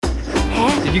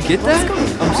Did you get that?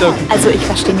 I'm so confused. Also, ich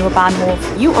verstehe nur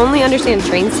Bahnhof. You only understand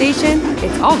train station?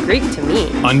 It's all Greek to me.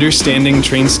 Understanding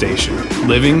Train Station.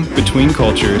 Living between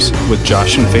cultures with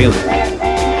Josh and Phelan.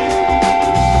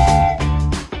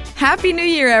 Happy New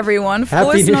Year, everyone.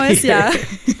 Happy Frohes New neues Year.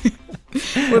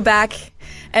 Jahr. We're back.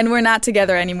 And we're not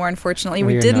together anymore, unfortunately.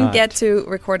 We We're didn't not. get to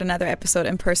record another episode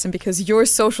in person because your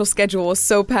social schedule was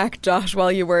so packed, Josh,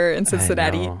 while you were in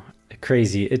Cincinnati. I know.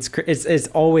 Crazy. It's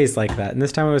always like that. And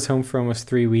this time I was home for almost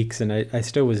 3 weeks and I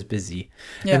still was busy.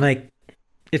 Yeah. And like,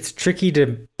 it's tricky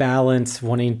to balance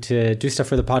wanting to do stuff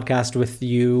for the podcast with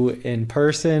you in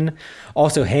person,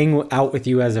 also hang out with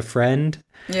you as a friend,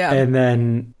 Yeah. and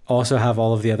then also have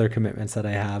all of the other commitments that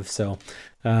I have. So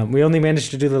we only managed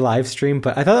to do the live stream,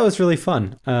 but I thought that was really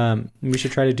fun. We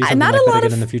should try to do something Not like a that lot again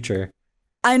of- in the future.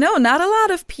 I know not a lot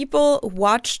of people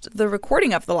watched the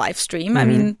recording of the live stream. I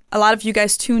mean, a lot of you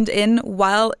guys tuned in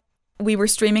while we were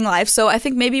streaming live. So I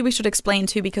think maybe we should explain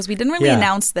too, because we didn't really Yeah.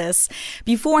 announce this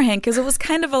beforehand because it was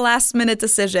kind of a last minute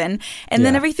decision. And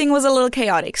then Yeah. everything was a little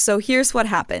chaotic. So here's what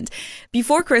happened.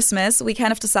 Before Christmas, we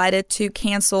kind of decided to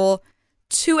cancel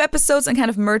 2 episodes and kind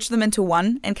of merge them into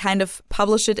one and kind of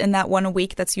publish it in that 1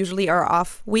 week. That's usually our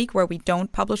off week where we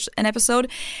don't publish an episode.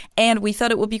 And we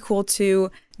thought it would be cool to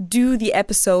do the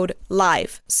episode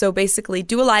live. So basically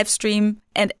do a live stream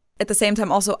and at the same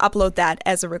time also upload that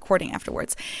as a recording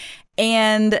afterwards.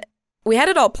 And we had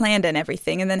it all planned and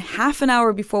everything. And then half an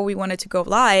hour before we wanted to go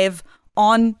live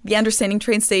on the Understanding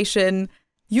Train Station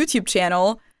YouTube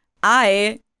channel,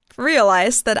 I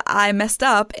realized that I messed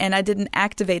up and I didn't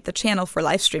activate the channel for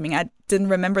live streaming. I didn't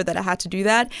remember that I had to do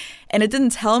that. And it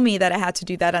didn't tell me that I had to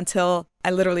do that until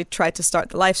I literally tried to start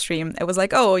the live stream. It was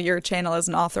like, oh, your channel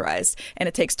isn't authorized and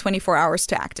it takes 24 hours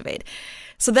to activate.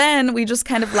 So then we just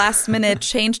kind of last minute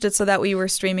changed it so that we were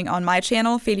streaming on my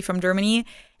channel, Feli from Germany.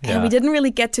 And Yeah. we didn't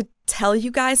really get to tell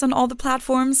you guys on all the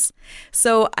platforms.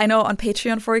 So I know on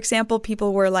Patreon, for example,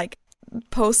 people were like,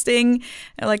 posting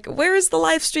like, where is the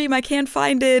live stream? I can't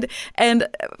find it. And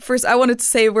first I wanted to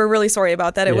say we're really sorry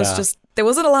about that. It was Yeah. just there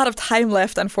wasn't a lot of time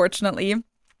left, unfortunately.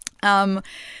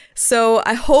 So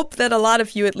I hope that a lot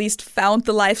of you at least found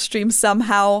the live stream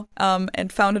somehow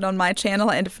and found it on my channel.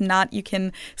 And if not, you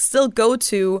can still go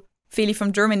to Feli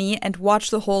from Germany and watch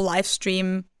the whole live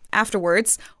stream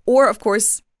afterwards. Or of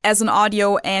course, as an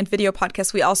audio and video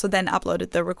podcast, we also then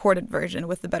uploaded the recorded version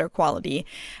with the better quality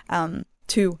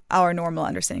to our normal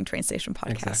Understanding Train Station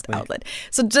podcast Exactly. outlet.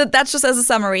 So that's just as a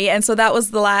summary. And so that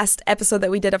was the last episode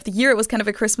that we did of the year. It was kind of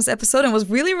a Christmas episode and was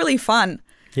really, really fun.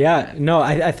 Yeah, no,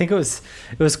 I think it was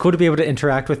cool to be able to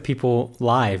interact with people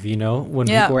live, you know, when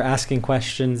Yeah. people were asking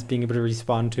questions, being able to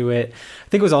respond to it. I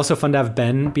think it was also fun to have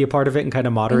Ben be a part of it and kind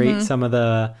of moderate some of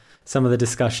the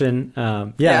discussion.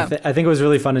 Yeah. I think it was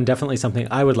really fun and definitely something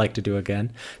I would like to do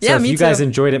again. So Yeah, if me you guys too.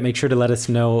 enjoyed it, make sure to let us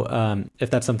know if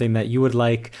that's something that you would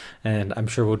like. And I'm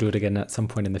sure we'll do it again at some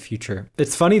point in the future.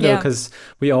 It's funny though, Yeah. because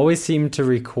we always seem to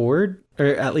record, or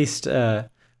at least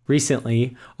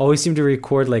recently, always seem to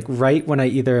record like right when I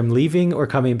either am leaving or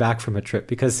coming back from a trip,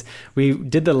 because we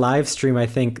did the live stream, I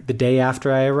think, the day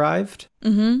after I arrived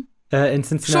in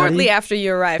Cincinnati. Shortly after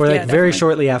you arrived. Or like yeah, very definitely.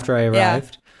 shortly after I Yeah.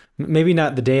 arrived. Maybe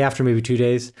not the day after, maybe 2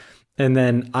 days. And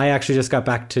then I actually just got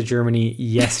back to Germany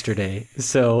yesterday.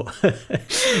 So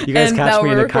you guys And catch now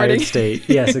me in we're a tired recording. state.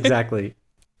 Yes, exactly.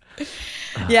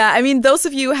 Yeah, I mean, those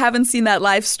of you who haven't seen that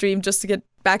live stream, just to get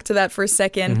back to that for a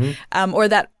second, or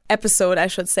that episode, I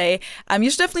should say, you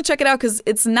should definitely check it out because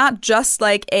it's not just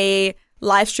like a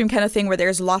live stream kind of thing where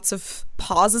there's lots of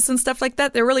pauses and stuff like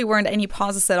that. There really weren't any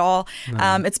pauses at all.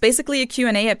 It's basically a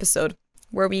Q&A episode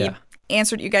where we Yeah.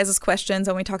 answered you guys' questions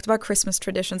and we talked about Christmas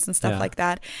traditions and stuff Yeah. like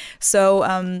that. So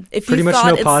if Pretty you much thought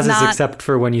no it's pauses not, except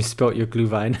for when you spilt your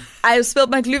Glühwein. I spilled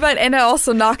my Glühwein and I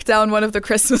also knocked down one of the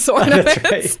Christmas ornaments.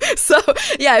 right. So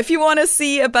yeah, if you want to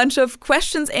see a bunch of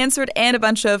questions answered and a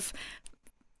bunch of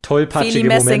Feli Tollpatschige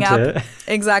messing Momente. up,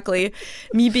 exactly,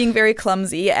 me being very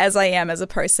clumsy as I am as a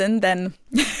person, then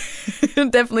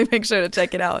definitely make sure to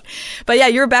check it out. But yeah,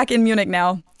 you're back in Munich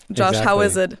now. Josh, how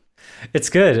is Exactly. it? It's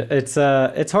good. It's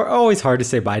always hard to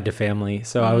say bye to family.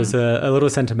 So I was a little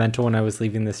sentimental when I was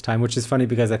leaving this time, which is funny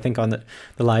because I think on the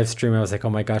live stream I was like, oh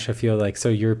my gosh, I feel like so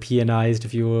Europeanized,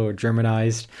 if you will, or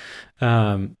Germanized.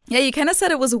 Yeah, you kind of said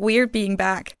it was weird being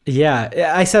back.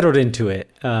 Yeah, I settled into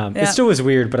it. It still was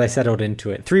weird, but I settled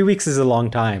into it. 3 weeks is a long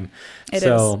time. It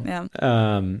so, is,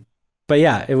 yeah. But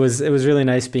yeah, it was really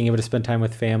nice being able to spend time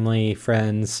with family,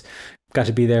 friends. Got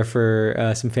to be there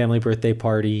for some family birthday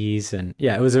parties, and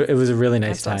yeah, it was a really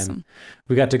nice That's time. awesome.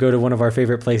 We got to go to one of our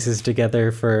favorite places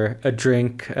together for a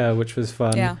drink, which was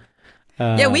fun. Yeah.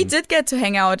 Yeah, we did get to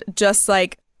hang out just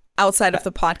like outside of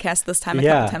the podcast this time a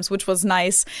Yeah. couple times, which was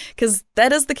nice because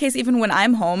that is the case even when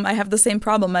I'm home. I have the same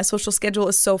problem. My social schedule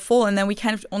is so full, and then we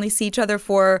kind of only see each other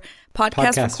for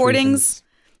podcast recordings. reasons.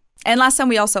 And last time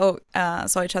we also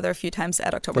saw each other a few times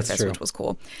at That's Oktoberfest, true. which was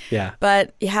cool. Yeah.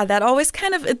 But yeah, that always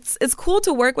kind of, it's cool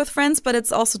to work with friends, but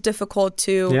it's also difficult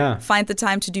to Yeah. find the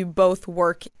time to do both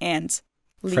work and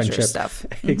leisure Friendship. stuff.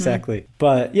 Exactly.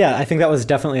 But yeah, I think that was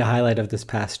definitely a highlight of this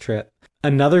past trip.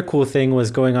 Another cool thing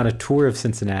was going on a tour of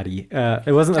Cincinnati.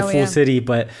 It wasn't a Oh, full yeah. city,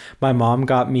 but my mom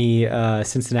got me a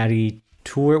Cincinnati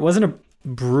tour. It wasn't a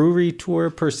brewery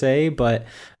tour per se, but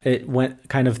it went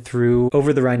kind of through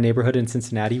over the Rhine neighborhood in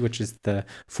Cincinnati, which is the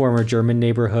former German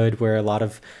neighborhood where a lot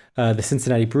of the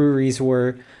Cincinnati breweries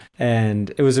were.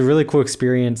 And it was a really cool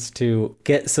experience to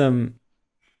get some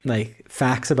like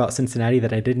facts about Cincinnati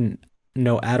that I didn't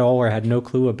know at all or had no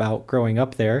clue about growing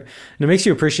up there. And it makes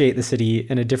you appreciate the city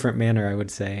in a different manner, I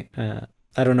would say.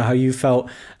 I don't know how you felt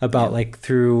about like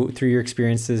through your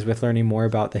experiences with learning more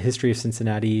about the history of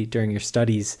Cincinnati during your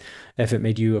studies, if it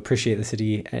made you appreciate the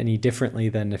city any differently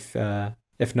than if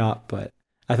not. But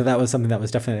I thought that was something that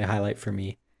was definitely a highlight for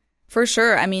me. For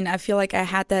sure. I mean, I feel like I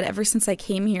had that ever since I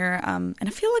came here. And I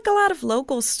feel like a lot of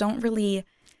locals don't really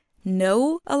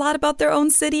know a lot about their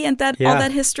own city and all Yeah.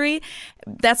 that history.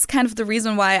 That's kind of the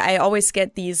reason why I always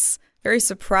get these very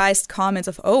surprised comments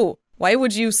of, oh, why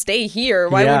would you stay here?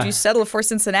 Why Yeah. would you settle for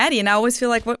Cincinnati? And I always feel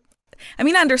like, what? I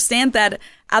mean, I understand that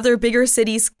other bigger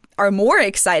cities are more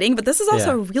exciting, but this is also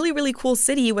Yeah. a really, really cool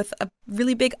city with a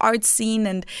really big art scene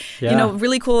and, Yeah.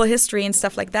 really cool history and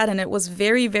stuff like that. And it was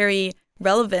very, very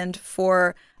relevant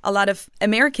for a lot of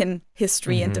American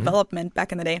history and development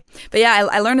back in the day. But yeah,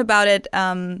 I learned about it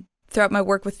throughout my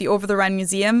work with the Over the Rhine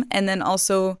Museum and then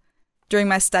also during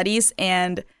my studies.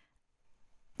 And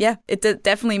yeah, it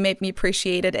definitely made me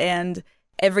appreciate it. And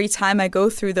every time I go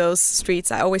through those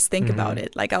streets, I always think about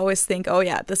it. Like I always think, oh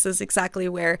yeah, this is exactly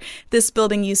where this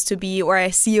building used to be. Or I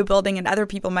see a building and other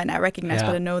people might not recognize, Yeah.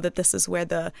 but I know that this is where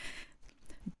the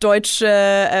Deutsche,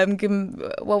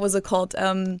 what was it called?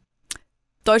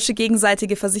 Deutsche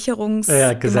Gegenseitige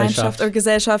Versicherungsgemeinschaft or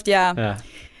Gesellschaft, yeah.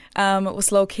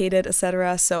 Was located,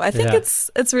 etc. So I think Yeah.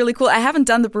 it's really cool. I haven't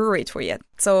done the brewery tour yet,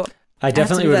 so I have to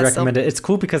definitely do would that recommend it. It's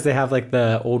cool because they have like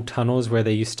the old tunnels where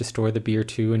they used to store the beer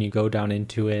too, and you go down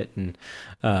into it. And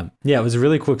yeah, it was a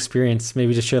really cool experience.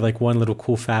 Maybe just share like one little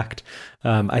cool fact.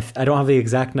 I don't have the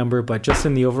exact number, but just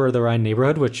in the Over the Rhine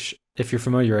neighborhood, which if you're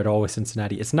familiar at all with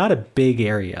Cincinnati, it's not a big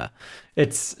area.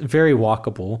 It's very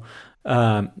walkable.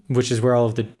 Which is where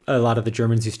a lot of the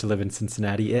Germans used to live in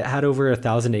Cincinnati. It had over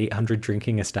 1,800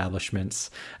 drinking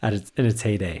establishments in its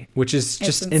heyday, which is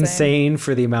just insane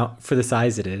for the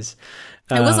size it is.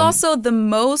 It was also the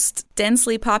most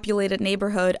densely populated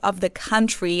neighborhood of the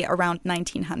country around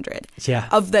 1900. Yeah.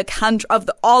 Of the country,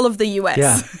 all of the U.S.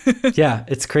 Yeah, yeah,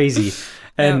 it's crazy.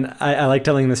 And I like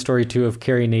telling the story too of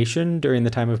Carrie Nation during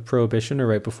the time of Prohibition or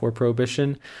right before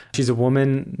Prohibition. She's a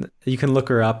woman, you can look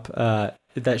her up,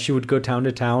 that she would go town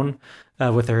to town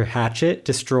with her hatchet,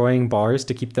 destroying bars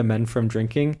to keep the men from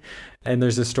drinking. And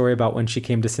there's a story about when she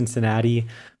came to Cincinnati.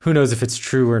 Who knows if it's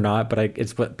true or not, but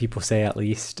it's what people say at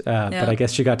least. But I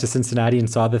guess she got to Cincinnati and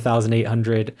saw the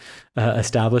 1,800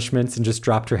 establishments and just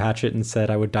dropped her hatchet and said,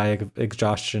 I would die of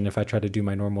exhaustion if I tried to do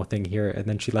my normal thing here. And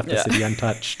then she left the city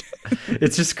untouched.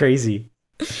 It's just crazy.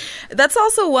 That's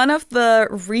also one of the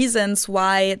reasons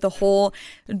why the whole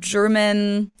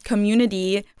German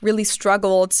community really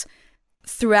struggled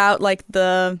throughout like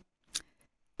the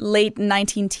late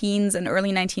 19-teens and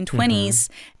early 1920s.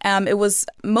 It was,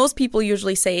 most people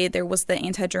usually say there was the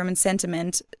anti-German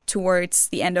sentiment towards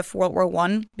the end of World War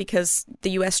I because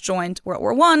the US joined World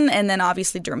War I and then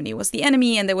obviously Germany was the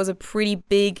enemy and there was a pretty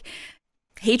big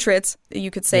hatred, you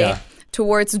could say,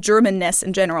 towards Germanness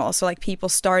in general. So like people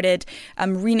started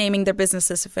renaming their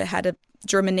businesses if it had a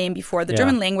German name before. The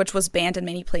German language was banned in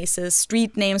many places.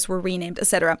 Street names were renamed,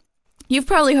 etc. You've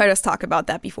probably heard us talk about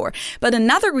that before. But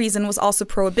another reason was also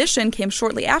Prohibition came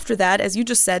shortly after that, as you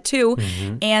just said too.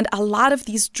 And a lot of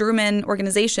these German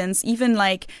organizations, even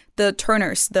like the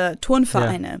Turners, the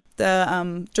Turnvereine,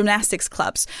 the gymnastics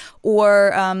clubs,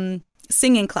 or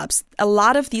singing clubs, a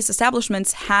lot of these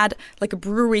establishments had like a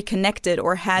brewery connected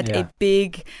or had a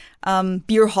big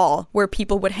beer hall where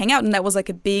people would hang out, and that was like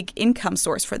a big income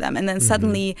source for them. And then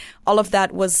suddenly all of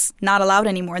that was not allowed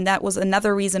anymore, and that was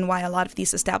another reason why a lot of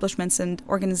these establishments and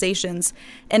organizations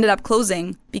ended up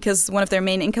closing, because one of their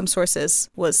main income sources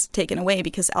was taken away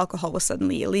because alcohol was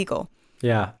suddenly illegal.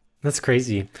 Yeah. That's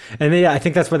crazy. And I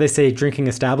think that's why they say drinking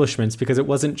establishments, because it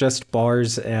wasn't just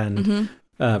bars and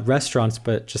restaurants,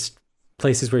 but just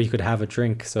places where you could have a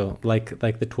drink. So like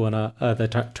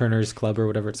the Turner's Club or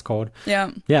whatever it's called.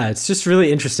 Yeah. Yeah, it's just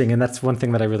really interesting. And that's one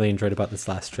thing that I really enjoyed about this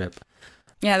last trip.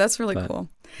 Yeah, that's really cool.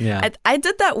 Yeah. I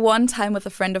did that one time with a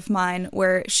friend of mine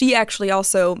where she actually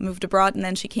also moved abroad and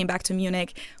then she came back to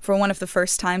Munich for one of the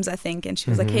first times, I think. And she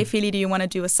was like, hey, Feli, do you want to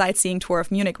do a sightseeing tour of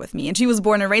Munich with me? And she was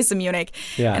born and raised in Munich.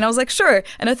 Yeah. And I was like, sure.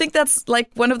 And I think that's like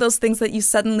one of those things that you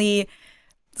suddenly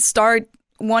start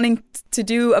wanting to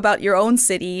do about your own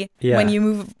city. When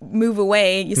you move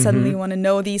away, you suddenly want to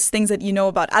know these things that you know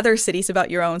about other cities about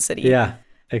your own city. Yeah,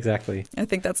 exactly. I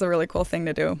think that's a really cool thing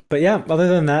to do. But yeah, other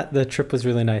than that, the trip was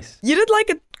really nice. You did like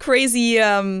a crazy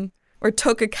or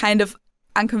took a kind of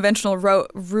unconventional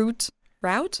route.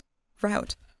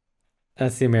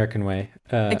 That's the American way.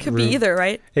 It could be either,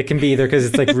 right? It can be either because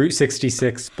it's like Route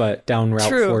 66, but down Route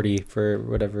True. 40 for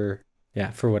whatever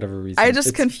reason. I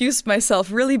just confused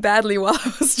myself really badly while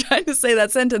I was trying to say that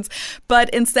sentence. But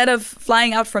instead of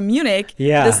flying out from Munich,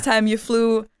 this time you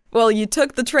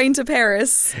took the train to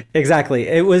Paris. Exactly.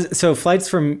 It was so flights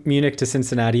from Munich to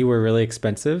Cincinnati were really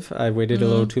expensive. I waited a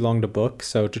little too long to book.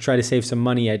 So to try to save some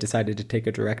money, I decided to take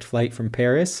a direct flight from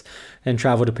Paris and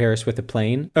travel to Paris with a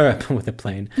plane. By With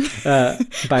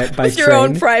train. your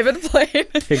own private plane.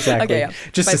 Exactly. Okay, yeah.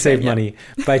 Just By to save train, yeah. money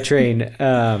by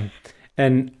train.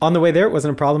 And on the way there, it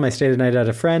wasn't a problem. I stayed a night at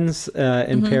a friend's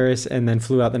in Paris and then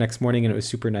flew out the next morning, and it was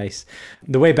super nice.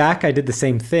 The way back, I did the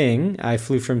same thing. I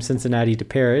flew from Cincinnati to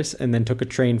Paris and then took a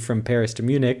train from Paris to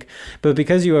Munich. But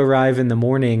because you arrive in the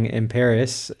morning in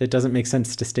Paris, it doesn't make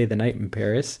sense to stay the night in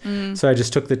Paris. So I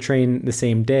just took the train the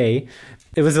same day.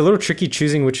 It was a little tricky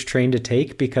choosing which train to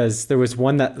take because there was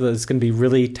one that was going to be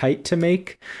really tight to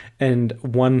make and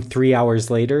one 3 hours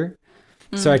later.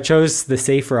 So I chose the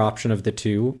safer option of the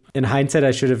two. In hindsight,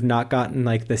 I should have not gotten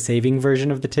like the saving version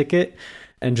of the ticket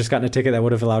and just gotten a ticket that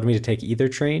would have allowed me to take either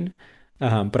train.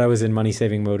 But I was in money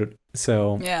saving mode.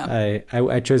 So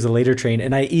I chose a later train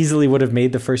and I easily would have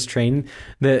made the first train.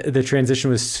 The transition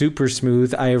was super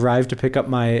smooth. I arrived to pick up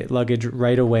my luggage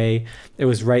right away. It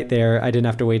was right there. I didn't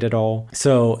have to wait at all.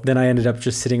 So then I ended up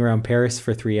just sitting around Paris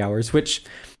for 3 hours, which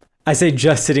I say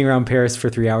just sitting around Paris for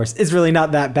 3 hours is really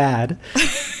not that bad.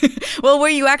 Well, were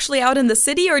you actually out in the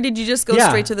city or did you just go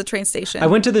straight to the train station? I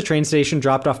went to the train station,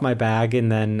 dropped off my bag,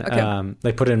 and then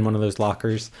put it in one of those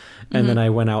lockers. And then I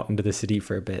went out into the city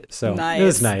for a bit. So It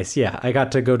was nice. Yeah, I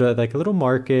got to go to like a little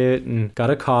market and got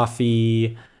a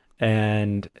coffee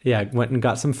and went and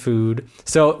got some food.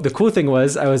 So the cool thing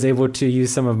was I was able to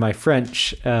use some of my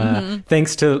French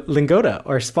thanks to Lingoda,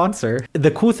 our sponsor.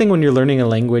 The cool thing when you're learning a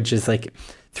language is like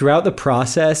throughout the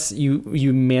process,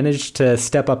 you manage to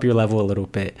step up your level a little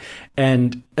bit.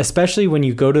 And especially when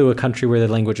you go to a country where the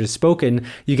language is spoken,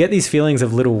 you get these feelings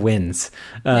of little wins.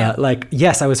 Like,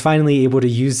 yes, I was finally able to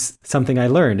use something I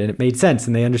learned and it made sense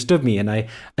and they understood me and I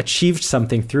achieved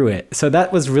something through it. So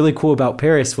that was really cool about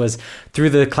Paris was through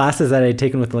the classes that I had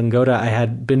taken with Lingoda, I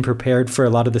had been prepared for a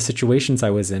lot of the situations I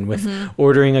was in with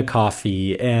ordering a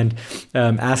coffee and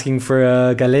asking for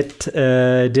a galette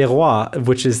des rois,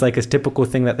 which is like a typical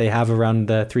thing that they have around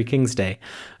the Three Kings Day,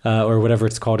 or whatever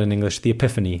it's called in English, the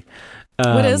Epiphany.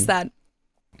 What is that?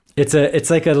 It's a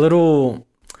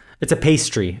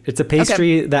pastry. It's a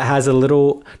pastry that has a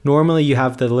little, normally you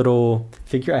have the little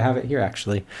figure. I have it here,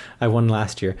 actually. I won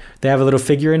last year. They have a little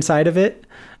figure inside of it.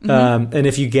 And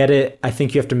if you get it, I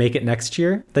think you have to make it next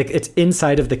year. Like it's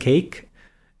inside of the cake.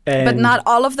 But not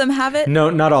all of them have it?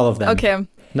 No, not all of them. Okay.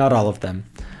 Not all of them.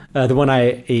 The one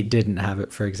I ate didn't have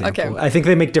it, for example. Okay. I think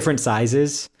they make different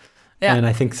sizes. Yeah. And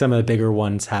I think some of the bigger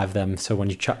ones have them. So when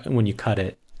you cut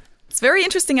it. It's very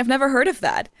interesting. I've never heard of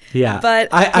that. Yeah. But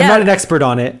I'm not an expert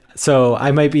on it. So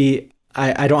I might be,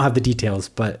 I don't have the details,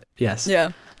 but yes.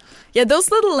 Yeah. Yeah,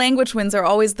 those little language wins are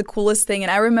always the coolest thing.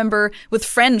 And I remember with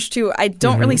French, too, I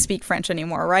don't really speak French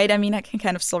anymore, right? I mean, I can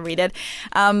kind of still read it.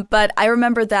 But I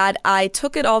remember that I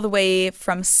took it all the way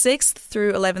from 6th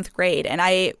through 11th grade. And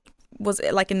I was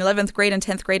like in 11th grade and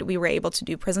 10th grade, we were able to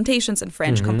do presentations in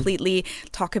French, completely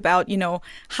talk about,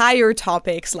 higher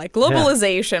topics like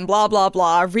globalization, blah, blah,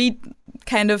 blah, read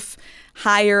kind of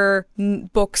higher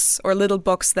books or little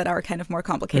books that are kind of more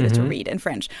complicated to read in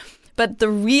French. But the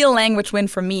real language win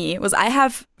for me was I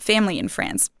have family in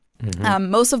France.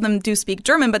 Most of them do speak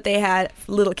German, but they had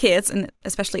little kids, and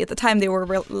especially at the time, they were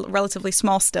relatively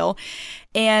small still.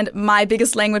 And my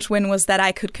biggest language win was that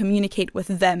I could communicate with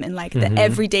them in like the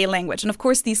everyday language. And of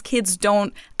course, these kids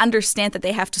don't understand that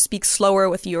they have to speak slower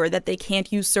with you or that they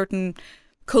can't use certain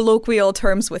colloquial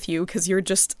terms with you because you're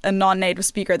just a non-native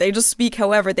speaker. They just speak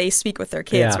however they speak with their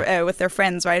kids, with their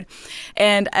friends, right?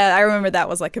 And I remember that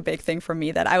was like a big thing for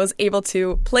me, that I was able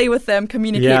to play with them,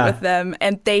 communicate with them,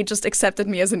 and they just accepted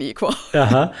me as an equal.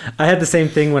 I had the same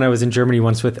thing when I was in Germany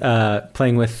once with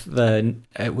playing with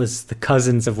the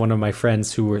cousins of one of my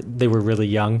friends who were really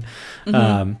young.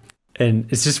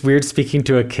 And it's just weird speaking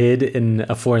to a kid in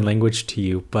a foreign language to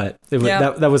you, but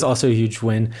that was also a huge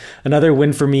win. Another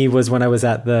win for me was when I was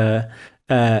at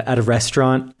a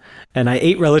restaurant, and I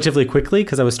ate relatively quickly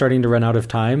because I was starting to run out of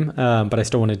time, but I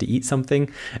still wanted to eat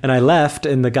something. And I left,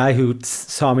 and the guy who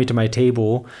saw me to my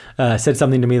table said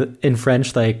something to me in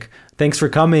French, like, "Thanks for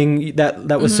coming.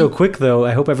 That was so quick, though.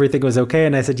 I hope everything was okay."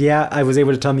 And I said, "Yeah." I was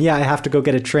able to tell him, "Yeah, I have to go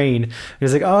get a train." And he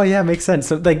was like, "Oh, yeah, makes sense."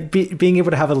 So like being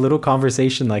able to have a little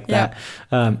conversation like that,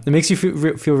 it makes you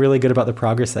feel really good about the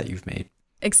progress that you've made.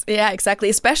 Yeah, exactly.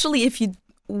 Especially if you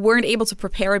weren't able to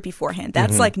prepare it beforehand.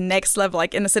 That's like next level.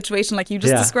 Like in a situation like you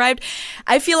just described,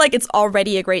 I feel like it's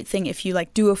already a great thing if you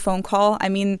like do a phone call. I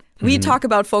mean, we talk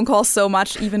about phone calls so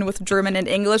much, even with German and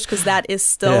English, because that is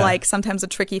still like sometimes a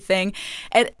tricky thing.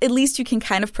 At least you can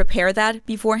kind of prepare that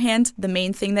beforehand, the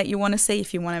main thing that you want to say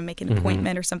if you want to make an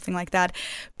appointment or something like that.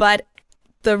 But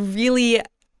the really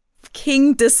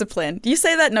king discipline, do you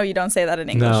say that? No, you don't say that in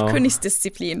English. No.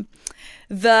 Königsdisziplin.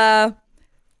 The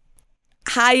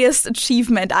highest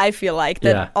achievement, I feel like,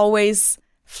 that always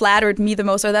flattered me the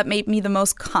most, or that made me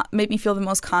feel the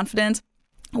most confident,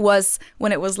 was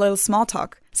when it was little small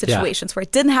talk situations where I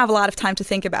didn't have a lot of time to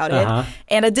think about it,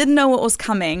 and I didn't know what was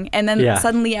coming, and then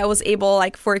suddenly I was able,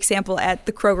 like for example at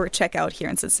the Kroger checkout here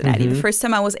in Cincinnati, the first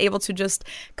time I was able to just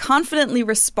confidently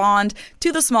respond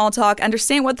to the small talk,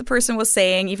 understand what the person was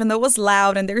saying, even though it was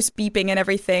loud and there's beeping and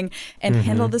everything, and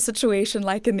handle the situation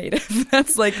like a native.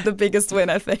 That's like the biggest win,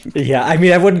 I think. Yeah, I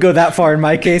mean, I wouldn't go that far in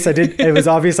my case. It was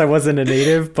obvious I wasn't a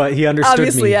native, but he understood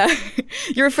Obviously, me. yeah.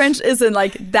 Your French isn't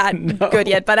like that good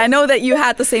yet, but I know that you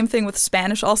had the same thing with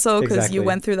Spanish also, because you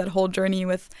went through that whole journey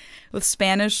with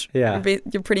Spanish. Yeah.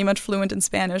 You're pretty much fluent in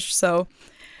Spanish, so.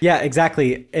 Yeah,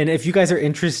 exactly. And if you guys are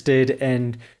interested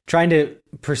in trying to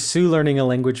pursue learning a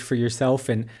language for yourself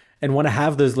and want to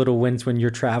have those little wins when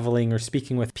you're traveling or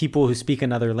speaking with people who speak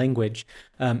another language,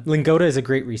 Lingoda is a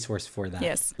great resource for that.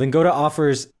 Yes. Lingoda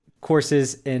offers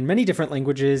courses in many different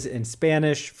languages, in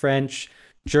Spanish, French,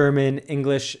 German,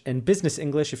 English, and business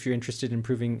English if you're interested in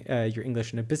improving your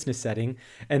English in a business setting.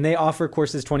 And they offer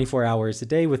courses 24 hours a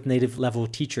day with native level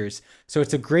teachers. So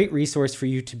it's a great resource for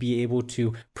you to be able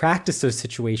to practice those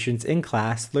situations in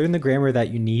class, learn the grammar that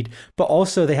you need, but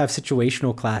also they have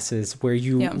situational classes where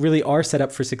you really are set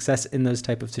up for success in those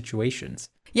type of situations.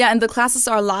 Yeah, and the classes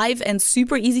are live and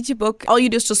super easy to book. All you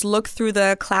do is just look through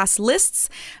the class lists.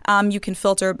 You can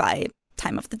filter by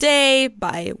time of the day,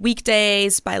 by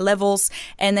weekdays, by levels,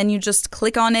 and then you just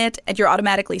click on it and you're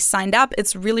automatically signed up.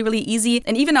 It's really, really easy.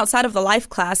 And even outside of the live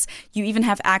class, you even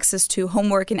have access to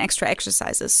homework and extra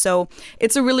exercises. So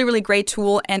it's a really, really great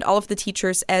tool. And all of the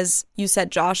teachers, as you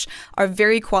said, Josh, are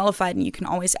very qualified, and you can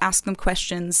always ask them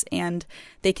questions and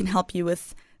they can help you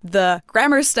with the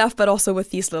grammar stuff, but also with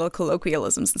these little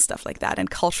colloquialisms and stuff like that, and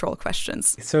cultural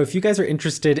questions. So if you guys are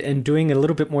interested in doing a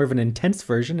little bit more of an intense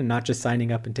version and not just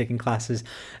signing up and taking classes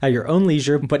at your own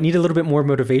leisure, but need a little bit more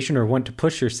motivation or want to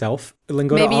push yourself,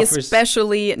 Lingoda maybe offers...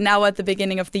 especially now at the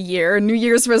beginning of the year, New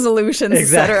Year's resolutions,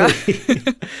 etc.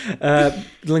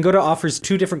 Lingoda offers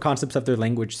two different concepts of their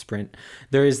language sprint.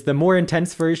 There is the more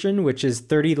intense version, which is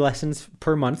 30 lessons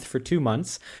per month for 2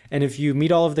 months. And if you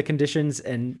meet all of the conditions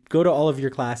and go to all of your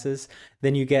classes,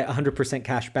 then you get 100%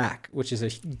 cash back, which is a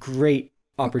great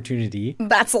opportunity.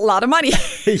 That's a lot of money.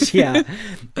 Yeah.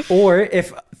 Or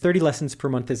if 30 lessons per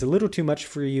month is a little too much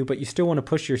for you, but you still want to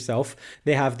push yourself,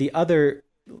 they have the other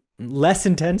less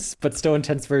intense, but still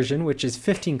intense version, which is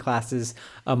 15 classes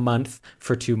a month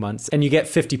for 2 months, and you get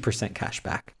 50% cash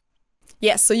back.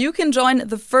 Yes, so you can join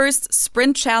the first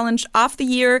sprint challenge of the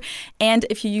year. And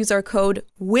if you use our code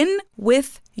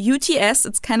WINWITHUTS,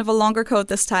 it's kind of a longer code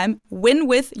this time,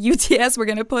 WINWITHUTS, we're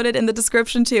going to put it in the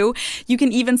description too. You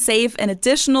can even save an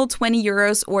additional 20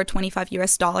 euros or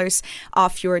 $25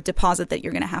 off your deposit that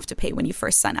you're going to have to pay when you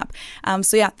first sign up.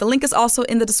 So yeah, the link is also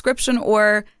in the description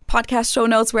or podcast show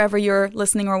notes, wherever you're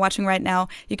listening or watching right now.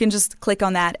 You can just click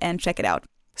on that and check it out.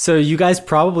 So you guys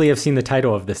probably have seen the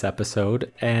title of this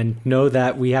episode and know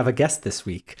that we have a guest this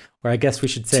week. or I guess we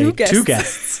should say Two guests. two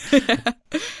guests.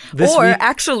 Or week-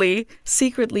 actually,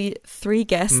 secretly 3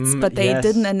 guests, but they yes.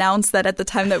 didn't announce that at the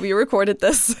time that we recorded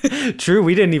this. True,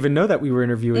 we didn't even know that we were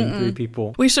interviewing 3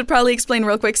 people. We should probably explain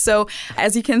real quick. So,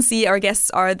 as you can see, our guests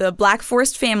are the Black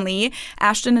Forest family,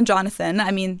 Ashton and Jonathan.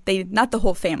 I mean, not the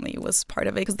whole family was part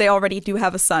of it because they already do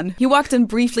have a son. He walked in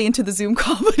briefly into the Zoom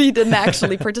call, but he didn't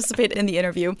actually participate in the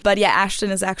interview. But yeah,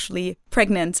 Ashton is actually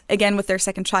pregnant again with their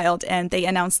second child, and they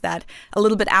announced that a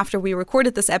little bit after we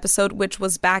recorded this episode, which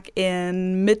was back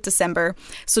in mid-December.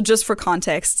 So just for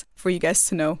context, for you guys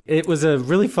to know. It was a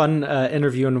really fun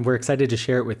interview, and we're excited to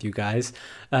share it with you guys.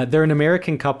 They're an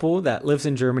American couple that lives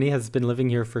in Germany, has been living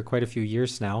here for quite a few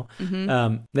years now.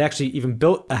 They actually even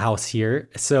built a house here.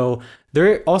 So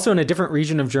they're also in a different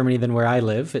region of Germany than where I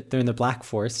live. They're in the Black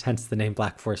Forest, hence the name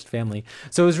Black Forest family.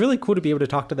 So it was really cool to be able to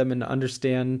talk to them and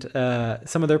understand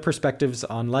some of their perspectives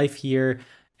on life here.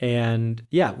 And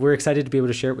yeah, we're excited to be able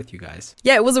to share it with you guys.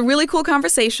 Yeah, it was a really cool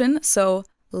conversation. So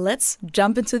let's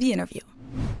jump into the interview.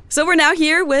 So we're now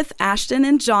here with Ashton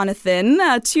and Jonathan,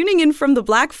 tuning in from the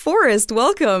Black Forest.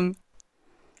 Welcome.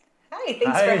 Hi,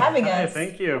 thanks for having us. Hi,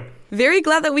 thank you. Very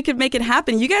glad that we could make it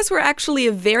happen. You guys were actually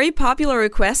a very popular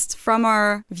request from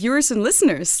our viewers and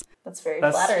listeners. That's very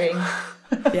flattering.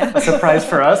 Yeah. A surprise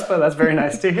for us, but that's very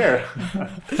nice to hear.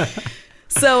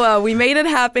 So we made it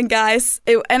happen, guys.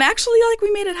 And actually,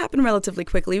 we made it happen relatively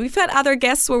quickly. We've had other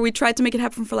guests where we tried to make it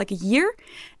happen for a year.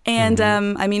 And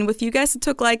I mean, with you guys, it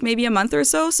took maybe a month or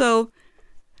so. So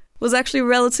it was actually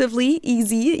relatively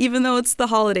easy, even though it's the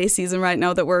holiday season right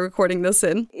now that we're recording this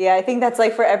in. Yeah, I think that's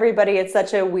for everybody, it's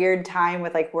such a weird time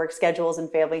with work schedules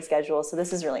and family schedules. So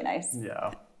this is really nice.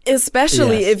 Yeah.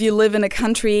 Especially Yes. if you live in a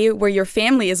country where your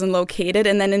family isn't located.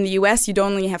 And then in the US, you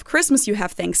don't only have Christmas, you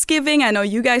have Thanksgiving. I know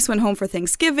you guys went home for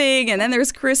Thanksgiving, and then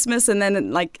there's Christmas, and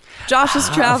then Josh is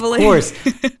traveling. Of course.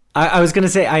 I was going to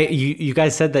say, you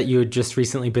guys said that you had just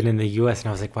recently been in the U.S., and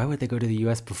I was like, why would they go to the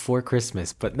U.S. before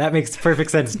Christmas? But that makes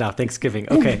perfect sense now, Thanksgiving.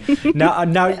 Okay,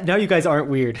 now you guys aren't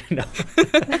weird. No.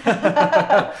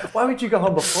 Why would you go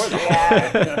home before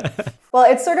that? Yeah. Well,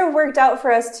 it sort of worked out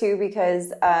for us too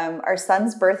because our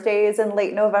son's birthday is in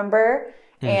late November.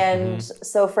 And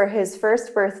so for his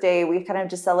first birthday, we kind of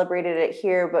just celebrated it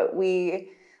here, but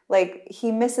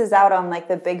he misses out on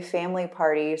the big family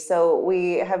party. So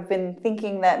we have been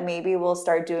thinking that maybe we'll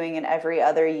start doing an every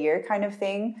other year kind of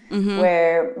thing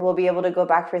where we'll be able to go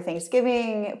back for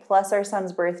Thanksgiving plus our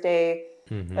son's birthday.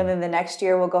 And then the next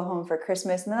year we'll go home for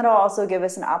Christmas. And then it'll also give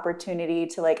us an opportunity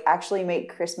to actually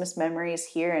make Christmas memories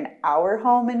here in our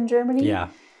home in Germany. Yeah.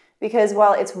 Because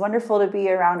while it's wonderful to be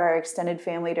around our extended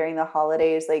family during the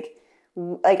holidays,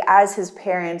 as his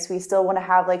parents, we still want to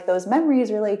have those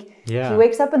memories where he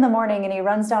wakes up in the morning and he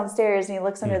runs downstairs and he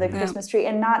looks under the Christmas tree,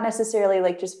 and not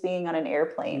necessarily just being on an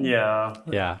airplane. Yeah.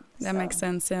 Yeah. That makes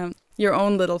sense, yeah. Your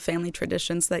own little family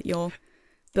traditions that you'll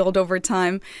build over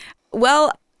time.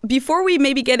 Well, before we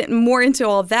maybe get more into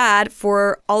all that,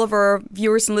 for all of our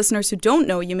viewers and listeners who don't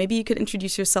know you, maybe you could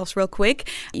introduce yourselves real quick.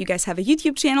 You guys have a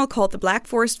YouTube channel called The Black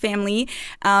Forest Family,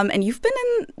 and you've been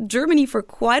in Germany for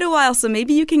quite a while, so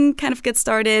maybe you can kind of get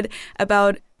started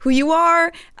about who you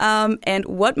are and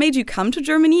what made you come to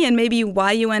Germany, and maybe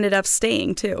why you ended up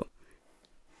staying too.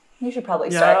 You should probably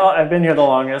start. Yeah, I've been here the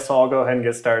longest, so I'll go ahead and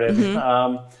get started.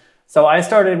 So I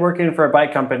started working for a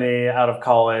bike company out of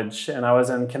college, and I was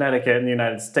in Connecticut in the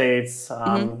United States.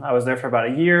 I was there for about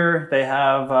a year. They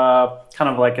have kind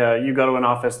of you go to an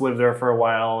office, live there for a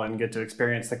while, and get to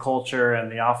experience the culture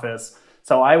and the office.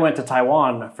 So I went to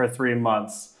Taiwan for 3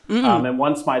 months. And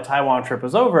once my Taiwan trip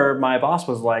was over, my boss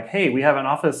was like, hey, we have an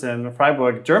office in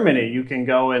Freiburg, Germany. You can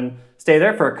go and stay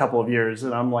there for a couple of years.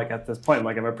 And I'm at this point,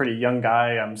 I'm a pretty young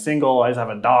guy. I'm single. I just have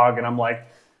a dog. And I'm like,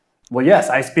 well, yes,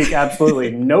 I speak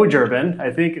absolutely no German.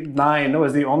 I think 9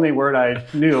 was the only word I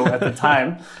knew at the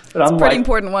time. But I'm pretty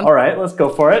important one. All right, let's go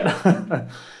for it.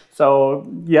 So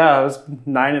yeah, it was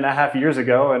 9.5 years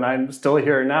ago, and I'm still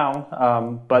here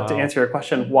now. But to answer your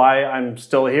question, why I'm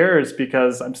still here is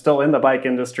because I'm still in the bike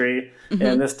industry,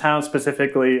 and this town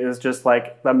specifically is just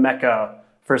the mecca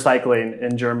for cycling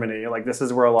in Germany. This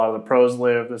is where a lot of the pros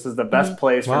live. This is the best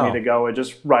place for me to go and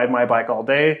just ride my bike all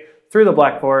day through the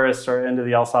Black Forest or into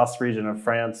the Alsace region of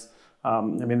France.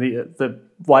 The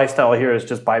lifestyle here is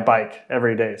just by bike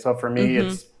every day. So for me,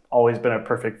 it's always been a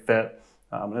perfect fit.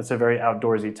 And it's a very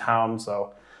outdoorsy town.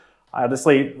 So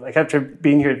honestly, after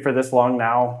being here for this long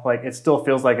now, it still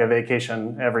feels like a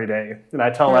vacation every day. And I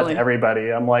tell that to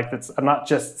everybody. I'm I'm not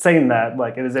just saying that.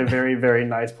 It is a very, very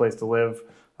nice place to live.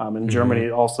 And Germany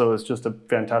also is just a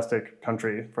fantastic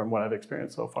country from what I've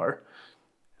experienced so far.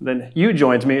 And then you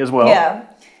joined me as well.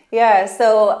 Yeah.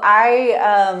 So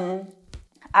I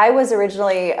I was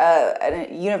originally a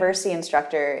university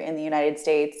instructor in the United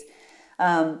States,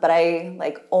 but I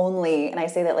only, and I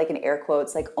say that in air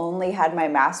quotes, only had my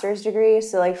master's degree.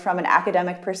 So from an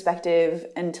academic perspective,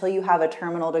 until you have a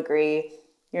terminal degree,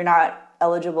 you're not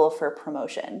eligible for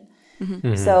promotion.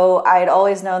 Mm-hmm. So I had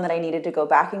always known that I needed to go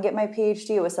back and get my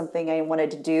PhD. It was something I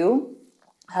wanted to do.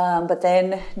 But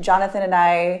then Jonathan and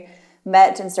I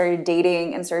met and started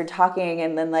dating and started talking,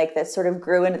 and then that sort of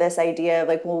grew into this idea of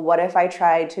well, what if I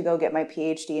tried to go get my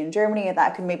PhD in Germany, and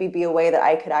that could maybe be a way that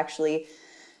I could actually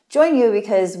join you,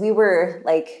 because we were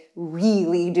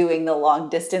really doing the long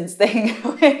distance thing.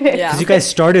 Yeah, because you guys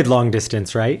started long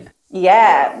distance, right?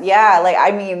 Yeah.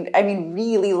 I mean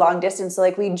really long distance.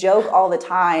 So we joke all the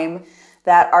time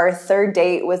that our third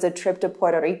date was a trip to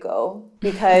Puerto Rico,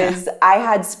 because I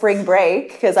had spring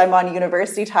break because I'm on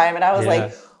university time, and I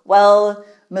was well,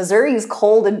 Missouri's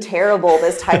cold and terrible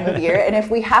this time of year, and if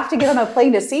we have to get on a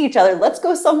plane to see each other, let's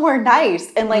go somewhere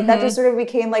nice. And that just sort of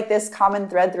became this common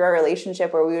thread through our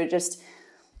relationship, where we would just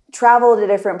travel to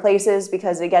different places,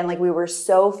 because again, we were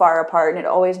so far apart, and it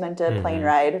always meant a plane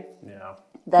ride. Yeah.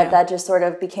 That just sort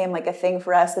of became a thing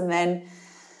for us. And then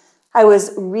I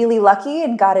was really lucky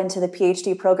and got into the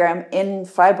PhD program in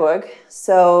Freiburg.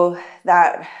 So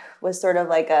that was sort of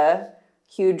a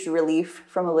huge relief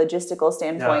from a logistical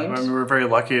standpoint. Yeah, we were very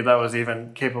lucky that was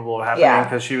even capable of happening,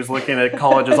 because she was looking at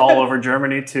colleges all over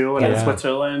Germany too, and in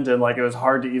Switzerland, and it was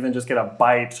hard to even just get a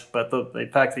bite. But the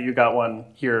fact that you got one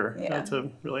here, that's a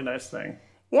really nice thing.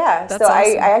 Yeah, that's awesome.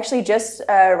 I actually just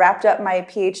wrapped up my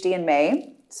PhD in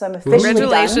May, so I'm officially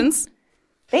Congratulations. done.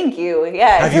 Thank you.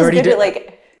 Yeah, have you already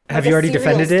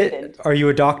defended student. It? Are you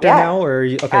a doctor now, or are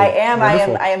you? Okay, I am.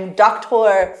 I am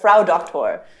Doctor, Frau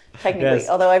Doctor. Technically,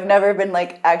 although I've never been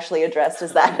actually addressed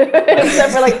as that,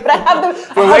 except for but I have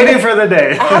the. We're waiting for the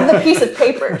day. I have the piece of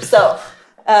paper, so.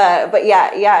 But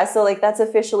yeah. So that's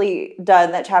officially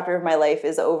done. That chapter of my life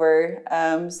is over.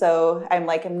 So I'm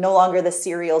I'm no longer the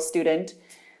serial student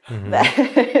that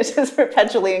is just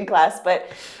perpetually in class. But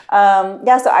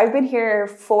so I've been here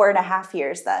 4.5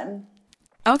 years then.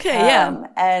 Okay.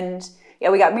 And. Yeah,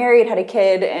 we got married, had a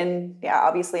kid, and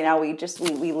obviously now we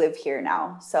live here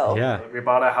now. So we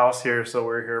bought a house here, so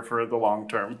we're here for the long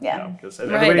term. Yeah, because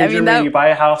everybody in Germany, you buy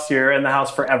a house, you're in the house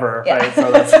forever, right?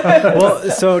 So that's well.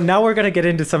 So now we're gonna get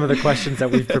into some of the questions that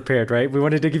we've prepared, right? We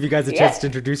wanted to give you guys a chance to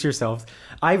introduce yourselves.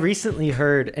 I recently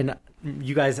heard, and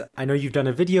you guys, I know you've done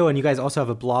a video, and you guys also have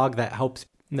a blog that helps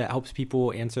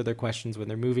people answer their questions when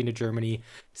they're moving to Germany.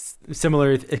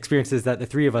 Similar experiences that the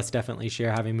three of us definitely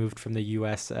share, having moved from the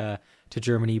U.S. To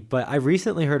Germany. But I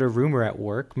recently heard a rumor at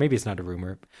work. Maybe it's not a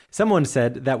rumor. Someone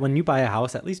said that when you buy a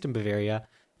house, at least in Bavaria,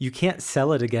 you can't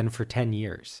sell it again for 10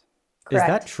 years. Correct. Is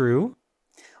that true?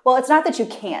 Well, it's not that you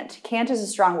can't. Can't is a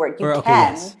strong word. You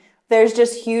can. Yes. There's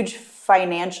just huge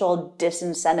financial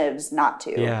disincentives not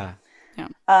to. Yeah.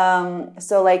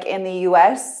 So in the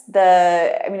US,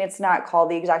 it's not called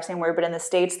the exact same word, but in the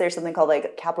States, there's something called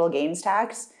capital gains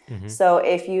tax. Mm-hmm. So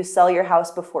if you sell your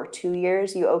house before 2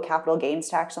 years, you owe capital gains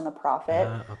tax on the profit.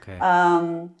 Okay.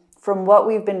 From what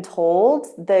we've been told,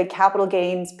 the capital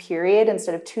gains period,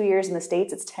 instead of 2 years in the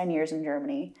States, it's 10 years in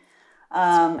Germany.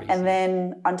 And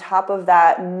then on top of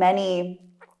that, many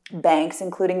banks,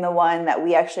 including the one that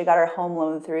we actually got our home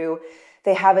loan through,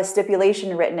 they have a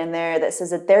stipulation written in there that says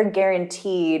that they're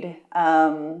guaranteed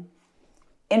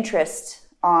interest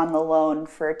on the loan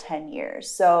for 10 years.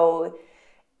 So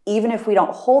even if we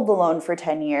don't hold the loan for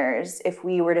 10 years, if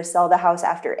we were to sell the house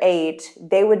after 8,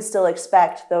 they would still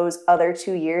expect those other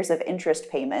 2 years of interest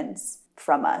payments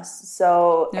from us.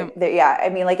 So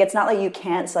it's not like you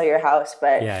can't sell your house,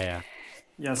 but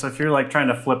Yeah, so if you're trying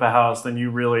to flip a house, then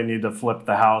you really need to flip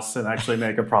the house and actually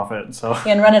make a profit. So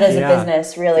and run it as a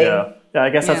business, really. Yeah, I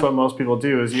guess that's what most people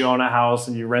do is you own a house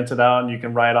and you rent it out and you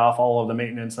can write off all of the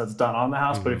maintenance that's done on the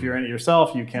house. But if you're in it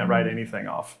yourself, you can't write anything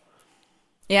off.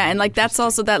 Yeah, and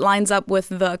that lines up with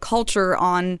the culture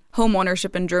on home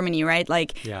ownership in Germany, right?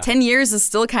 10 years is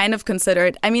still kind of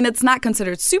considered, it's not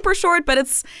considered super short, but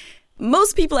it's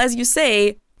most people, as you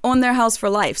say, own their house for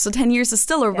life. So 10 years is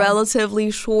still a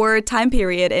relatively short time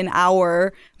period in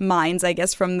our minds, I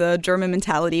guess, from the German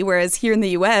mentality. Whereas here in the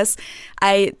US,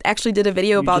 I actually did a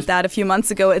video about that a few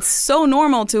months ago. It's so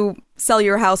normal to sell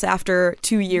your house after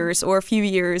 2 years or a few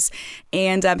years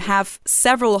and have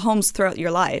several homes throughout your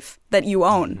life that you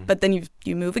own. But then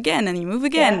you move again and you move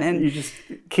again. And you just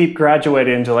keep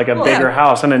graduating into a bigger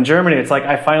house. And in Germany, it's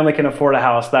I finally can afford a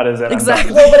house. That is it.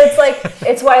 Exactly. Well, but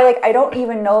it's why I don't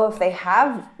even know if they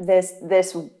have this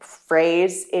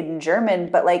phrase in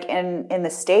German, but in the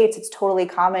States, it's totally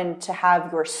common to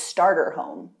have your starter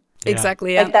home.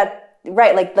 Exactly. Yeah.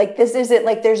 right. Like this isn't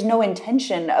like there's no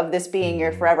intention of this being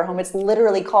your forever home. It's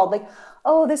literally called like,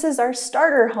 oh, this is our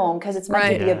starter home because it's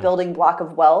meant to be a building block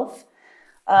of wealth.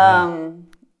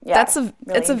 It's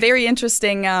a very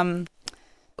interesting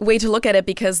way to look at it,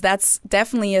 because that's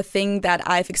definitely a thing that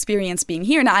I've experienced being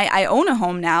here. And I own a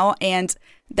home now, and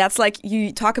that's like,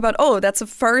 you talk about, oh, that's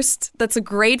a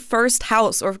great first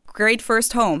house or great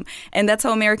first home. And that's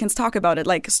how Americans talk about it,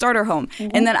 like starter home.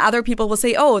 And then other people will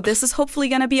say, oh, this is hopefully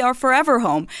going to be our forever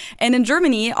home. And in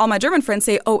Germany, all my German friends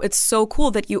say, oh, it's so cool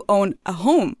that you own a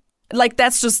home. Like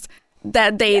that's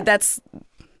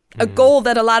a goal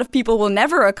that a lot of people will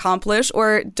never accomplish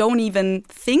or don't even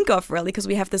think of, really, because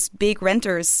we have this big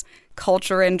renters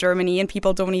culture in Germany, and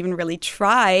people don't even really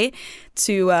try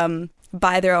to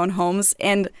buy their own homes.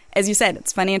 And as you said,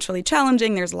 it's financially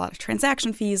challenging. There's a lot of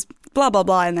transaction fees, blah, blah,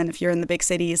 blah. And then if you're in the big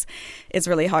cities, it's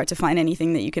really hard to find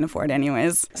anything that you can afford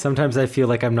anyways. Sometimes I feel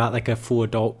like I'm not like a full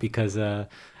adult because I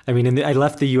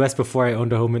left the US before I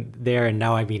owned a home there, and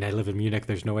now I live in Munich.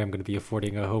 There's no way I'm going to be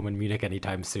affording a home in Munich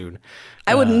anytime soon.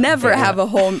 I would never have a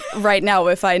home right now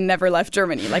if I never left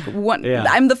Germany.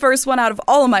 I'm the first one out of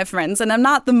all of my friends, and I'm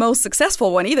not the most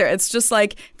successful one either. It's just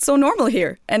like, it's so normal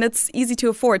here, and it's easy to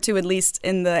afford too, at least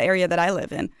in the area that I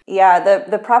live in. Yeah,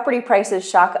 the property prices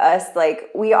shock us. Like,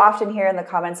 we often hear in the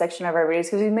comment section of our videos,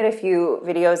 because we've made a few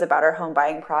videos about our home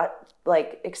buying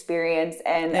experience,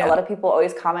 and a lot of people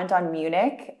always comment on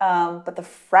Munich, but the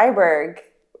Freiburg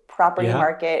property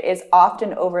market is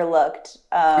often overlooked.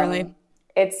 Really?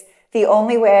 It's the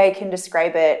only way I can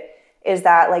describe it is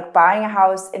that like buying a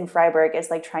house in Freiburg is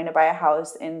like trying to buy a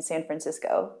house in San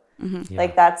Francisco.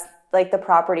 Like that's like the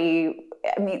property.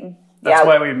 That's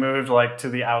why we moved like to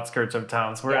the outskirts of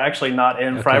town. So we're actually not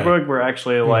in Freiburg. We're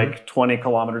actually like 20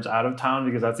 kilometers out of town,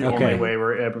 because that's the only way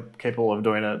we're capable of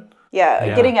doing it.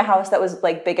 Yeah, getting a house that was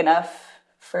like big enough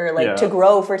for like to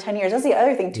grow for 10 years. That's the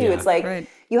other thing too. It's like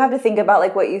you have to think about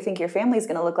like what you think your family is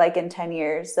going to look like in 10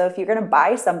 years. So if you're going to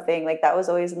buy something, like that was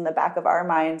always in the back of our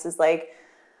minds, is like,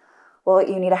 well,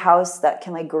 you need a house that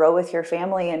can like grow with your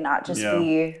family and not just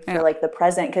be for like the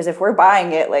present. Because if we're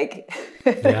buying it, like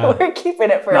we're keeping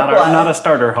it for a while. Not a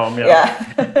starter home.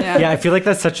 I feel like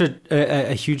that's such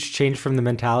a huge change from the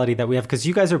mentality that we have. Because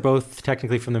you guys are both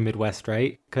technically from the Midwest,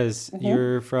 right? Because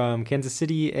you're from Kansas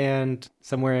City and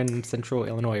somewhere in central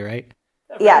Illinois, right?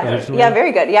 Yeah,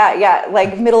 very good. Yeah,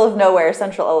 like middle of nowhere,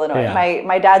 central Illinois.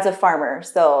 My dad's a farmer,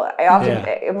 so I often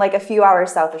am like a few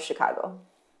hours south of Chicago.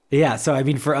 Yeah, so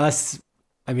for us,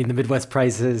 the Midwest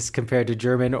prices compared to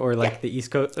German or like the East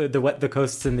Coast, the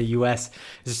coasts in the U.S.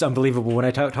 is just unbelievable. When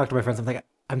I talk to my friends, I'm like,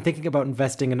 I'm thinking about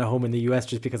investing in a home in the U.S.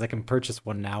 just because I can purchase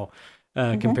one now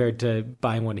compared to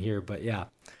buying one here. But yeah,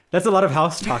 that's a lot of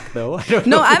house talk, though. I don't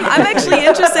know. I'm actually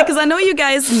interested because I know you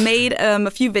guys made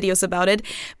a few videos about it,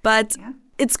 but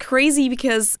it's crazy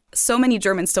because so many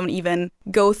Germans don't even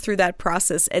go through that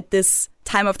process at this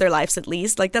time of their lives, at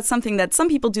least. Like that's something that some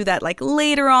people do that like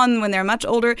later on when they're much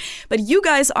older, but you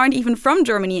guys aren't even from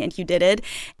Germany and you did it.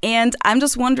 And I'm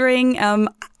just wondering,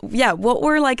 what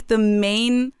were like the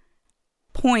main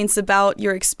points about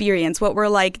your experience? What were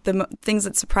like the things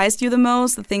that surprised you the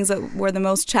most, the things that were the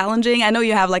most challenging? I know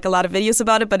you have like a lot of videos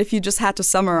about it, but if you just had to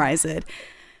summarize it.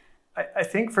 I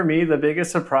think for me, the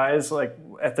biggest surprise, like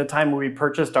at the time we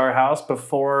purchased our house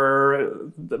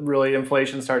before really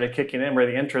inflation started kicking in, were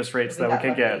the interest rates that we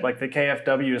could get. Like the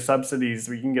KfW subsidies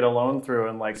we can get a loan through,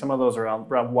 and like some of those are around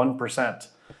 1%.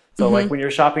 So like when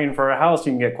you're shopping for a house,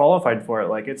 you can get qualified for it.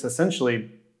 Like it's essentially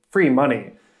free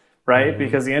money, right?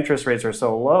 Because the interest rates are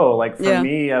so low. Like for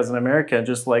me as an American,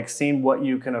 just like seeing what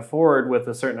you can afford with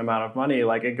a certain amount of money,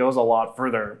 like it goes a lot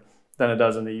further than it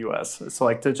does in the US. So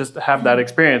like to just have that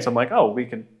experience, I'm like, oh, we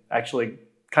can actually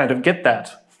kind of get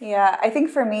that. Yeah, I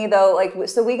think for me though, like,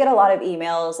 so we get a lot of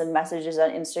emails and messages on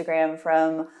Instagram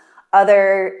from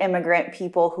other immigrant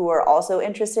people who are also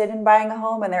interested in buying a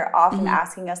home, and they're often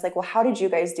asking us like, well, how did you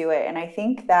guys do it? And I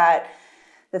think that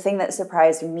the thing that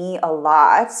surprised me a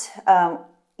lot,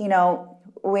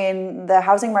 when the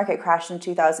housing market crashed in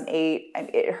 2008,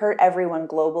 it hurt everyone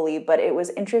globally, but it was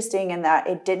interesting in that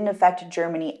it didn't affect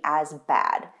Germany as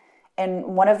bad.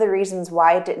 And one of the reasons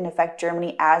why it didn't affect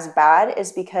Germany as bad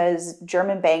is because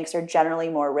German banks are generally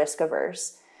more risk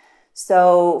averse.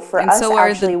 So for us,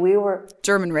 actually, we were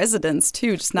German residents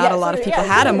too. Just not a lot of people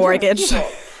had a mortgage.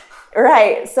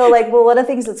 Right. So like, well, one of the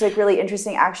things that's like really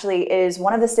interesting actually is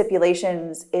one of the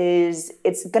stipulations is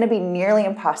it's going to be nearly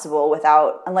impossible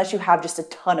unless you have just a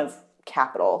ton of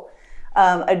capital.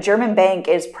 A German bank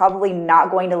is probably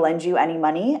not going to lend you any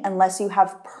money unless you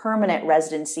have permanent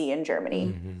residency in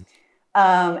Germany.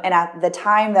 And at the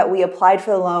time that we applied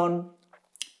for the loan,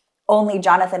 only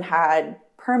Jonathan had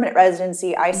permanent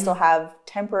residency. I still have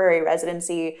temporary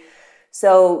residency.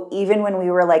 So even when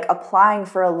we were like applying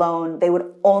for a loan, they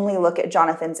would only look at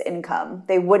Jonathan's income.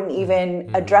 They wouldn't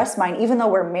even address mine, even though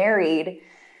we're married,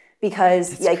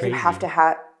 because like crazy. you have to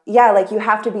have, like you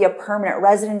have to be a permanent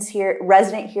resident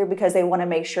here because they want to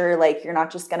make sure like you're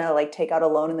not just gonna like take out a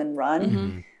loan and then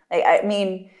run. Like, I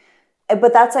mean,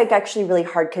 but that's like actually really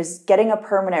hard because getting a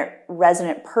permanent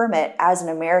resident permit as an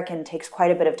American takes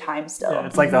quite a bit of time still. Yeah,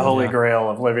 it's like the holy grail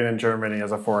of living in Germany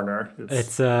as a foreigner.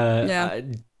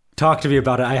 Talk to me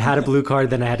about it. I had a blue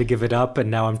card, then I had to give it up, and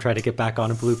now I'm trying to get back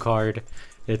on a blue card.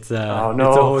 It's it's a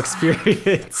whole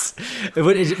experience,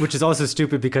 which is also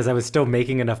stupid because I was still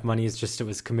making enough money. It's just it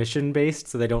was commission based,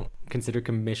 so they don't consider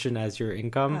commission as your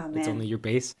income. It's only your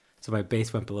base. So my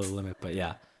base went below the limit. But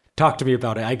yeah, talk to me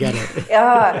about it. I get it.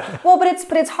 Well, but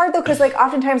it's hard though because like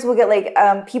oftentimes we'll get like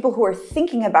people who are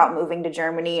thinking about moving to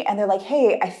Germany and they're like,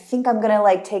 hey, I think I'm gonna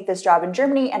like take this job in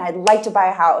Germany and I'd like to buy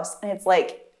a house, and it's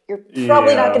like, you're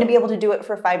probably not going to be able to do it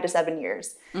for 5 to 7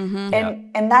 years.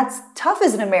 And that's tough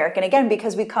as an American, again,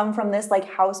 because we come from this like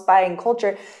house buying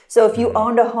culture. So if you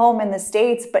owned a home in the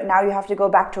States, but now you have to go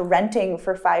back to renting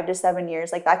for 5 to 7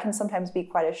 years, like that can sometimes be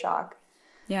quite a shock.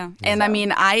 Yeah. And I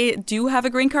mean, I do have a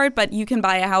green card, but you can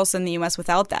buy a house in the US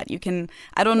without that. You can,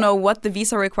 I don't know what the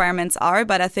visa requirements are,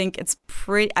 but I think it's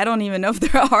I don't even know if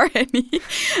there are any.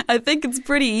 I think it's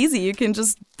pretty easy. You can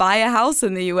just buy a house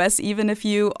in the US, even if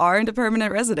you aren't a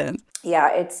permanent resident.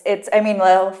 Yeah, I mean,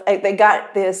 well, they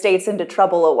got the States into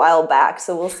trouble a while back,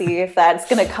 so we'll see if that's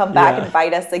going to come back and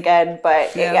bite us again.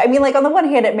 But I mean, like on the one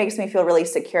hand, it makes me feel really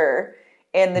secure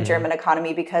in the German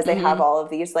economy because they have all of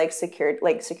these like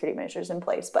security measures in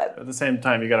place. But at the same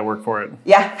time, you got to work for it.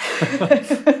 Yeah.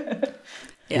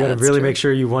 You got to really make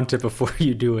sure you want it before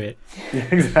you do it. Yeah,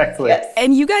 exactly. Yes.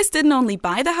 And you guys didn't only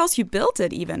buy the house, you built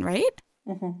it even, right?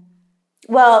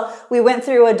 Well, we went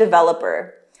through a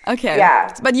developer. Okay.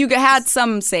 Yeah. But you had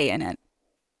some say in it.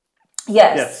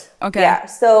 Yes. Okay. Yeah.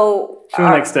 So to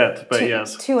an extent, but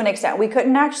yes. To an extent. We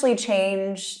couldn't actually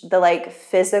change the like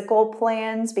physical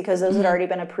plans because those had already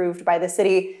been approved by the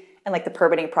city, and like the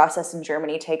permitting process in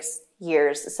Germany takes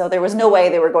years. So there was no way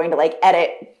they were going to like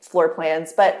edit floor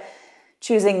plans, but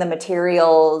choosing the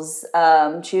materials,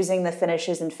 choosing the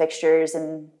finishes and fixtures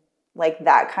and like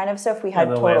that kind of stuff, we had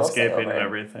the total landscaping say over. and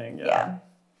everything. Yeah.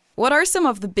 What are some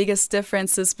of the biggest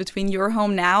differences between your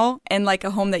home now and like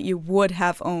a home that you would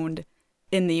have owned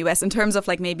in the US in terms of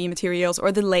like maybe materials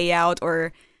or the layout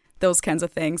or those kinds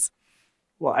of things?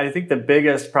 Well, I think the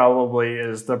biggest probably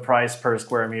is the price per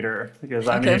square meter because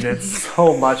I mean, it's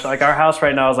so much. Like our house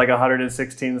right now is like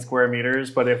 116 square meters,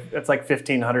 but if it's like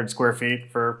 1,500 square feet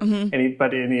for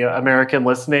any American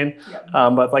listening.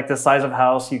 But like the size of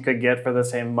house you could get for the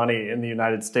same money in the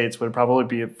United States would probably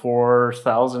be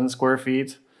 4,000 square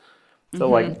feet.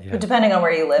 So Depending on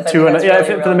where you live. for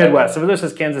the Midwest. So if this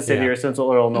is Kansas City or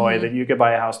Central Illinois, that you could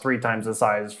buy a house 3 times the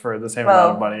size for the same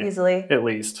amount of money. Easily. At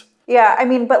least. Yeah, I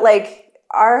mean, but like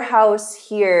our house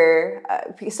here,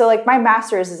 so like my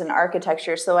master's is in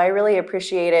architecture, so I really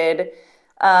appreciated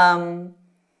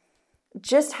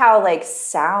just how like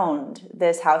sound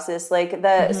this house is. Like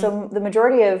so the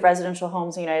majority of residential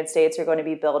homes in the United States are going to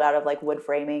be built out of like wood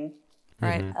framing.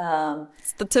 Right.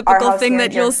 It's the typical thing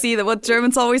that you'll see that what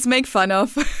Germans always make fun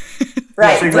of.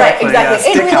 Right, yes, exactly.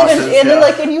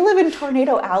 Yeah, and you live in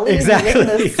Tornado Alley.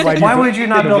 Exactly. Why would you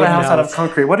not build a house out of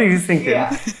concrete? What are you thinking?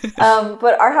 Yeah.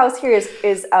 But our house here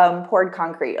is poured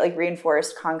concrete, like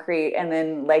reinforced concrete, and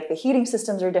then like the heating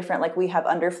systems are different. Like we have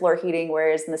underfloor heating,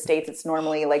 whereas in the States it's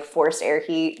normally like forced air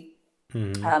heat.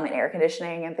 And air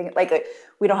conditioning and things like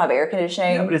we don't have air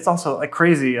conditioning. Yeah, but it's also like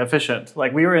crazy efficient.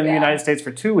 Like we were in the United States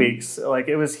for 2 weeks. Like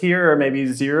it was here maybe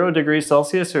 0 degrees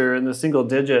Celsius or in the single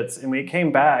digits, and we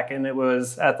came back and it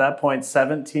was at that point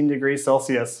 17 degrees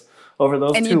Celsius over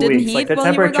those 2 weeks. Like the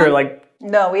temperature, like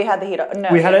no, we had the heat on. No,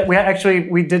 we had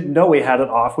it. We didn't know we had it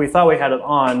off. We thought we had it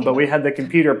on, but we had the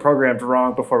computer programmed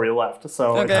wrong before we left.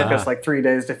 So it took us like 3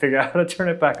 days to figure out how to turn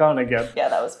it back on again. Yeah,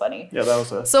 that was funny. Yeah,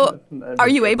 that was So are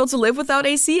you able to live without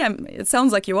AC? It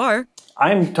sounds like you are.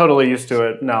 I'm totally used to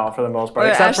it now for the most part,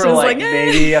 except Ashley's for like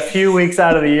maybe a few weeks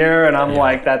out of the year, and I'm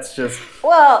like, that's just...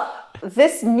 Well,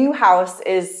 this new house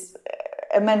is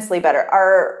immensely better.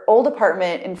 Our old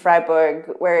apartment in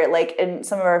Freiburg, where like in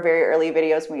some of our very early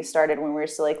videos when we started, when we were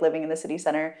still like living in the city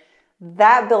center,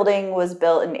 that building was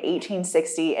built in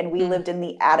 1860, and we lived in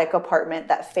the attic apartment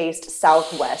that faced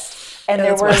southwest, and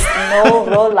there was no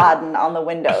Rollladen on the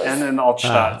windows. And in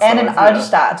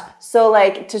Altstadt. So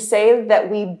like to say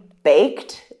that we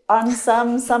baked on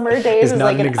some summer days is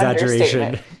like an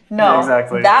exaggeration. No,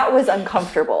 exactly. That was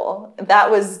uncomfortable. That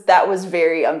was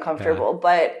very uncomfortable.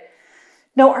 But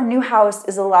No, our new house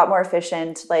is a lot more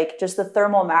efficient. Like just the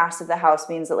thermal mass of the house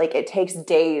means that like it takes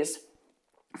days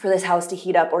for this house to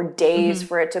heat up or days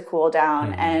for it to cool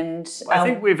down. And I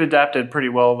think we've adapted pretty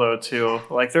well though too.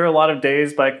 Like there are a lot of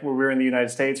days like when we were in the United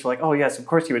States, we're like, oh yes, of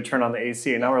course you would turn on the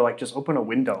AC. And now we're like, just open a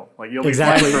window. Like you'll be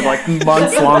fine for like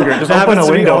months longer. Just open a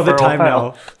window all the time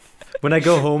now. When I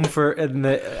go home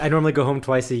I normally go home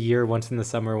twice a year, once in the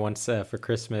summer, once for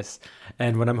Christmas.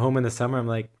 And when I'm home in the summer, I'm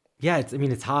like, yeah,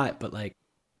 it's hot, but like,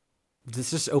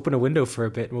 let's just open a window for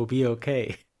a bit and we'll be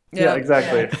okay. Yeah,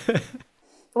 exactly. Yeah.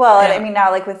 Well, and I mean,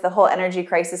 now, like, with the whole energy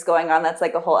crisis going on, that's,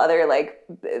 like, a whole other, like,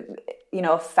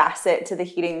 facet to the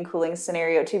heating and cooling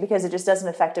scenario, too, because it just doesn't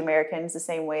affect Americans the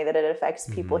same way that it affects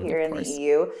people here in the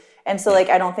EU. And so, like,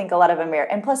 I don't think a lot of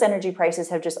and plus energy prices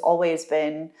have just always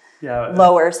been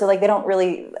lower. So, like, they don't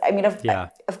really, I mean,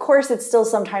 of course, it's still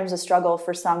sometimes a struggle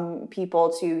for some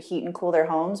people to heat and cool their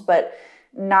homes, but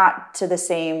not to the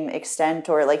same extent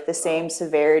or like the same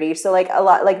severity. So like a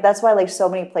lot, like that's why like so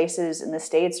many places in the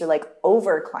States are like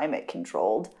over climate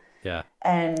controlled. Yeah.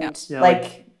 And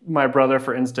like my brother,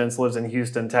 for instance, lives in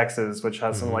Houston, Texas, which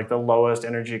has some like the lowest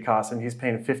energy costs, and he's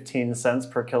paying 15 cents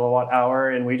per kilowatt hour.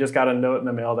 And we just got a note in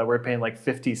the mail that we're paying like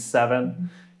 57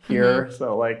 here.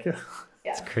 So like,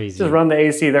 it's crazy. Just run the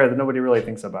AC there that nobody really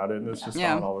thinks about it. And it's just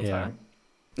on all the time.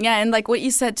 Yeah, and like what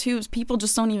you said too, is people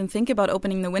just don't even think about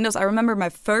opening the windows. I remember my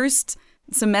first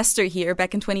semester here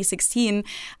back in 2016,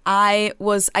 I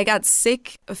got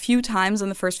sick a few times in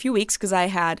the first few weeks because I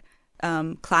had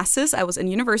classes. I was in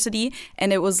university,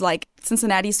 and it was like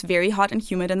Cincinnati's very hot and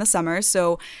humid in the summer,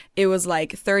 so it was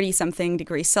like 30-something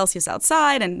degrees Celsius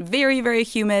outside and very, very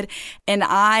humid. And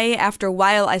after a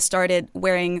while, I started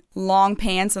wearing long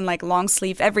pants and like long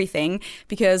sleeve everything,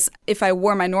 because if I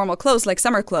wore my normal clothes, like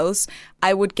summer clothes,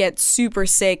 I would get super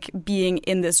sick being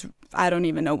in this, I don't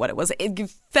even know what it was. It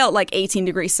felt like 18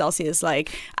 degrees Celsius, like,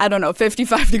 I don't know,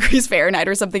 55 degrees Fahrenheit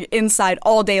or something inside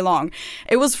all day long.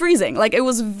 It was freezing. Like, it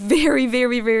was very,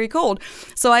 very, very cold.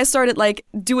 So I started, like,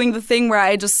 doing the thing where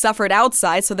I just suffered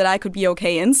outside so that I could be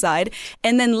okay inside.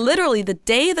 And then literally the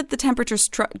day that the temperatures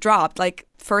dropped, like,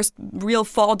 first real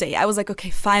fall day, I was like, okay,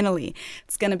 finally,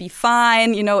 it's going to be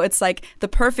fine. You know, it's like the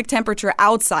perfect temperature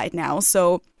outside now.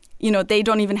 So, you know, they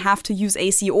don't even have to use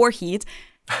AC or heat.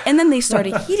 And then they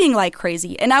started heating like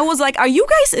crazy. And I was like, are you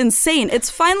guys insane? It's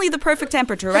finally the perfect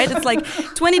temperature, right? It's like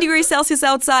 20 degrees Celsius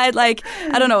outside, like,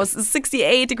 I don't know,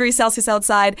 68 degrees Celsius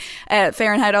outside,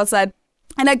 Fahrenheit outside.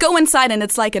 And I go inside and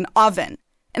it's like an oven.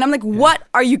 And I'm like, what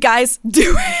are you guys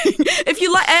doing? If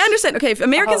you I understand, okay, if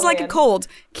Americans like it cold,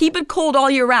 keep it cold all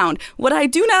year round. What I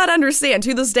do not understand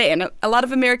to this day, and a lot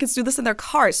of Americans do this in their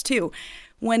cars too,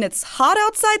 when it's hot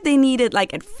outside, they need it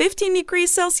like at 15 degrees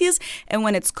Celsius. And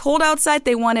when it's cold outside,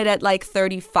 they want it at like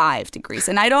 35 degrees.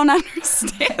 And I don't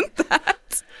understand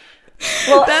that.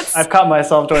 Well, I've caught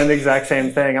myself doing the exact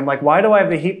same thing. I'm like, why do I have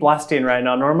the heat blasting right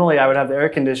now? Normally, I would have the air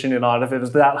conditioning on if it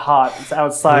was that hot. It's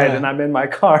outside and I'm in my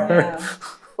car. Yeah.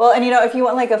 Well, and you know, if you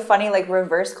want like a funny like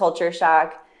reverse culture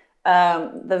shock,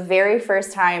 the very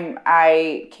first time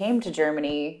I came to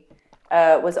Germany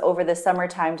was over the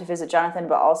summertime to visit Jonathan,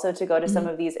 but also to go to some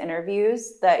of these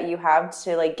interviews that you have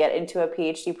to like get into a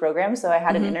PhD program. So I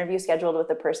had an interview scheduled with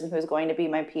the person who was going to be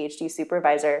my PhD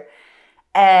supervisor.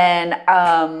 And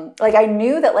like I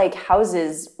knew that like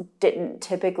houses didn't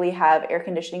typically have air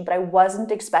conditioning, but I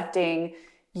wasn't expecting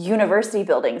university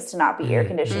buildings to not be air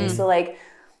conditioned. So like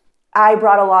I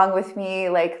brought along with me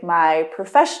like my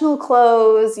professional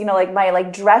clothes, you know, like my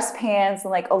like dress pants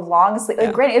and like a long sleeve.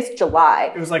 Like, granted, it's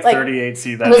July. It was like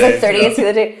 38C that day. It was like 38C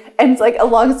that day, and it's like a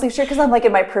long sleeve shirt because I'm like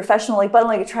in my professional like, but I'm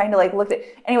like trying to like look at.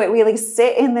 Anyway, we like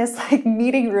sit in this like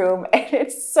meeting room, and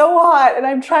it's so hot, and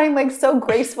I'm trying like so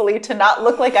gracefully to not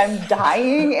look like I'm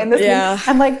dying. And this,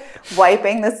 I'm like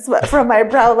wiping the sweat from my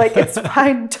brow, like it's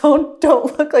fine. Don't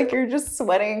look like you're just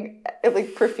sweating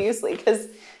like profusely because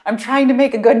I'm trying to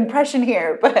make a good impression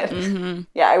here, but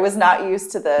yeah, I was not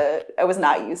used to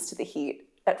the heat.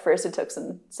 At first, it took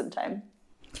some time.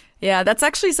 Yeah, that's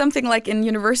actually something like in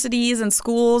universities and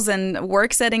schools and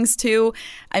work settings too.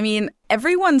 I mean,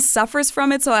 everyone suffers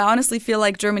from it, so I honestly feel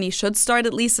like Germany should start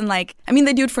at least in like, I mean,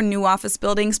 they do it for new office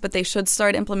buildings, but they should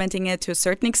start implementing it to a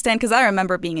certain extent, because I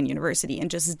remember being in university and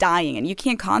just dying, and you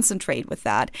can't concentrate with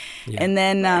that. Yeah. And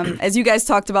then, as you guys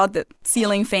talked about, the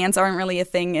ceiling fans aren't really a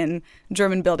thing in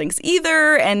German buildings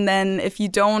either, and then if you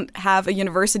don't have a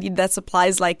university that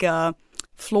supplies like a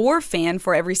floor fan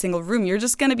for every single room, you're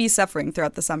just going to be suffering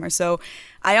throughout the summer. So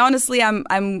I honestly,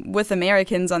 I'm with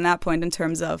Americans on that point in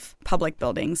terms of public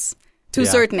buildings. To a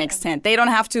certain extent. They don't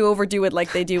have to overdo it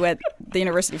like they do at the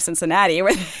University of Cincinnati,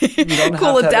 where they You don't cool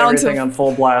have it to have down everything to on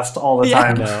full blast all the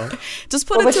time. No. just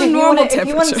put it But to a if you normal want, if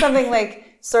you want temperature. something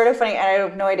like sort of funny, and I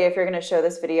have no idea if you're going to show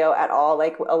this video at all,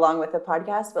 like along with the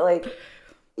podcast, but like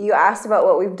you asked about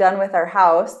what we've done with our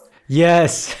house.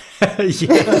 Yes. Yes.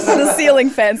 The ceiling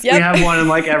fence. Yep. We have one in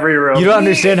like every room. You don't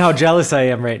understand how jealous I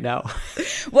am right now.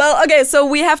 Well, okay, so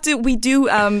we do,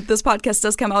 this podcast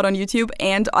does come out on YouTube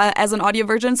and as an audio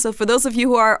version. So for those of you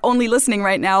who are only listening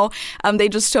right now, they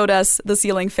just showed us the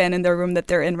ceiling fan in their room that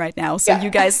they're in right now. So you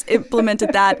guys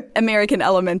implemented that American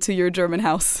element to your German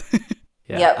house.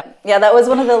 Yeah. Yep. Yeah, that was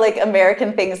one of the like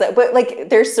American things but like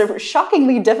they're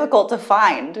shockingly difficult to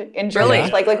find in Germany.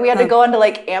 Really? Like we had to go onto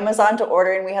like Amazon to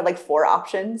order, and we had like 4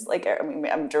 options. Like I mean,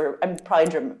 I'm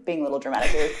probably being a little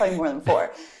dramatic. There's probably more than 4,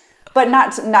 but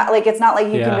not like it's not like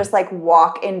you can just like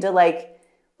walk into like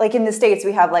in the States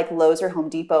we have like Lowe's or Home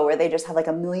Depot where they just have like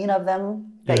a million of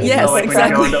them. Yes, like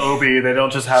exactly. when you go into Obi, they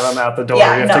don't just have them at the door.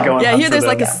 Yeah, you have to go and Yeah, hunt here for there's them.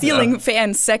 like a ceiling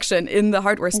fan section in the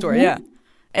hardware store, yeah.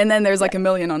 And then there's like a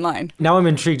million online. Now I'm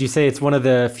intrigued. You say it's one of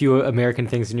the few American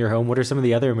things in your home. What are some of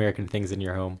the other American things in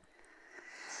your home?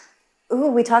 Ooh,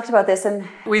 we talked about this, and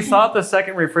We thought the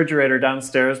second refrigerator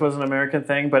downstairs was an American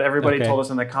thing, but everybody Okay. told us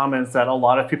in the comments that a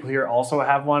lot of people here also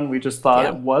have one. We just thought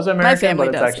it was American, family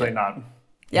but it's does, actually not.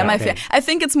 Yeah, okay. I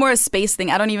think it's more a space thing.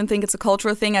 I don't even think it's a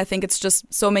cultural thing. I think it's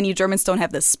just so many Germans don't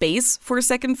have the space for a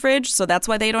second fridge, so that's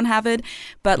why they don't have it.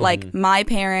 But like my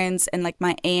parents and like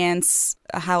my aunt's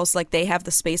house, like they have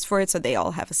the space for it, so they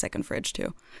all have a second fridge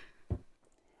too.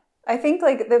 I think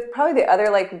like probably the other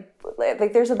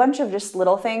like there's a bunch of just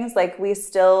little things like we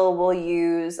still will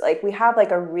use, like we have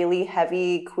like a really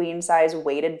heavy queen size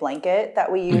weighted blanket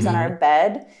that we use on our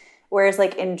bed. Whereas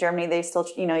like in Germany, they still,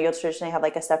 you'll traditionally have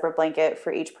like a separate blanket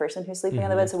for each person who's sleeping on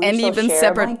the bed. So we And still even share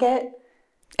separate- a blanket.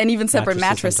 And even separate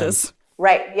Mattresses mattresses.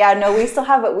 Right. Yeah. No, we still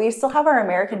have our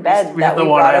American bed We that have the we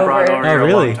one brought I brought over. over here a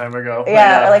really? long time ago.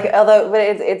 Yeah, like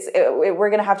but we're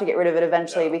gonna have to get rid of it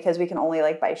eventually because we can only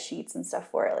like buy sheets and stuff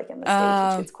for it like in the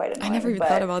States, which is quite annoying. I never even but,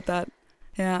 thought about that.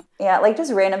 Yeah. Yeah, like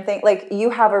just random thing. Like you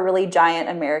have a really giant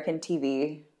American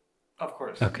TV. Of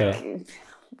course. Okay.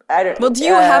 I don't. Well, do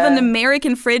you have an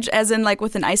American fridge as in like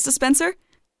with an ice dispenser?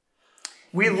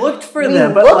 We looked for We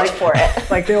them, but looked like for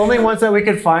it. like the only ones that we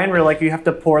could find were like you have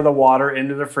to pour the water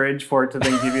into the fridge for it to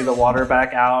then give you the water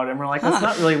back out, and we're like, that's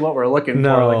not really what we're looking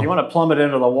No. for. Like you want to plumb it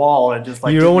into the wall and just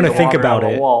like You give don't me wanna the think water about out of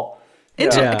the it. wall.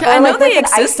 Yeah. I know Like they with an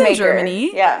ice exist in maker.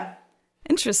 Germany. Yeah.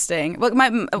 Interesting. Well,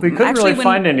 We couldn't actually really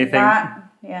find anything.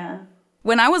 Yeah.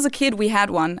 When I was a kid, we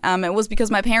had one. It was because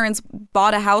my parents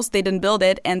bought a house, they didn't build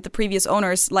it, and the previous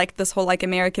owners liked this whole like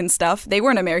American stuff. They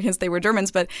weren't Americans, they were Germans,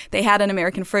 but they had an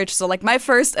American fridge. So like my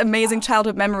first amazing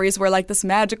childhood memories were like this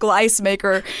magical ice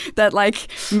maker that like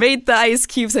made the ice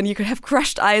cubes and you could have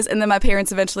crushed ice. And then my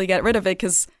parents eventually got rid of it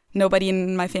because nobody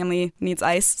in my family needs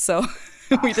ice, so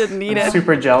we didn't need it.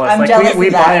 Super jealous. I'm like jealous we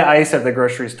of buy that. ice at the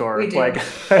grocery store. We do. Like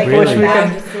Like, we Really?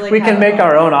 can, we can make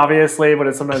our own, obviously,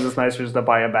 but sometimes it's nicer just to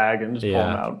buy a bag and just pull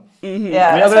them out. Yeah, mean,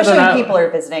 other especially than when that- people are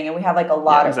visiting, and we have like a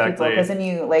lot Yeah, of people exactly. because then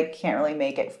you like can't really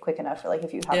make it quick enough for like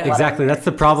if you have a lot of Exactly. That's the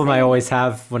Americans problem I visiting. always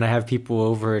have when I have people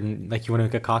over and like you want to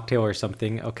make a cocktail or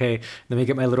something. Okay, let me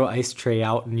get my little ice tray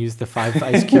out and use the 5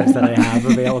 ice cubes that I have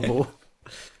available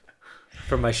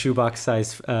from my shoebox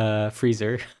size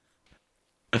freezer.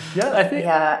 Yeah, I think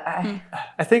Yeah,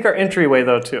 I think our entryway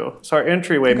though too. So our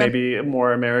entryway may be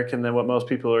more American than what most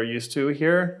people are used to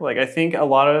here. Like I think a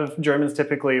lot of Germans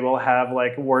typically will have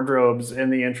like wardrobes in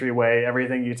the entryway,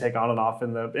 everything you take on and off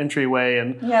in the entryway,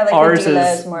 and Yeah, like the ours Dula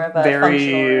is is more of a functional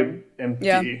very room. empty.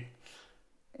 Yeah.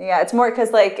 yeah. It's more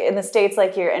because like in the States,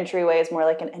 like your entryway is more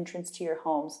like an entrance to your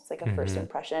home, so it's like a first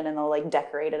impression, and they'll like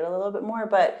decorate it a little bit more.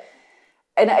 But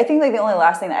and I think like the only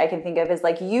last thing that I can think of is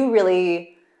like you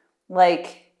really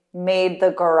like made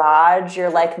the garage your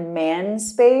like man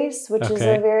space, which is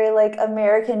Okay. a very like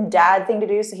American dad thing to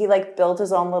do. So he like built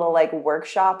his own little like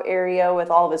workshop area with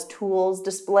all of his tools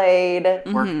displayed,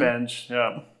 Workbench.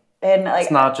 Yeah. and like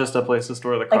It's not just a place to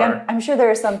store the car. like I'm sure there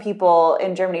are some people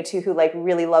in Germany too who like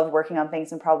really love working on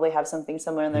things and probably have something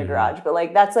similar in their garage. But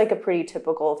like that's like a pretty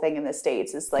typical thing in the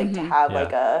States is like to have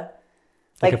like a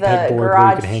Like a the pegboard where you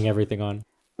garage. can hang everything on.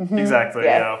 Exactly.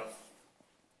 Yeah.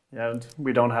 Yeah. And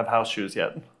we don't have house shoes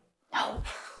yet.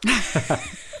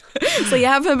 So you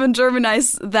haven't been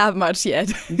Germanized that much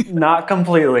yet. Not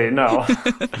completely. No.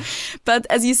 But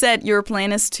as you said, your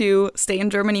plan is to stay in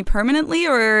Germany permanently,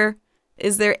 or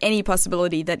is there any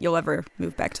possibility that you'll ever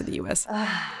move back to the US?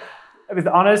 I mean,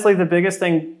 honestly, the biggest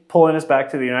thing pulling us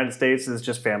back to the United States is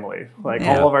just family. Like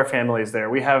all of our families there.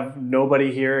 We have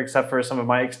nobody here except for some of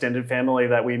my extended family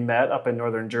that we met up in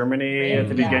northern Germany at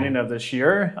the beginning of this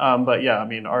year. But yeah, I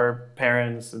mean, our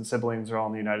parents and siblings are all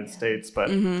in the United States. But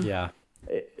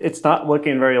it's not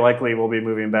looking very likely we'll be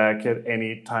moving back at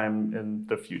any time in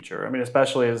the future. I mean,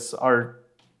 especially as our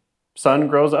son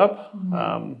grows up.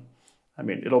 I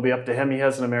mean, it'll be up to him. He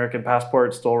has an American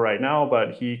passport still right now,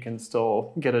 but he can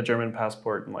still get a German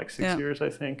passport in like 6 years, I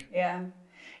think. Yeah,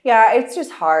 it's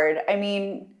just hard. I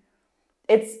mean,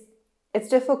 it's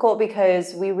difficult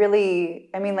because we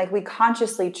we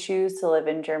consciously choose to live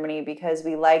in Germany because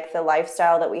we like the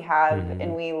lifestyle that we have,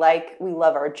 and we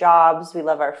love our jobs, we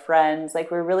love our friends.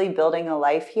 Like, we're really building a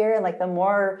life here, and like the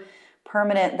more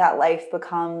permanent that life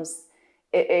becomes,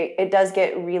 it does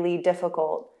get really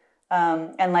difficult.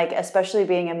 And like, especially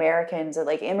being Americans or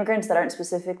like immigrants that aren't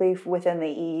specifically within the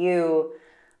EU.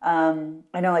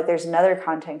 I know like there's another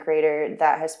content creator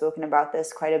that has spoken about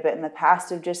this quite a bit in the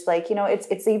past of just like,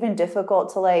 it's even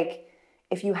difficult to like,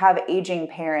 if you have aging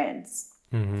parents,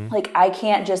 like I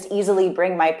can't just easily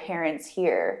bring my parents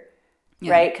here,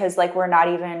 right? Because like we're not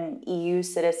even EU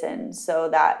citizens. So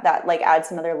that like adds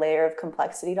another layer of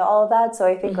complexity to all of that. So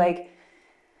I think like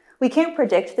we can't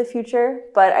predict the future,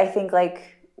 but I think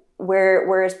like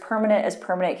we're as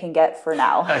permanent can get for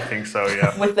now. I think so,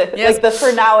 yeah. With the like the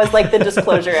for now is like the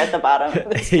disclosure at the bottom.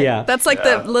 That's like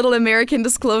the little American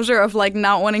disclosure of like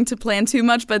not wanting to plan too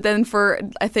much, but then for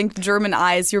I think German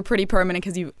eyes, you're pretty permanent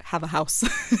because you have a house.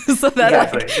 So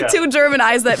that to German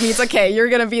eyes that means okay, you're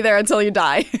gonna be there until you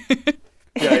die.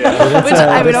 Which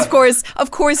I mean, of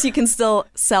course, you can still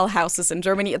sell houses in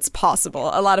Germany. It's possible.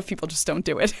 A lot of people just don't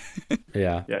do it.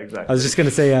 Yeah, exactly. I was just going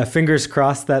to say, fingers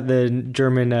crossed that the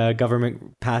German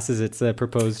government passes its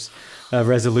proposed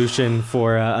resolution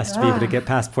for us to be able to get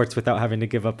passports without having to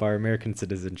give up our American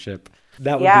citizenship.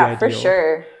 That would be ideal. For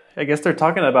sure. I guess they're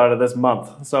talking about it this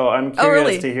month, so I'm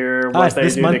curious to hear what they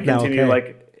do to continue.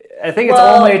 Like, I think it's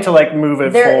only to like move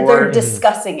it forward. They're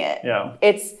discussing it. Yeah,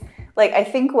 it's. Like, I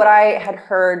think what I had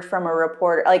heard from a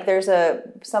reporter, like there's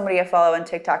somebody I follow on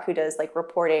TikTok who does like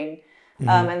reporting,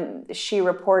 and she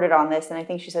reported on this, and I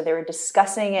think she said they were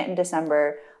discussing it in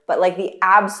December, but like the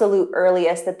absolute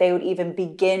earliest that they would even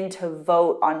begin to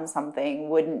vote on something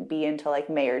wouldn't be until like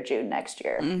May or June next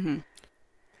year.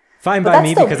 Fine by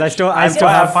me because I still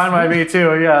have fine by me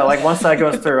too. Yeah, like once that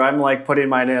goes through, I'm like putting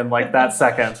mine in like that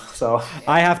second. So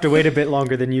I have to wait a bit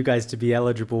longer than you guys to be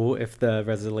eligible if the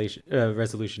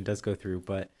resolution does go through.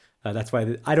 But that's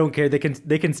why I don't care. They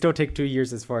can still take 2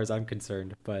 years as far as I'm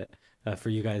concerned. But for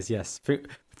you guys, yes,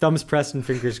 thumbs pressed and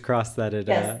fingers crossed that it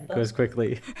goes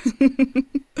quickly.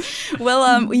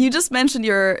 Well, you just mentioned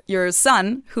your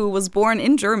son who was born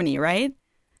in Germany, right?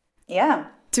 Yeah.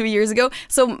 2 years ago.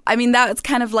 So, I mean, that's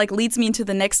kind of like leads me into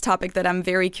the next topic that I'm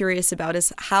very curious about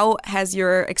is how has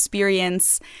your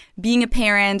experience being a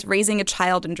parent, raising a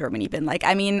child in Germany been like?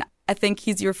 I mean, I think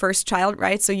he's your first child,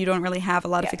 right? So you don't really have a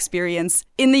lot of experience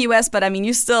in the US, but I mean,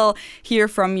 you still hear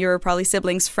from your probably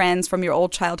siblings, friends from your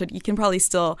old childhood. You can probably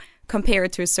still compare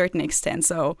it to a certain extent.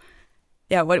 So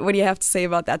yeah, what do you have to say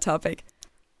about that topic?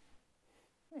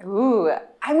 Ooh,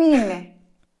 I mean,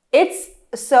 it's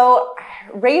so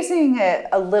raising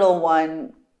a little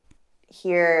one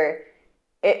here,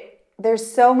 there's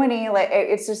so many, like,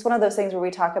 it's just one of those things where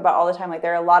we talk about all the time. Like,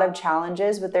 there are a lot of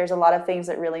challenges, but there's a lot of things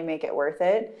that really make it worth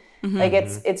it. Like,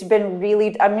 it's been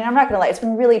really, I mean, I'm not gonna lie, it's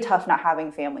been really tough not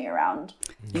having family around.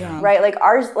 Right? Like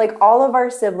all of our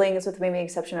siblings, with maybe the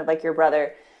exception of like your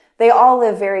brother, they all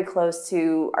live very close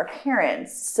to our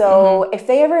parents. So if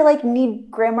they ever like need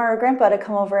grandma or grandpa to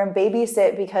come over and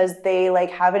babysit because they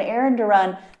like have an errand to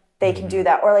run, they can do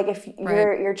that. Or like if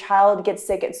your child gets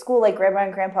sick at school, like grandma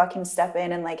and grandpa can step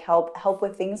in and like help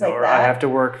with things like that. Or I have to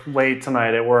work late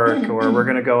tonight at work, or we're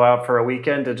gonna go out for a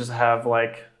weekend to just have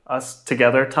like us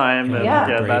together time,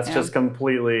 and that's just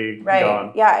completely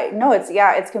gone.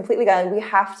 It's completely gone. We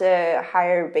have to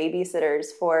hire babysitters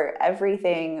for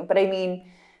everything. But I mean,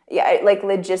 it like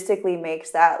logistically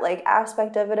makes that like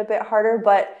aspect of it a bit harder.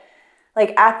 But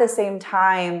like at the same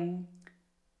time,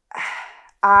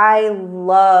 I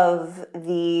love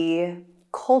the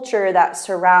culture that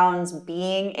surrounds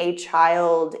being a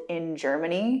child in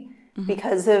Germany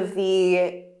because of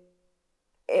I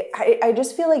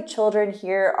just feel like children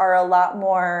here are a lot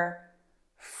more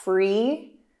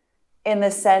free in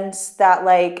the sense that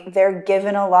like they're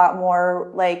given a lot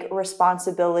more like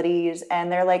responsibilities,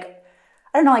 and they're like,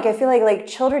 I don't know, like I feel like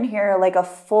children here are like a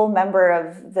full member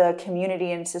of the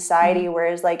community and society,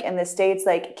 whereas like in the States,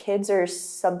 like kids are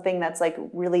something that's like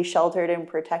really sheltered and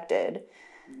protected.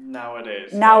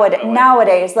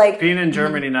 Nowadays, like being in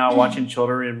Germany now, watching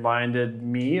children reminded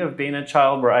me of being a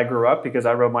child where I grew up because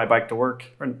I rode my bike to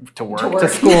school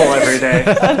every day.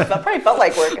 That probably felt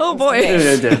like work. Oh boy.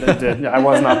 It did. I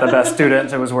was not the best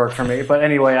student. It was work for me. But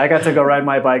anyway, I got to go ride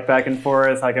my bike back and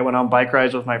forth. Like I went on bike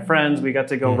rides with my friends. We got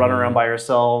to go run around by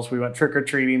ourselves. We went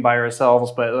trick-or-treating by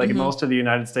ourselves. But like in most of the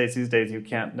United States these days, you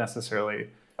can't necessarily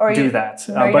do that.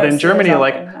 But in Germany,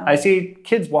 like I see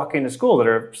kids walking to school that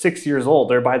are 6 years old.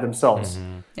 They're by themselves.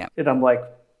 Yeah. And I'm like,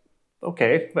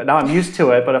 okay, but now I'm used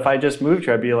to it. But if I just moved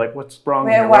here, I'd be like, what's wrong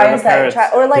here? Why is that?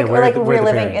 Or like where we're the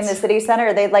living in parents? the city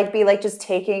center, they'd like be like just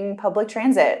taking public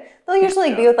transit. They'll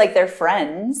usually be with like their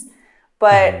friends,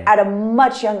 but at a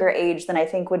much younger age than I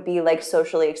think would be like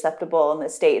socially acceptable in the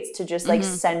States to just like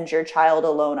send your child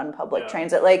alone on public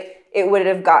transit. Like it would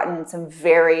have gotten some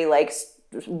very like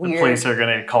weird. The police are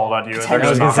gonna call on you. And they're I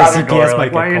was just gonna say knocking on the door, CPS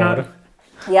might why are get you called.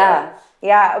 not?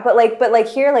 Yeah, but like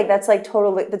here, like that's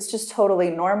just totally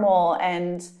normal.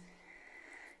 And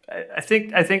I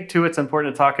think too, it's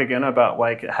important to talk again about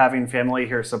like having family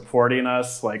here supporting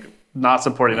us, like not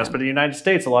supporting us, but in the United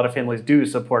States, a lot of families do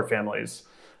support families.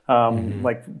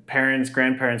 Like parents,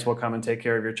 grandparents will come and take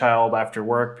care of your child after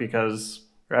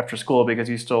school because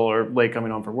you still are late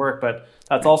coming home from work. But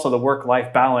that's also the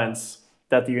work-life balance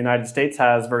that the United States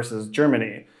has versus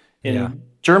Germany. In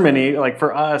Germany, like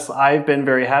for us, I've been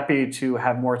very happy to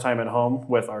have more time at home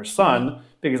with our son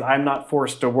because I'm not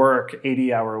forced to work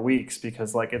 80-hour weeks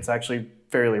because like it's actually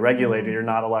fairly regulated. You're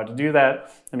not allowed to do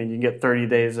that. I mean, you get 30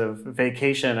 days of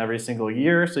vacation every single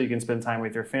year so you can spend time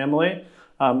with your family.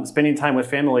 Spending time with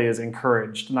family is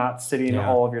encouraged, not sitting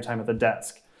all of your time at the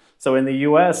desk. So in the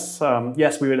US,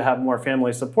 yes, we would have more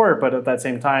family support, but at that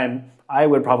same time, I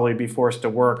would probably be forced to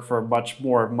work for much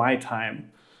more of my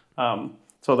time.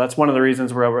 So that's one of the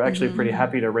reasons where we're actually pretty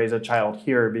happy to raise a child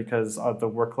here because the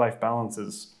work-life balance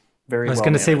is very well I was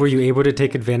going to say, managed. were you able to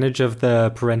take advantage of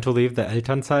the parental leave, the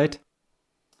Elternzeit?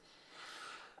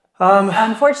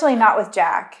 unfortunately, not with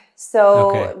Jack.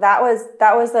 So Okay. that was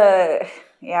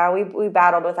we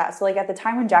battled with that. So like at the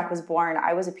time when Jack was born,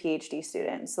 I was a PhD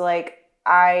student. So like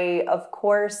I of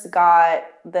course got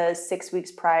the 6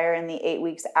 weeks prior and the 8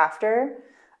 weeks after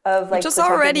of like Which is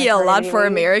protected already a lot maternity for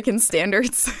leave. American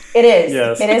standards. It is.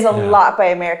 Yes. It is a lot by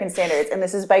American standards, and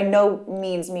this is by no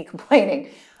means me complaining,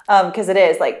 because it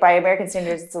is like by American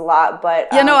standards, it's a lot. But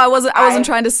Yeah, no, I wasn't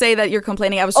trying to say that you're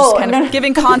complaining. I was just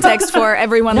giving context for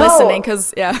everyone listening,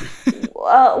 because one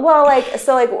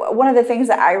of the things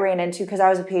that I ran into, because I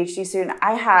was a PhD student,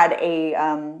 I had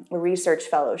a research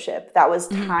fellowship that was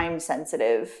time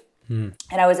sensitive, and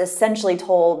I was essentially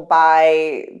told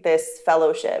by this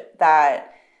fellowship that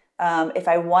if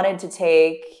I wanted to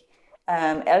take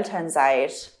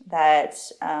Elternzeit, that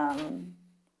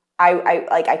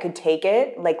I could take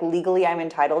it, like legally I'm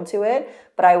entitled to it,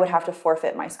 but I would have to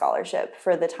forfeit my scholarship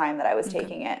for the time that I was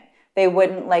taking it. They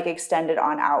wouldn't like extend it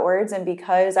on outwards. And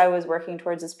because I was working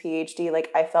towards this PhD,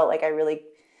 like I felt like I really,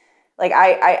 like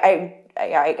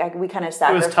we kind of sacrificed.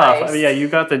 It was tough. I mean, yeah, you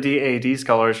got the DAD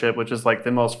scholarship, which is like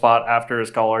the most fought after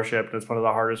scholarship. It's one of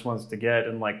the hardest ones to get.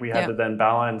 And like we had to then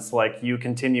balance like you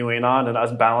continuing on and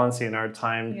us balancing our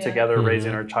time together,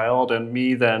 raising our child, and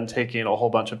me then taking a whole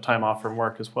bunch of time off from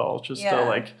work as well, just to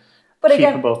like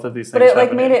keep both of these things But it like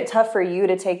happening. made it tough for you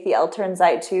to take the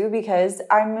Elternzeit too, because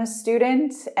I'm a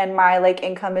student and my like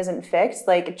income isn't fixed.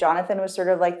 Like Jonathan was sort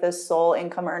of like the sole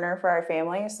income earner for our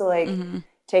family. So like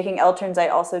taking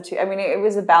Elternzeit also too, I mean, it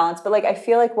was a balance, but like I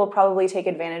feel like we'll probably take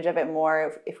advantage of it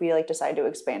more if we like decide to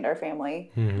expand our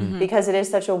family, because it is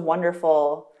such a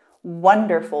wonderful,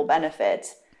 wonderful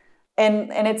benefit. And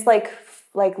it's like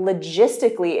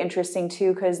logistically interesting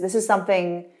too, because this is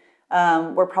something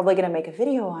we're probably going to make a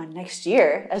video on next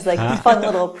year as like a fun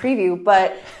little preview.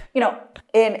 But, you know,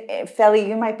 in Feli,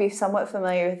 you might be somewhat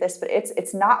familiar with this, but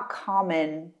it's not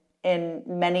common in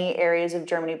many areas of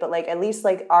Germany, but like at least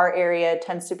like our area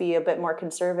tends to be a bit more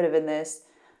conservative in this.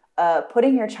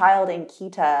 Putting your child in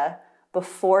Kita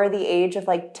before the age of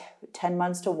like 10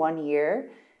 months to 1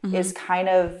 year is kind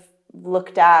of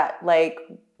looked at like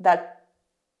that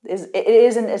it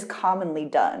isn't as commonly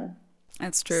done.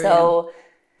 That's true. So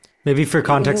Maybe for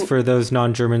context for those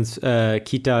non-Germans,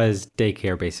 Kita is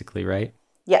daycare basically, right?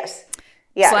 yes.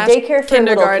 Yeah, Slash daycare for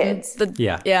little kindergarten. kids.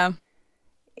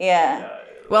 Yeah.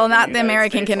 Well, not the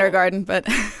American kindergarten, but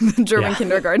the German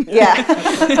kindergarten.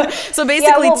 Yeah. So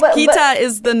basically, but Kita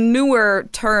is the newer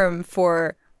term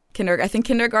for kindergarten. I think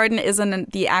kindergarten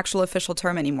isn't the actual official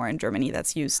term anymore in Germany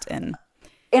that's used in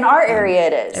our area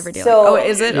it is. everyday So, life. Oh,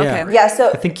 is it? Yeah. Okay. Yeah,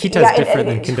 so I think Kita is different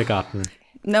than kindergarten.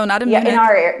 No, not in Yeah, Munich. in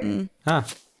our area. Ah,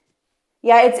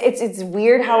 Yeah, it's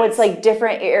weird how it's like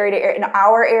different area to area. In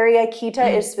our area,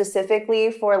 Kita is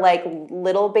specifically for like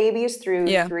little babies through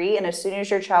 3, and as soon as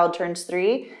your child turns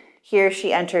 3, here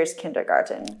she enters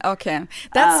kindergarten. Okay,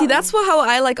 that's how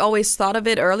I like always thought of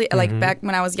it early, like back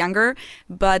when I was younger.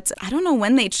 But I don't know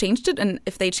when they changed it and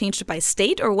if they changed it by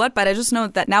state or what. But I just know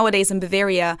that nowadays in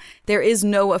Bavaria there is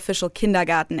no official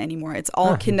Kindergarten anymore. It's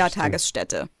all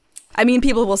Kindertagesstätte. I mean,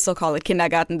 people will still call it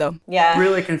Kindergarten, though. Yeah.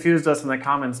 Really confused us in the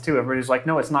comments, too. Everybody's like,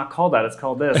 no, it's not called that. It's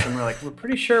called this. And we're like, we're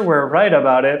pretty sure we're right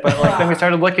about it. But like, then we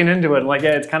started looking into it. And like,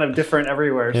 yeah, it's kind of different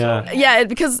everywhere. Yeah, So. Yeah,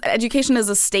 because education is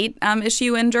a state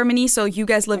issue in Germany. So you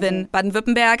guys live in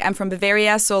Baden-Württemberg. I'm from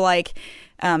Bavaria. So like,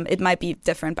 it might be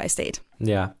different by state.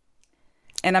 Yeah.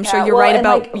 And I'm sure you're right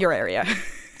about your area.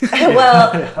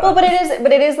 but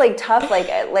it is like tough.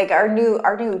 Like our new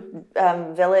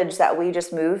village that we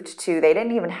just moved to, they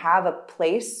didn't even have a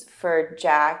place for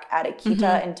Jack at a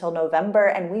Kita until November,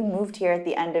 and we moved here at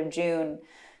the end of June.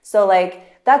 So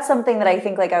like that's something that I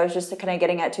think like I was just kind of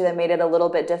getting at too, that made it a little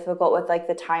bit difficult with like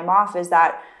the time off, is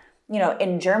that, you know,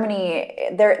 in Germany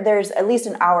there's at least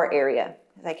in our area.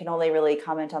 I can only really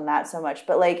comment on that so much.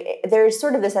 But like there's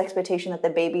sort of this expectation that the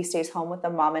baby stays home with the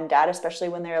mom and dad, especially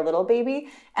when they're a little baby.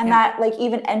 And that like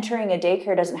even entering a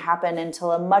daycare doesn't happen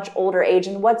until a much older age.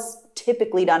 And what's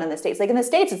typically done in the States, like in the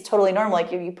States, it's totally normal.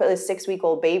 Like you put a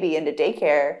 6-week-old baby into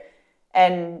daycare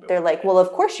and they're like, well,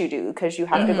 of course you do, because you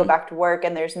have to go back to work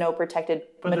and there's no protected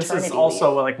maternity But this is also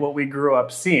leave. like what we grew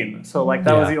up seeing. So like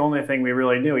that was the only thing we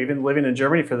really knew. Even living in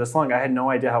Germany for this long, I had no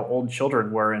idea how old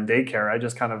children were in daycare. I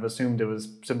just kind of assumed it was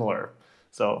similar.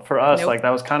 So for us, like that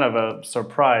was kind of a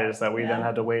surprise that we then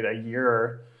had to wait a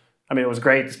year. I mean, it was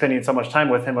great spending so much time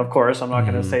with him, of course. I'm not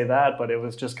going to say that, but it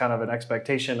was just kind of an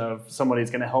expectation of somebody's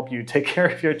going to help you take care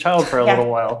of your child for a little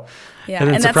while. Yeah,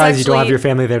 And then surprised you don't have your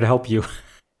family there to help you.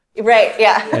 Right,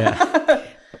 yeah.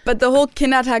 But the whole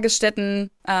Kindertagesstätten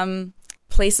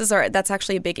places that's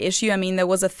actually a big issue. I mean, there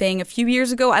was a thing a few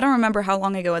years ago, I don't remember how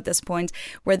long ago at this point,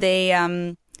 where they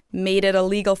made it a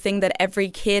legal thing that every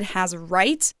kid has a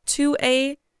right to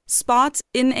a spot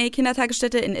in a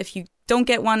Kindertagesstätte, and if you don't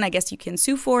get one, I guess you can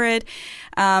sue for it,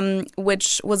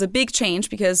 which was a big change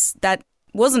because that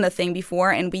wasn't a thing before,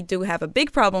 and we do have a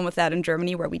big problem with that in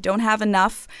Germany, where we don't have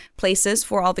enough places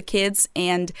for all the kids,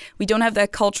 and we don't have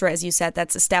that culture, as you said,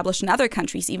 that's established in other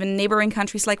countries, even neighboring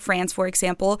countries like France, for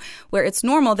example, where it's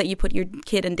normal that you put your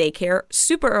kid in daycare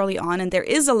super early on, and there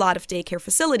is a lot of daycare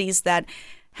facilities that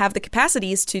have the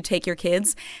capacities to take your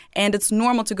kids, and it's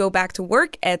normal to go back to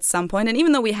work at some point. And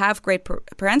even though we have great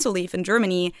parental leave in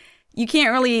Germany, you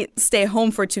can't really stay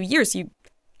home for 2 years. You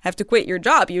have to quit your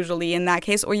job usually in that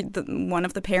case, or one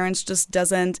of the parents just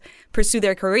doesn't pursue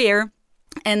their career.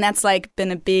 And that's like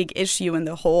been a big issue in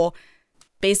the whole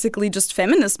basically just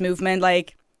feminist movement,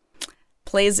 like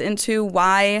plays into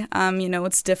why,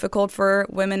 it's difficult for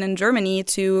women in Germany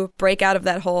to break out of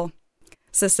that whole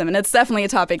system. And it's definitely a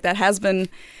topic that has been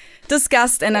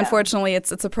discussed, and unfortunately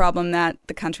it's a problem that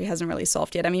the country hasn't really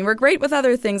solved yet. I mean, we're great with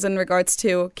other things in regards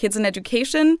to kids and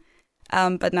education,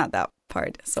 but not that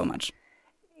part so much.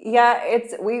 Yeah,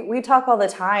 we talk all the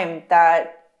time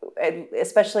that,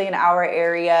 especially in our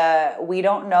area, we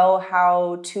don't know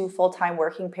how 2 full-time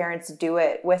working parents do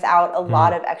it without a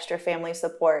lot of extra family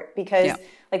support, because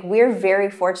like we're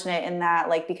very fortunate in that,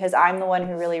 like, because I'm the one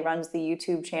who really runs the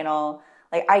YouTube channel,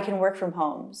 like I can work from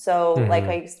home. So like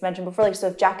I mentioned before, like, so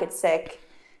if Jack gets sick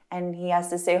and he has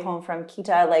to stay home from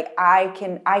Kita, like I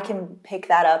can pick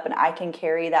that up and I can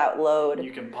carry that load.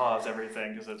 You can pause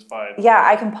everything because it's fine. Yeah,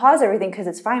 I can pause everything because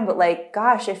it's fine. But like,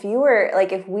 gosh, if we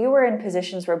were in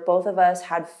positions where both of us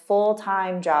had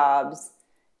full-time jobs,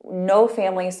 no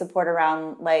family support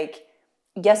around, like,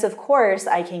 yes, of course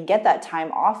I can get that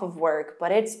time off of work,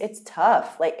 but it's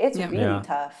tough. Like it's really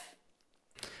tough.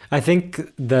 I think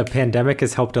the pandemic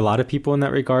has helped a lot of people in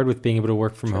that regard with being able to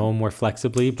work from home more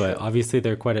flexibly, but obviously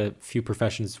there are quite a few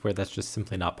professions where that's just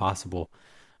simply not possible.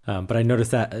 But I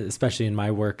noticed that, especially in my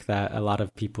work, that a lot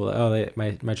of people,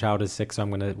 my child is sick, so I'm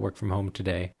going to work from home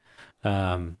today.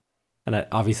 And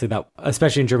obviously that,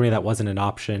 especially in Germany, that wasn't an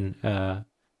option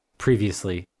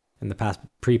previously in the past,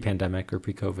 pre-pandemic or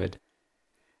pre-COVID.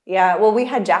 Yeah, well, we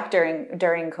had Jack during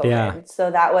COVID,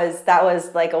 so that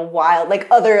was like a wild, like,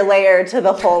 other layer to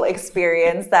the whole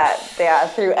experience that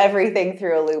threw everything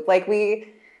through a loop. Like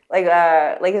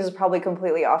this is probably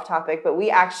completely off topic, but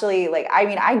we actually, like, I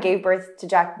mean, I gave birth to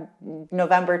Jack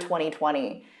November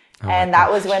 2020, and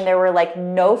that was when there were like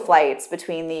no flights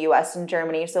between the U.S. and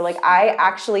Germany. So like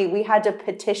we had to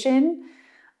petition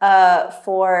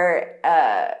for.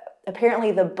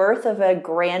 Apparently the birth of a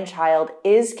grandchild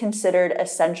is considered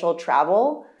essential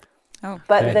travel.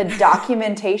 But Okay. the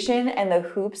documentation and the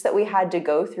hoops that we had to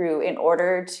go through in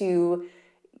order to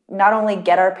not only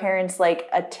get our parents like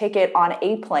a ticket on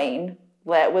a plane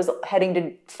that was heading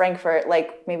to Frankfurt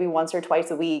like maybe once or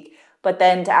twice a week, but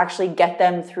then to actually get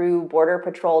them through Border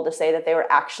Patrol to say that they were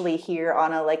actually here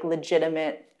on a like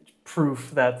legitimate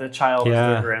proof that the child is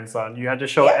Yeah. their grandson. You had to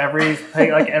show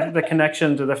everything, like the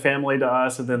connection to the family to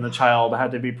us, and then the child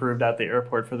had to be proved at the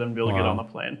airport for them to be able to get on the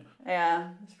plane. Yeah,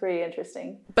 it's pretty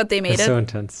interesting. But they made It's it. so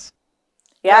intense.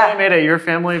 I Yeah. made it. Your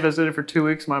family visited for 2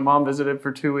 weeks. My mom visited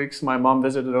for 2 weeks. My mom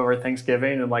visited over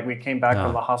Thanksgiving, and like we came back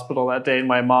from the hospital that day, and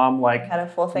my mom like Had a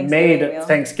full Thanksgiving made meal.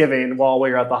 Thanksgiving while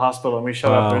we were at the hospital, and we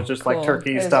showed up. Wow. There's just like Cool.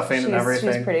 turkey It was- stuffing and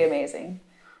everything. She's pretty amazing.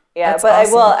 Yeah, That's but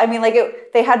awesome. I mean,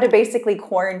 like they had to basically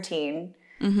quarantine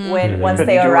when once Couldn't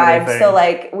they do arrived. anything. So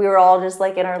like we were all just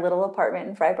like in our little apartment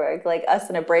in Freiburg, like us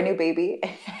and a brand new baby,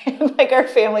 and like our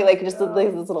family, like just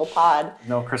like this little pod.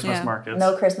 No Christmas Yeah. markets.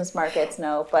 No Christmas markets,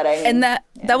 no. But I mean, And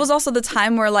that was also the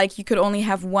time where like you could only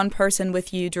have one person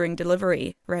with you during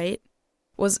delivery, right?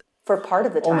 Was for part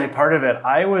of the time. Only part of it.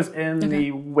 I was in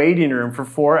the waiting room for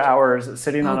 4 hours,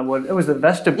 sitting on a wood. It was the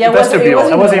vestibule. Yeah, it wasn't I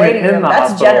wasn't even even a waiting in room. the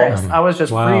That's hospital. generous. I was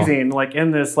just Wow. freezing, like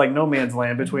in this like no man's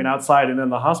land between outside and in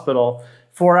the hospital.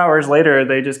 4 hours later,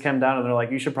 they just came down and they're like,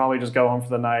 "You should probably just go home for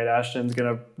the night. Ashton's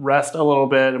gonna rest a little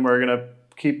bit, and we're gonna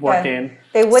keep working."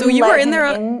 They wouldn't you let were in him there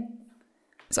in.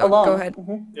 so Alone. go ahead.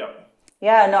 Yeah.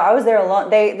 Yeah, no, I was there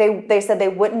alone. They said they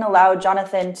wouldn't allow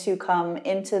Jonathan to come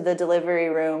into the delivery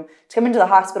room, to come into the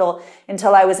hospital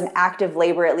until I was in active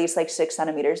labor, at least like 6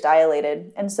 centimeters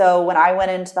dilated. And so when I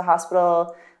went into the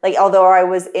hospital, like although I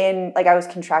was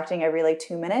contracting every like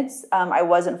 2 minutes, I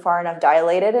wasn't far enough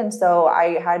dilated, and so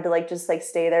I had to like just like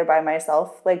stay there by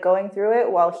myself, like going through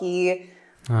it while he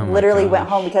literally went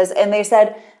home and they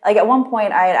said like at one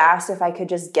point I had asked if I could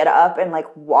just get up and like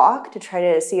walk to try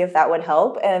to see if that would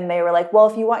help, and they were like, well,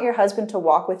 if you want your husband to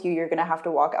walk with you, you're gonna have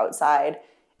to walk outside,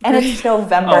 and it's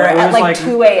November it at was like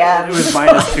 2 a.m. It was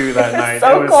 -2 that night.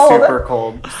 so it was cold. super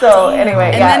cold. So anyway,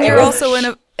 And yeah, then it you're was-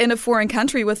 also in a foreign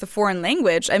country with a foreign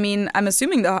language. I mean, I'm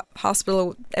assuming the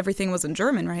hospital, everything was in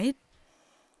German, right?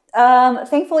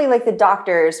 thankfully, like the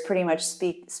doctors pretty much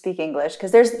speak English,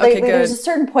 because there's like Okay, there's good. a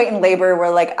certain point in labor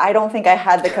where like I don't think I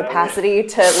had the capacity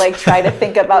to like try to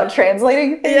think about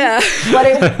translating things. Yeah.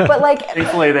 but like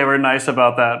Thankfully, they were nice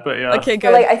about that. But yeah. Okay, But,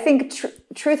 good. like I think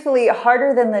truthfully,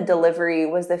 harder than the delivery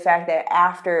was the fact that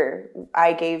after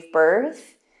I gave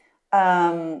birth,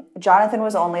 Jonathan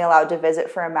was only allowed to visit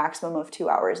for a maximum of 2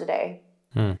 hours a day.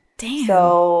 Damn.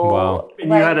 So Wow. And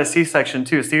you had a C-section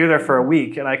too, so you're there for a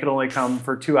week, and I could only come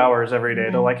for 2 hours every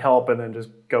day to like help, and then just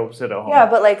go sit at home. yeah,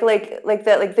 but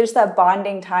there's that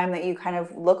bonding time that you kind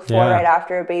of look for Yeah. right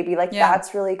after a baby. Like Yeah.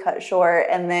 that's really cut short.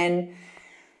 And then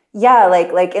yeah,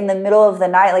 like in the middle of the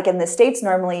night, like in the States,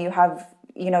 normally you have,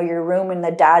 you know, your room and the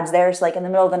dad's there. So like in the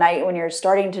middle of the night when you're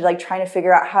starting to like trying to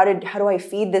figure out how do I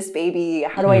feed this baby?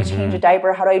 How do I change a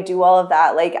diaper? How do I do all of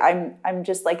that? Like I'm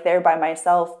just like there by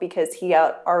myself because he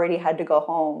already had to go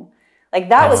home. Like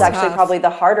that was actually tough. probably the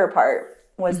harder part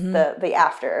was the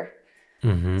after.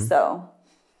 So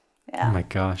yeah. Oh my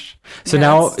gosh. So Yeah,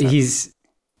 now that's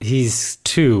he's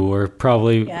 2 or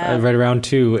probably Yeah. right around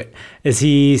 2. Is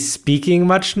he speaking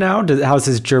much now? How's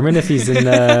his German if he's in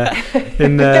the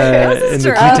in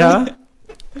the kita?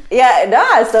 Yeah,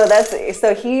 nah.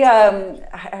 So he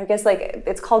I guess like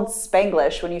it's called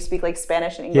Spanglish when you speak like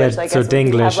Spanish and English. Yeah, I guess so we have,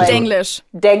 Denglish like, is English.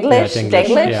 Denglish, Yeah, Denglish.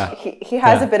 Denglish, yeah. He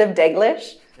has Yeah. a bit of Denglish.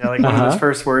 Yeah, like one of his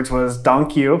first words was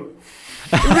 "donk you."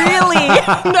 Really?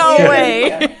 No way.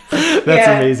 That's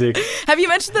Yeah. amazing. Have you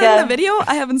mentioned that Yeah. in the video?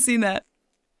 I haven't seen that.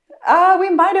 We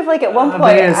might have like at one point.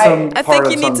 There is some I part think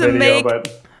of you some need to video, make- but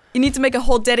You need to make a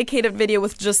whole dedicated video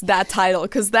with just that title,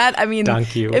 because that, I mean,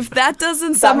 Thank you. if that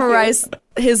doesn't summarize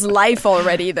his life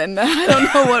already, then I don't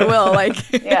know what will. Like,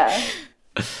 Yeah.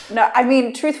 No, I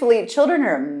mean, truthfully, children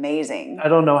are amazing. I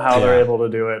don't know how they're able to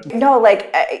do it. No, like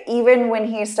even when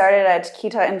he started at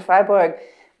Kita in Freiburg,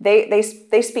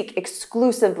 they speak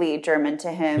exclusively German to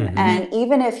him, and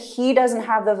even if he doesn't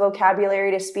have the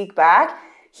vocabulary to speak back,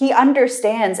 he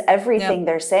understands everything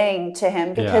they're saying to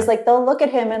him, because Yeah. like they'll look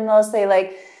at him and they'll say like,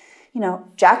 you know,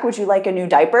 Jack, would you like a new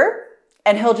diaper?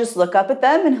 And he'll just look up at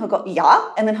them and he'll go, yeah,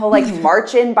 and then he'll like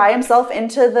march in by himself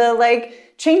into the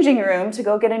like changing room to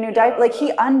go get a new diaper. Like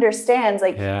he understands,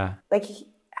 like Yeah.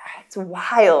 it's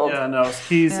wild. Yeah, no,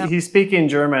 he's speaking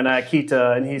German at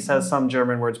Kita, and he says some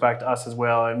German words back to us as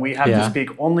well, and we have to Yeah. speak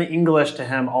only English to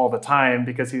him all the time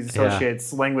because he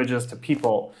associates languages to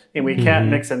people, and we can't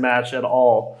mix and match at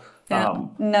all. Yeah.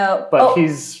 No, But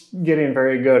he's getting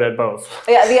very good at both.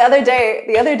 Yeah, the other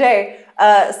day,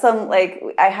 some like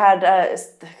I had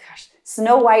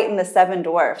Snow White and the Seven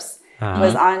Dwarfs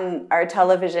was on our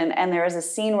television, and there was a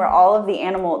scene where all of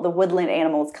the woodland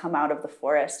animals come out of the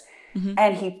forest,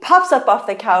 and he pops up off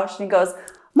the couch and he goes,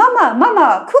 "Mama,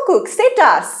 mama, kukuk,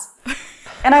 setas."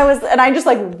 And I just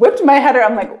like whipped my head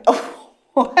around. I'm like, "Oh,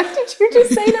 what did you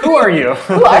just say to me? Who are you?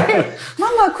 Who are you?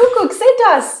 Mama, kukuk,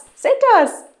 setas,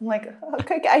 setas." I'm like,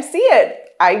 "Okay, I see it.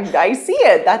 I see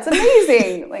it. That's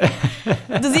amazing." Like,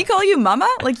 Does he call you mama?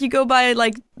 Like you go by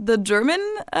like the German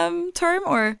term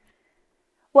or?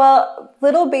 well,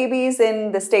 little babies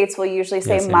in the States will usually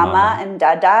say say mama mama. and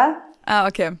dada. Oh,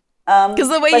 okay. Because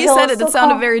the way but you he'll said it, also it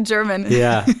sounded call- very German.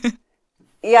 Yeah.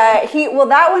 Yeah,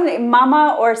 that one, mama,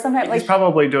 or sometimes He's like,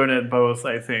 probably doing it both,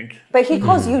 I think. but he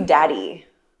calls you daddy.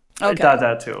 It does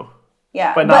that too.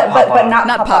 Yeah, But not but papa. not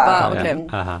Not papa. papa. Okay.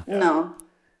 Uh-huh.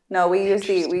 No, we use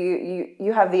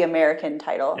you have the American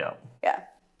title. Yeah.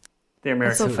 The That's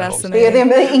American so titles. fascinating.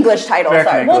 The English title.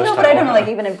 American Sorry. Well, English no, but I don't know. title.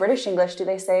 Like even in British English, do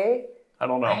they say? I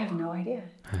don't know. I have no idea.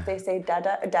 If they say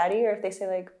daddy, or if they say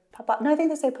like papa. No, I think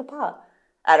they say papa.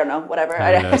 I don't know. Whatever.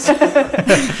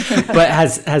 But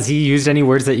has he used any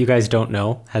words that you guys don't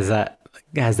know? Has that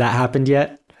happened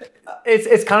yet?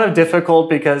 It's kind of difficult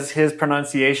because his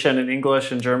pronunciation in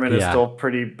English and German is Yeah. still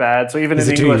pretty bad. So even He's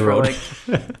in a English, we're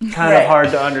 2-year-old. like kind of hard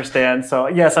to understand. So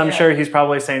yes, I'm sure he's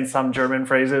probably saying some German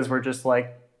phrases. We're just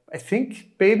like, I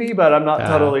think baby, but I'm not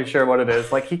totally sure what it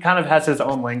is. Like he kind of has his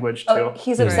own language too.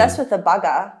 He's obsessed with the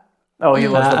baga. Oh, he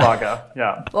loves the baga.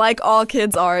 Yeah. Like all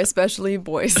kids are, especially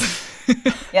boys.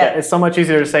 Yeah, it's so much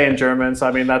easier to say in German. So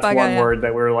I mean, that's Baga, one yeah. word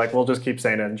that we're like, we'll just keep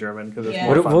saying it in German because it's Yeah.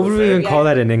 more What fun would to we say. even call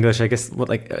that in English? I guess what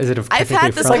is it? I've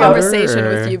had this front conversation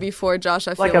loader, or- with you before, Josh.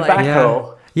 I feel Like a like.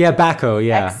 backhoe. Yeah, backhoe.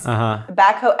 Yeah. Ex- Uh-huh.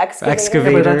 Backhoe excavator.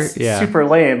 Excavator. Yeah, but that's Yeah. super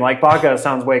lame. Like baga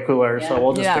sounds way cooler, so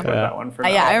we'll just Yeah. stick with Yeah. that one for now.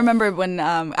 Yeah, I remember when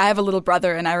I have a little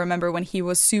brother, and I remember when he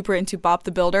was super into Bob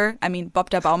the Builder. I mean, Bob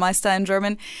der Baumeister in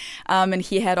German, and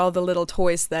he had all the little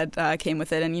toys that came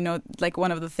with it. And you know, like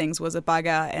one of the things was a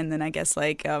baga, and then I guess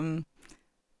like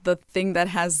the thing that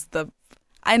has the.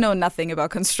 I know nothing about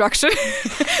construction.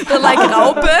 The like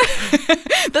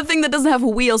Raupe, the thing that doesn't have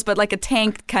wheels, but like a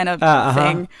tank kind of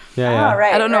thing. Yeah, yeah. Oh,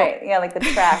 right. I don't know. Right. Yeah, like the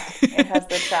track. It has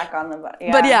the track on the.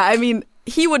 But yeah, I mean,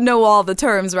 he would know all the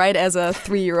terms, right? As a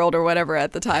 3-year-old or whatever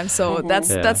at the time. So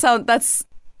that's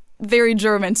very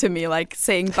German to me, like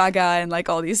saying baga and like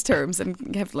all these terms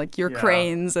and have like your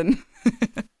cranes and.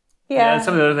 Yeah, and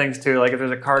some of the other things too, like if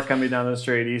there's a car coming down the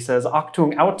street, he says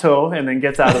 "Achtung Auto" and then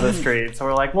gets out of the street. So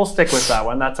we're like, we'll stick with that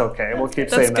one. That's okay. We'll keep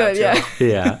That's saying good, that too.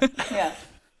 yeah. Yeah.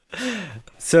 Yeah.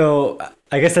 So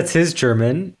I guess that's his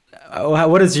German.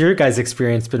 What has your guys'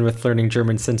 experience been with learning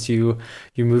German since you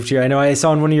moved here? I know I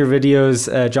saw in one of your videos,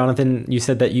 Jonathan, you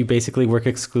said that you basically work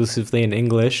exclusively in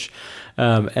English.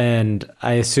 And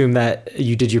I assume that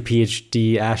you did your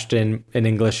PhD, Ashton, in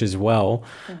English as well.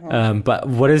 But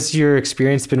what has your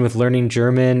experience been with learning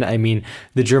German? I mean,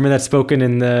 the German that's spoken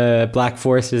in the Black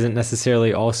Forest isn't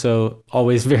necessarily also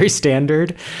always very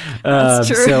standard. That's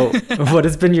true. So what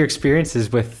has been your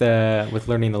experiences with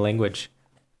learning the language?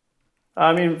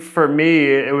 I mean, for me,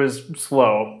 it was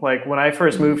slow. Like when I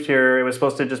first moved here, it was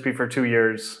supposed to just be for 2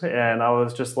 years. And I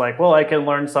was just like, well, I can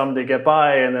learn some to get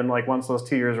by. And then like once those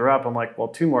 2 years are up, I'm like, well,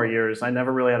 2 more years. I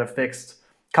never really had a fixed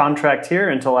contract here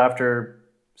until after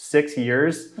 6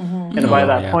 years. And by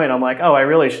that point, I'm like, oh, I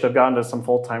really should have gone to some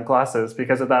full-time classes,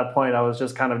 because at that point I was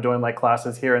just kind of doing like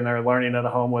classes here and there, learning at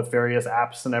home with various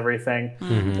apps and everything.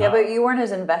 Yeah, but you weren't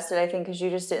as invested, I think, because you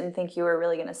just didn't think you were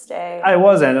really going to stay. I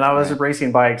wasn't, and I was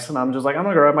racing bikes, and I'm just like, I'm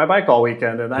gonna go ride my bike all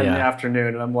weekend, and then in the Yeah.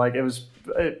 afternoon, and I'm like, it was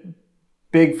a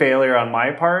big failure on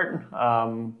my part.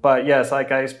 But yes,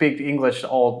 like I speak English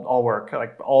all work,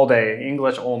 like all day,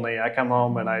 English only. I come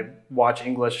home and I watch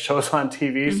English shows on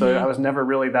TV, so I was never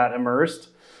really that immersed.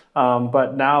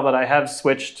 But now that I have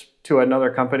switched to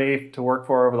another company to work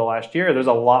for over the last year, there's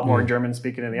a lot more German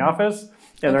speaking in the office,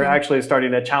 and they're actually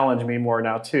starting to challenge me more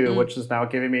now too, which is now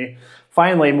giving me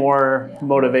finally more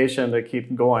motivation to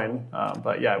keep going.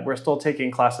 But yeah, we're still taking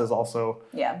classes also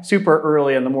super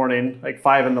early in the morning, like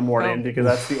 5 in the morning, because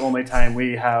that's the only time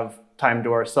we have time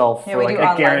to ourselves for we like do a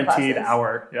online guaranteed classes.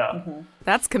 hour. Yeah.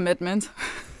 That's commitment.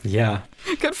 Yeah.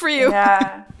 Good for you.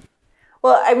 Yeah.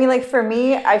 Well, I mean, like for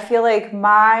me, I feel like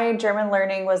my German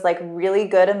learning was like really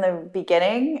good in the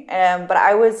beginning, but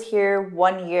I was here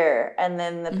 1 year and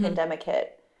then the pandemic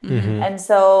hit. And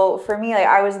so for me, like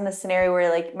I was in this scenario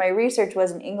where like my research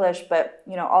was in English, but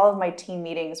you know, all of my team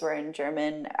meetings were in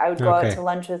German. I would go out to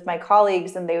lunch with my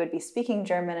colleagues and they would be speaking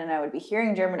German and I would be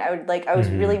hearing German. I was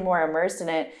really more immersed in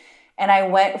it. And I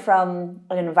went from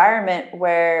an environment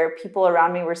where people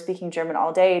around me were speaking German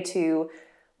all day to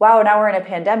wow, now we're in a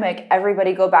pandemic,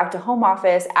 everybody go back to home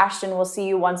office. Ashton will see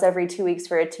you once every 2 weeks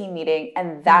for a team meeting.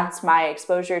 And that's my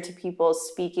exposure to people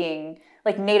speaking,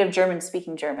 like native German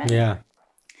speaking German. Yeah.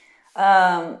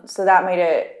 So that made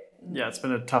it. Yeah, it's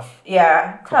been a tough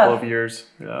couple of years.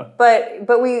 Yeah. But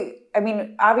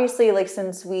obviously, like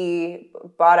since we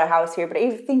bought a house here, but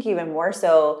I think even more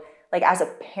so, like as a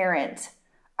parent,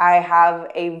 I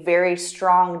have a very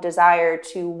strong desire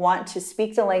to want to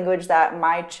speak the language that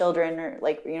my children, or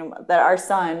like, that our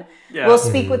son will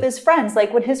speak with his friends.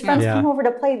 Like when his friends come over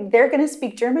to play, they're going to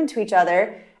speak German to each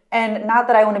other. And not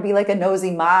that I want to be like a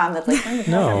nosy mom that's like,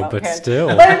 no, but still.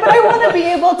 But I want to be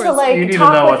able to like you need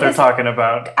talk to know with what they're talking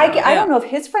about. I don't know if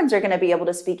his friends are going to be able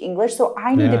to speak English, so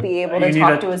I need to be able to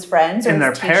talk to his friends or and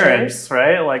his their teachers. Parents,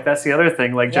 right? Like that's the other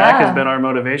thing. Like Jack has been our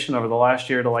motivation over the last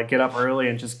year to like get up early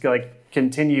and just like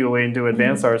continuing to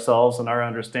advance ourselves and our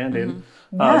understanding.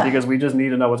 Because we just need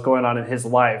to know what's going on in his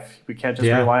life. We can't just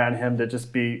rely on him to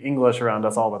just be English around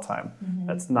us all the time.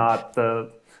 That's not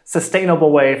the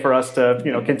sustainable way for us to,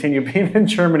 continue being in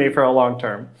Germany for a long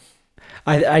term.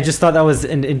 I just thought that was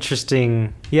an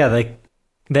interesting, like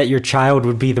that your child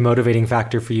would be the motivating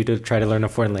factor for you to try to learn a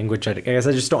foreign language. I guess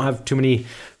I just don't have too many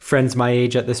friends my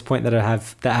age at this point that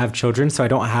have children, so I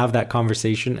don't have that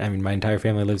conversation. I mean, my entire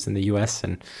family lives in the US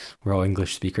and we're all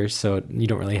English speakers, so you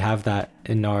don't really have that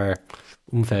in our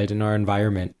umfeld, in our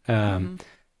environment.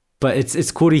 But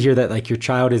it's cool to hear that like your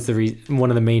child is one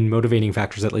of the main motivating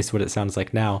factors, at least what it sounds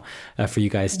like now, for you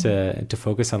guys to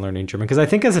focus on learning German. Because I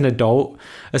think as an adult,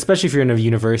 especially if you're in a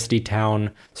university town,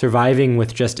 surviving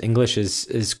with just English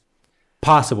is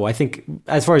possible. I think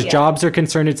as far as jobs are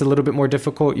concerned, it's a little bit more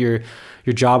difficult. Your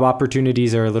job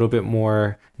opportunities are a little bit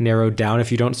more narrowed down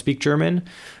if you don't speak German.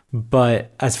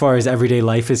 But as far as everyday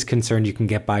life is concerned, you can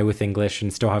get by with English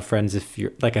and still have friends if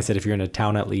you're, like I said, if you're in a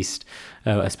town at least,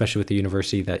 especially with the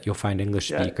university, that you'll find English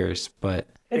speakers. But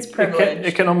it's privilege.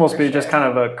 It can almost be just kind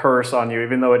of a curse on you,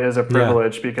 even though it is a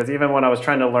privilege. Because even when I was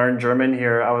trying to learn German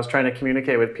here, I was trying to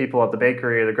communicate with people at the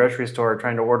bakery or the grocery store,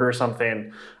 trying to order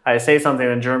something. I say something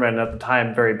in German at the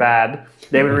time, very bad.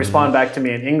 They would respond back to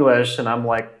me in English, and I'm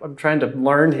like, I'm trying to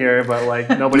learn here, but like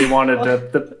nobody wanted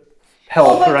to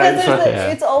help, right?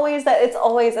 It's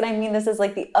always, and I mean this is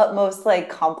like the utmost like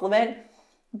compliment,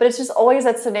 but it's just always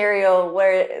that scenario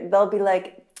where they'll be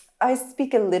like, I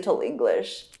speak a little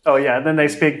English. Oh yeah, and then they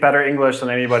speak better English than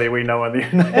anybody we know in the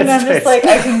United States. And I'm just like,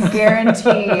 I can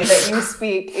guarantee that you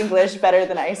speak English better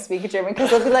than I speak German,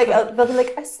 because they'll be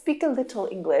like, I speak a little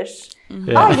English.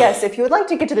 Yes, if you would like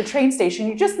to get to the train station,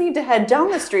 you just need to head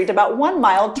down the street about 1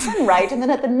 mile, turn right, and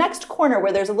then at the next corner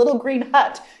where there's a little green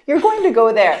hut, you're going to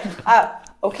go there.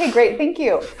 Okay, great, thank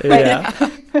you.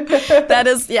 That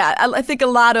is, I think a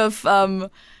lot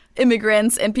of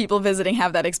immigrants and people visiting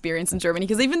have that experience in Germany,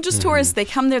 because even just tourists, they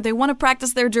come there, they want to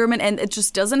practice their German, and it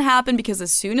just doesn't happen, because as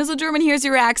soon as a German hears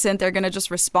your accent, they're going to just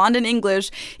respond in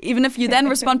English. Even if you then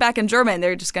respond back in German,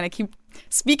 they're just going to keep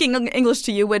speaking English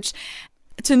to you, which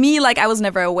to me, like, I was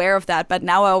never aware of that, but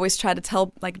now I always try to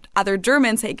tell like other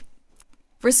Germans, hey,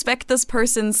 respect this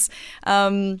person's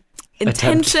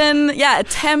attempt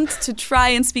to try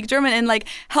and speak German, and like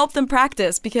help them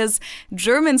practice, because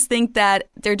Germans think that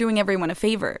they're doing everyone a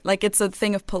favor. Like it's a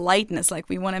thing of politeness. Like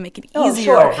we want to make it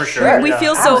easier. Oh, for sure. We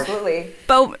feel so, absolutely.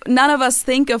 But none of us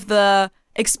think of the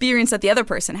experience that the other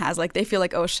person has. Like they feel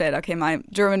like, oh shit, okay, my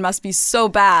German must be so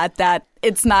bad that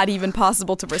it's not even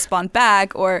possible to respond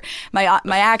back, or my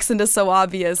accent is so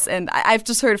obvious. And I've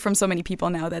just heard from so many people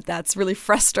now that that's really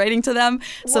frustrating to them.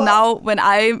 So now when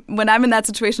I'm in that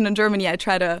situation in Germany, I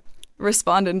try to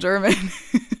respond in German.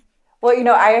 Well,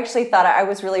 I actually thought I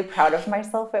was really proud of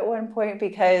myself at one point,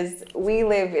 because we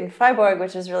live in Freiburg,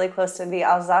 which is really close to the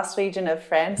Alsace region of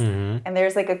France. And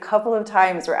there's like a couple of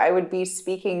times where I would be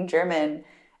speaking German.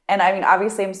 And I mean,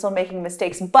 obviously I'm still making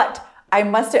mistakes, but I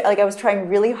was trying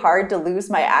really hard to lose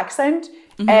my accent.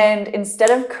 And instead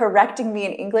of correcting me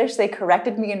in English, they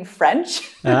corrected me in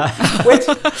French, which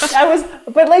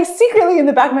but like secretly in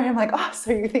the back of my head, I'm like, oh,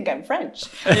 so you think I'm French?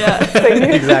 Yeah,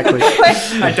 exactly.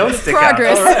 I don't stick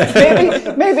progress.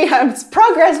 out. Maybe I'm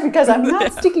progress because I'm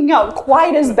not sticking out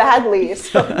quite as badly.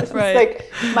 So it's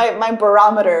like my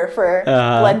barometer for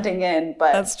blending in.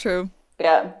 But that's true.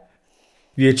 Yeah.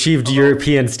 You achieved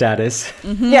European status.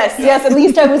 Yes. At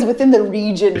least I was within the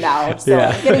region now, so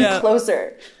I'm getting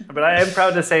closer. But I am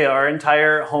proud to say our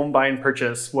entire home buying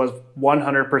purchase was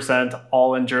 100%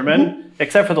 all in German,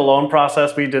 except for the loan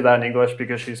process. We did that in English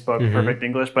because she spoke perfect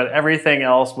English, but everything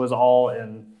else was all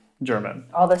in German.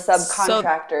 All the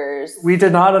subcontractors. We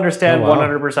did not understand Oh, wow.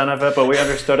 100% of it, but we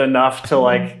understood enough to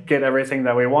like get everything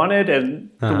that we wanted, and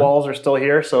the walls are still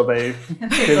here, so they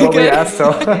did what we asked.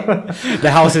 So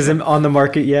The house isn't on the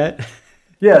market yet.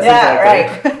 yes, Yeah,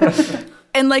 exactly. right.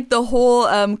 And like the whole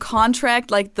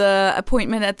contract, like the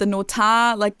appointment at the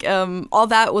notar, like all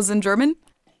that was in German?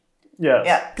 Yes.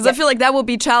 Yeah. Because I feel like that will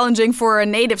be challenging for a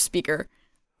native speaker.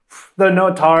 The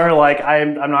notar, like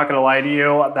I'm not gonna lie to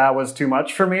you, that was too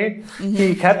much for me.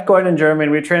 He kept going in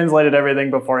German. We translated everything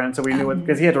beforehand, so we knew it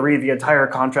because he had to read the entire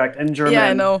contract in German. Yeah,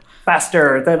 I know.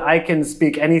 Faster than I can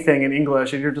speak anything in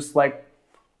English, and you're just like,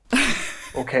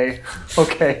 okay.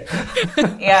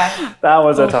 Yeah. That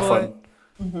was a tough boy.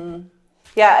 one.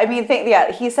 Yeah, I mean,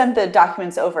 he sent the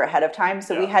documents over ahead of time,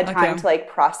 so we had time to like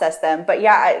process them. But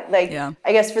yeah,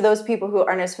 I guess for those people who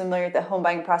aren't as familiar with the home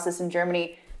buying process in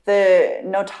Germany, the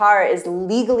notar is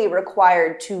legally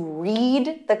required to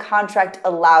read the contract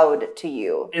aloud to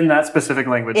you. In that specific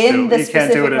language, In too. the You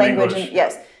can't do specific it in language, English.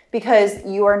 yes, because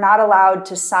you are not allowed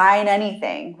to sign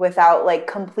anything without like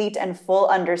complete and full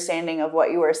understanding of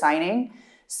what you are signing.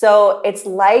 So it's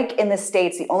like in the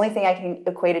States, the only thing I can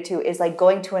equate it to is like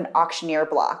going to an auctioneer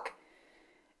block.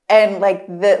 And like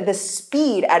the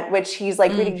speed at which he's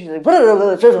like reading, she's like,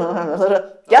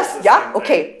 yes, yeah,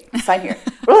 okay, sign here.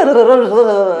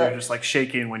 You're just like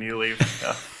shaking when you leave.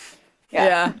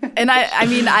 Yeah. Yeah. And I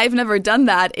mean, I've never done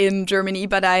that in Germany,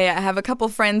 but I have a couple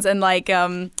friends and like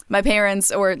my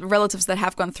parents or relatives that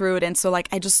have gone through it. And so like,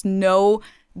 I just know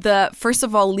first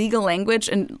of all, legal language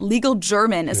and legal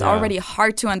German is already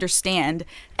hard to understand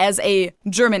as a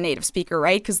German native speaker,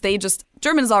 right? Because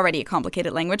German is already a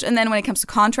complicated language. And then when it comes to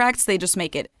contracts, they just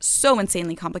make it so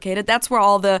insanely complicated. That's where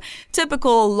all the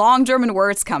typical long German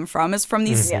words come from, is from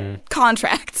these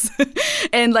contracts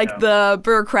and like the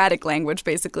bureaucratic language,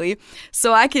 basically.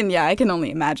 So I can only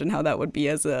imagine how that would be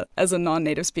as a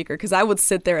non-native speaker, because I would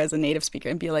sit there as a native speaker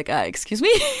and be like, excuse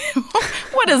me?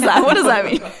 What is that? What does that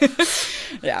mean?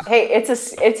 Yeah. Hey, it's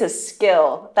a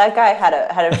skill. That guy had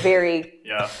a very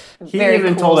He very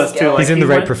even cool told us skill. too. Like, He's in the he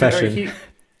right went- profession.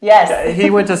 yes. He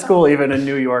went to school even in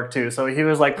New York too, so he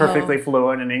was like perfectly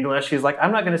fluent in English. He's like,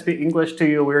 I'm not going to speak English to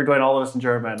you. We were doing all of this in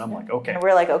German. I'm like, okay. And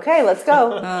we're like, okay, let's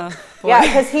go. Yeah,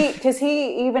 because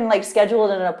he even like scheduled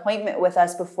an appointment with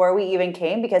us before we even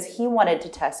came because he wanted to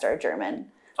test our German.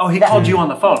 Oh, he called you on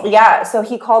the phone. Yeah, so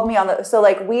he called me so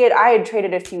like I had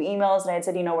traded a few emails and I had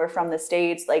said, we're from the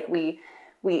States, like we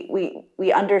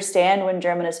understand when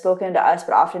German is spoken to us,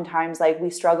 but oftentimes like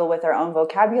we struggle with our own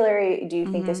vocabulary. Do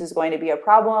you think this is going to be a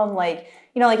problem? Like,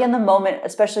 like in the moment,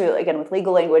 especially again with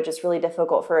legal language, it's really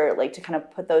difficult for like to kind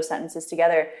of put those sentences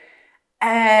together.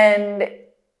 And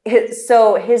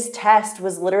so his test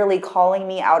was literally calling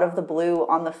me out of the blue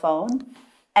on the phone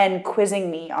and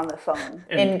quizzing me on the phone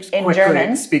in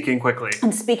German. Speaking quickly.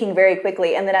 And speaking very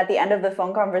quickly. And then at the end of the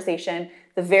phone conversation,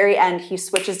 the very end, he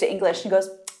switches to English and goes,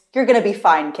 "You're going to be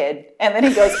fine, kid." And then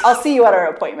he goes, "I'll see you at our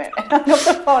appointment." And I'm off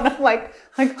the phone. I'm like,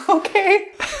 okay.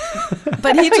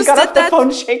 But he just got did off the that.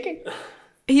 phone shaking.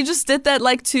 He just did that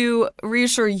like to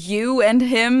reassure you and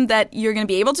him that you're going to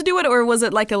be able to do it, or was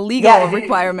it like a legal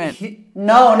requirement?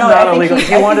 No, Not I think illegal.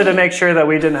 he- He wanted to make sure that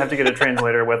we didn't have to get a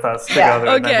translator with us together.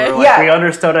 And then Okay. we were like, we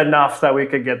understood enough that we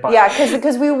could get by. Yeah,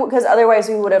 because otherwise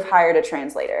we would have hired a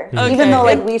translator. Okay. Even though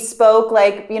like we spoke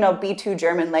like B2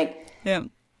 German, like Yeah.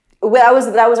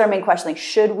 that was our main question. Like,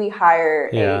 should we hire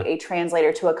Yeah. a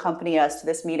translator to accompany us to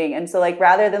this meeting? And so like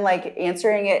rather than like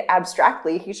answering it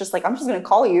abstractly, he's just like, I'm just gonna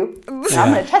call you. And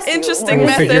I'm gonna test Interesting you. We'll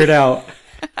method. figure it out.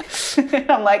 And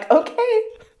I'm like, okay,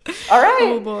 all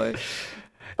right. Oh boy.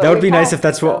 But That would we be nice passed, if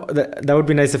that's so- what that would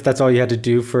be nice if that's all you had to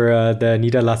do for the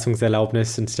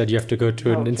Niederlassungserlaubnis. Instead, you have to go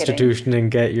to an kidding. institution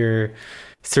and get your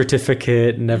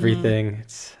certificate and everything.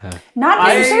 It's, Not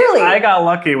necessarily. I got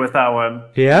lucky with that one.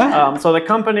 yeah. So the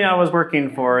company I was working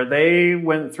for, they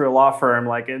went through a law firm,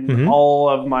 like in all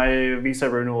of my visa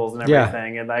renewals and Yeah.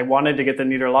 everything. And I wanted to get the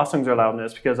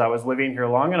Niederlassungserlaubnis because I was living here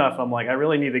long enough. I'm like, I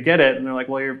really need to get it. And they're like,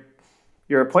 well,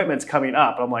 your appointment's coming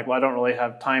up. I'm like, well, I don't really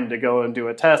have time to go and do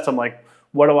a test. I'm like,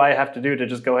 what do I have to do to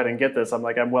just go ahead and get this? I'm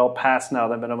like, I'm well past now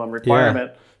the minimum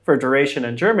requirement for duration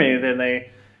in Germany. Then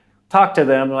they talk to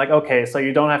them, like, okay, so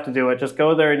you don't have to do it. Just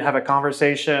go there and have a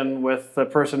conversation with the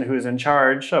person who's in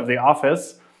charge of the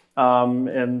office,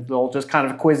 and they'll just kind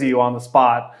of quiz you on the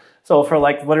spot. So for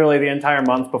like literally the entire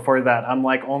month before that, I'm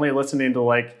like only listening to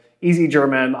like Easy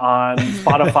German on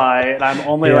Spotify, and I'm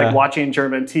only like watching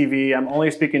German TV. I'm only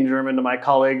speaking German to my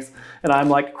colleagues, and I'm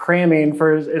like cramming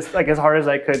for as hard as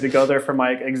I could to go there for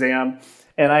my exam.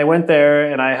 And I went there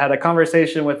and I had a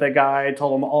conversation with a guy,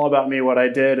 told him all about me, what I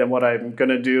did and what I'm going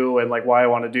to do and like why I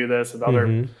want to do this and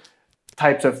other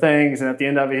types of things. And at the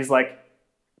end of it, he's like,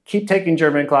 keep taking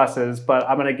German classes, but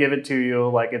I'm going to give it to you.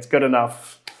 Like, it's good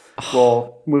enough.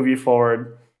 We'll move you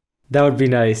forward. That would be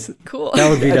nice. Cool. That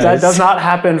would be nice. That does not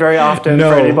happen very often No.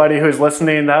 for anybody who's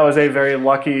listening. That was a very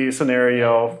lucky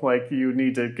scenario. Like, you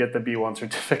need to get the B1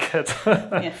 certificate.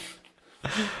 Yeah.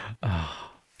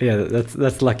 Yeah,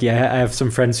 that's lucky. I have some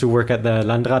friends who work at the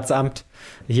Landratsamt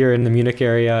here in the Munich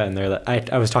area, and they're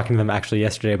like, I was talking to them actually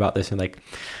yesterday about this, and like,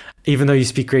 even though you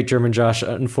speak great German, Josh,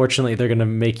 unfortunately they're gonna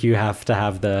make you have to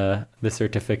have the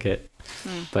certificate.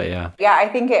 But yeah. Yeah, I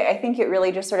think it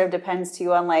really just sort of depends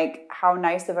too on like how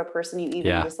nice of a person you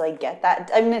even just like get that.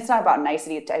 I mean, it's not about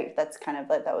nicety. That's kind of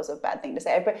like, that was a bad thing to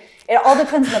say, but it all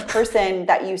depends on the person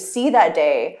that you see that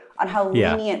day, on how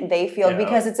lenient they feel,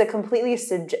 because it's a completely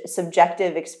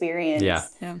subjective experience.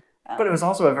 Yeah. But it was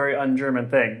also a very un-German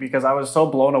thing, because I was so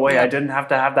blown away. I didn't have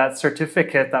to have that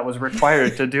certificate that was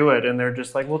required to do it. And they're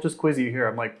just like, we'll just quiz you here.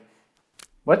 I'm like,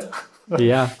 what?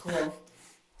 Yeah. Cool.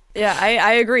 Yeah,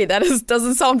 I agree. That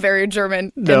doesn't sound very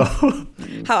German. No.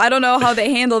 How I don't know how they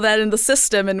handle that in the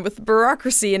system and with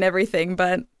bureaucracy and everything,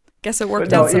 but guess it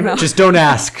worked out somehow. Just don't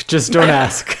ask. Just don't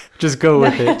ask. Just go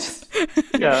with it.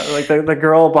 Yeah, like the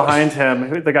girl behind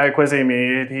him, the guy quizzing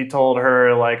me, he told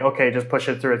her, like, okay, just push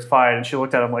it through, it's fine. And she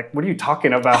looked at him like, what are you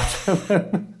talking about?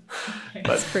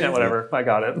 But yeah, whatever, I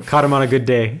got it. Caught him on a good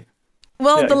day.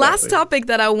 Well, Yeah, the last exactly. topic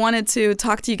that I wanted to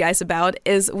talk to you guys about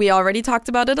is, we already talked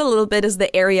about it a little bit, is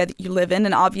the area that you live in,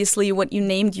 and obviously what you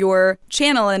named your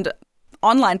channel and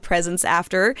online presence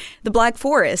after, the Black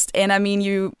Forest. And I mean,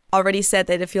 you already said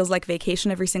that it feels like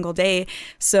vacation every single day.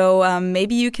 So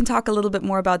maybe you can talk a little bit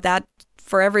more about that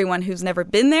for everyone who's never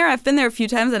been there. I've been there a few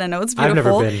times and I know it's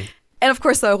beautiful. I've never been. And of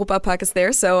course, the Europa Park is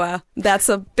there, so that's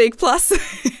a big plus.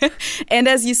 And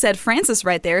as you said, France is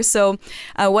right there. So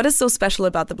what is so special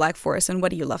about the Black Forest, and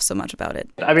what do you love so much about it?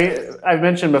 I mean, I've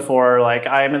mentioned before, like,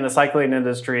 I'm in the cycling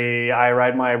industry. I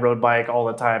ride my road bike all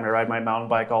the time. I ride my mountain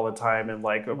bike all the time. And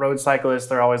like road cyclists,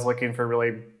 they're always looking for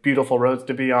really beautiful roads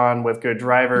to be on with good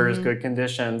drivers, good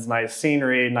conditions, nice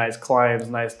scenery, nice climbs,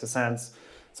 nice descents.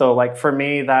 So like for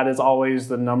me, that is always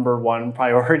the number one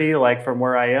priority, like from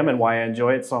where I am, and why I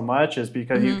enjoy it so much is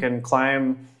because you can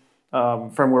climb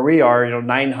from where we are,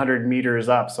 900 meters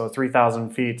up, so 3,000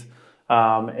 feet,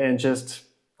 and just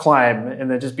climb and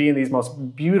then just be in these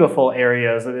most beautiful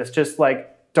areas. And it's just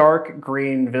like dark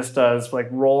green vistas, like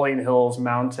rolling hills,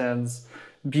 mountains,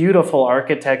 beautiful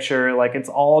architecture. Like it's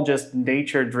all just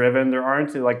nature driven. There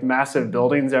aren't like massive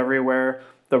buildings everywhere.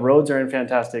 The roads are in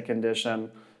fantastic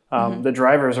condition. The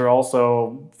drivers are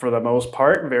also, for the most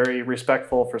part, very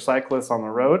respectful for cyclists on the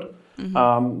road.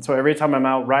 So every time I'm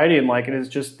out riding, like it is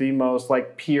just the most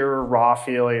like pure raw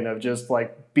feeling of just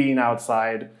like being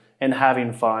outside and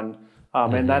having fun.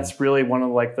 And that's really one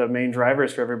of like the main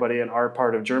drivers for everybody in our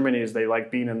part of Germany is they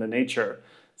like being in the nature.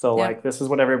 So like this is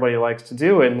what everybody likes to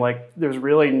do. And like there's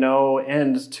really no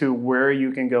end to where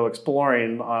you can go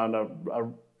exploring on a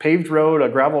paved road, a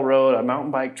gravel road, a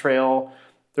mountain bike trail.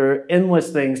 There are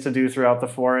endless things to do throughout the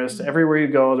forest. Everywhere you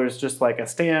go, there's just like a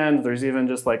stand. There's even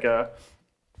just like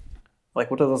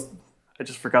what are those? I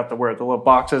just forgot the word. The little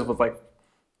boxes with like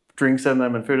drinks in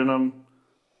them and food in them.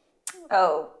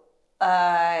 Oh,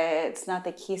 it's not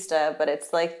the Kista, but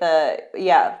it's like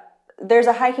there's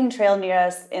a hiking trail near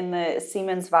us in the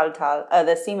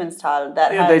Siemenstal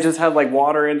that has, They just have like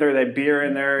water in there, they have beer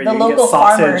in there, the you can local get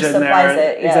sausage farmer in supplies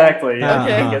there. it. Yeah. Exactly. Yeah.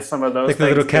 Okay. You can get some of those Like the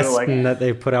things little too, Kästen that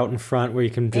they put out in front where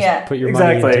you can just put your money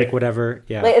and Exactly. take whatever.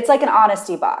 Yeah. It's like an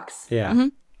honesty box. Yeah.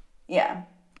 Yeah.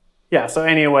 Yeah, so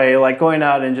anyway, like going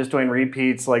out and just doing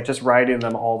repeats, like just riding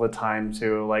them all the time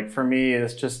too. Like for me,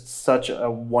 it's just such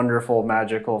a wonderful,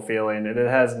 magical feeling. And it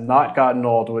has not gotten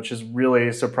old, which has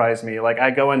really surprised me. Like I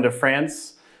go into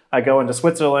France, I go into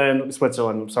Switzerland, I'm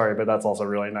sorry, but that's also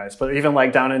really nice. But even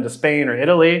like down into Spain or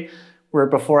Italy, where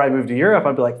before I moved to Europe,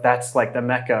 I'd be like, that's like the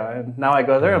Mecca. And now I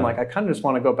go there, I'm like, I kind of just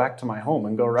want to go back to my home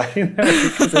and go riding there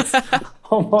because it's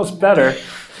almost better.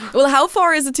 Well, how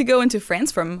far is it to go into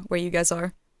France from where you guys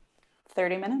are?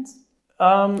 30 minutes.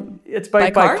 It's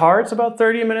by car, it's about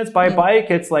 30 minutes. By bike,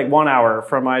 it's like 1 hour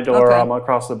from my door. Okay. I'm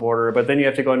across the border. But then you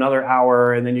have to go another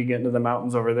hour, and then you get into the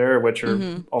mountains over there, which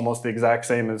are almost the exact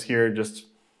same as here, just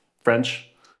French.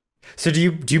 So do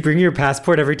you bring your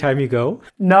passport every time you go?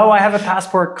 No, I have a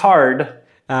passport card.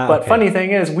 But okay. funny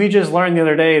thing is, we just learned the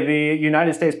other day the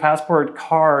United States passport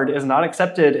card is not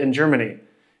accepted in Germany.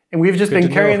 And we've just Good been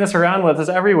to carrying know. this around with us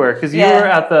everywhere. Because you Yeah. were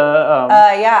at the...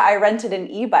 I rented an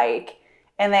e-bike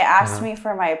and they asked me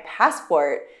for my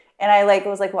passport. And I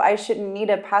was like, well, I shouldn't need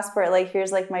a passport. Like,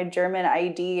 here's like my German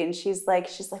ID. And she's like,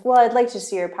 well, I'd like to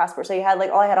see your passport. So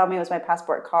all I had on me was my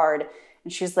passport card.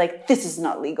 And she's like, this is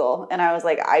not legal. And I was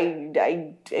like, I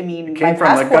mean, came my from the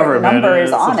passport government. number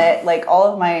is on it. Like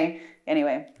all of my,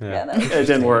 anyway. Yeah, that was it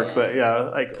didn't work, but yeah,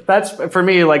 like that's for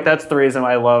me. Like that's the reason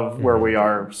I love where we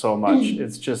are so much.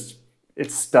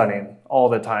 It's stunning all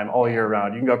the time, all year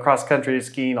round. You can go cross country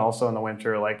skiing also in the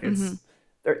winter. Like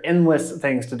there are endless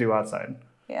things to do outside.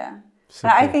 Yeah.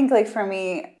 And I think like for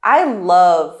me, I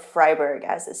love Freiburg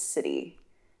as a city.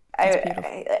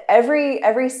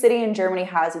 Every city in Germany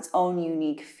has its own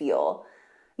unique feel.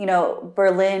 You know,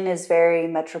 Berlin is very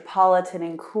metropolitan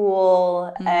and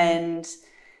cool, and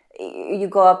you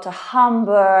go up to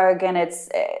Hamburg, and it's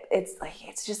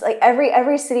just like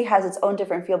every city has its own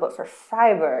different feel. But for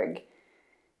Freiburg,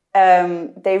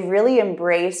 they've really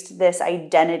embraced this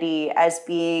identity as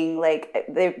being like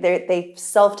they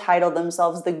self-titled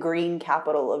themselves the green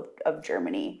capital of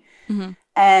Germany.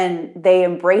 And they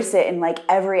embrace it in like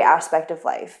every aspect of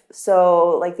life.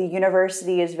 So like the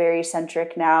university is very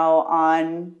centric now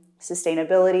on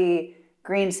sustainability,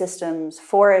 green systems,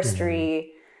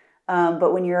 forestry.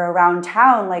 But when you're around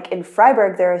town, like in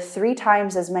Freiburg, there are 3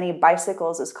 times as many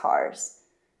bicycles as cars.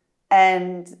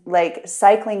 And like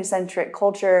cycling centric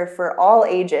culture for all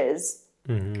ages,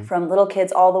 from little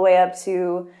kids all the way up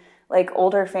to like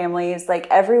older families. Like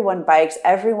everyone bikes,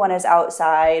 everyone is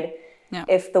outside. Yeah.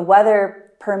 If the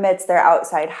weather permits, they're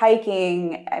outside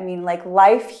hiking. I mean, like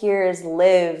life here is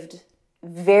lived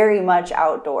very much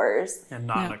outdoors. And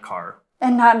not in a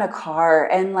car.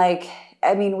 And like,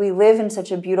 I mean, we live in such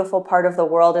a beautiful part of the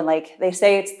world. And like they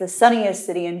say it's the sunniest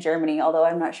city in Germany, although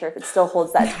I'm not sure if it still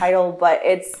holds that title, but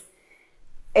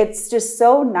it's just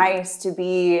so nice to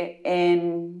be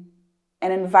in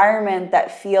an environment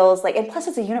that feels like, and plus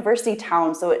it's a university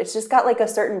town, so it's just got like a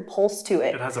certain pulse to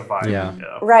it. It has a vibe. Yeah.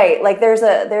 Right. Like there's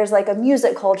like a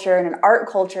music culture and an art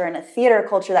culture and a theater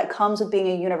culture that comes with being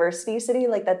a university city.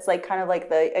 Like that's like kind of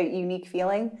like a unique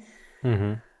feeling.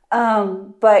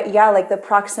 But yeah, like the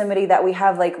proximity that we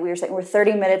have, like we were saying, we're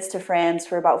 30 minutes to France,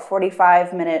 we're about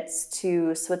 45 minutes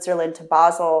to Switzerland, to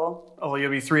Basel. Oh, you'll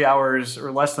be 3 hours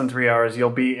or less than 3 hours, you'll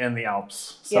be in the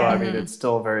Alps. So I mean, it's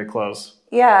still very close.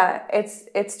 Yeah,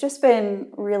 it's just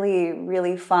been really,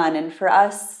 really fun. And for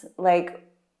us, like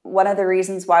one of the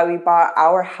reasons why we bought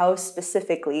our house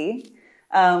specifically,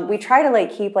 we try to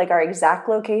like keep like our exact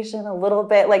location a little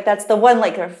bit. Like that's the one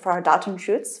like for our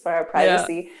Datenschutz, for our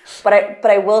privacy. Yeah.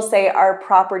 But I will say our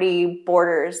property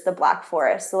borders the Black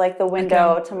Forest. So like the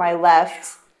window to my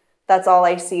left, that's all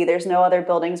I see. There's no other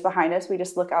buildings behind us. We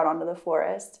just look out onto the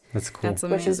forest. That's cool. That's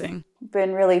amazing. Which has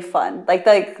been really fun. Like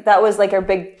that was like our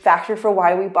big factor for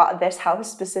why we bought this house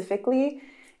specifically.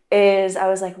 Is I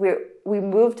was like we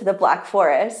moved to the Black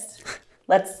Forest.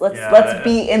 Let's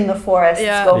be in the forest.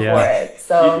 Yeah. Let's go for it.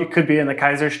 So you could be in the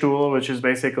Kaiserstuhl, which is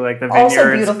basically like the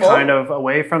vineyards kind of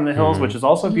away from the hills, which is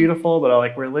also beautiful. But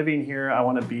like we're living here, I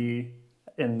want to be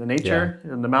in the nature,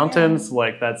 in the mountains.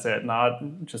 Like that's it, not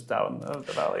just out in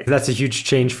the valley. That's a huge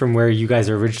change from where you guys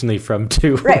are originally from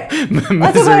too. Right.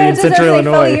 Missouri and Central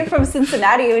Illinois. You're from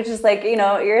Cincinnati, which is like, you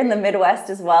know, you're in the Midwest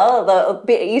as well, a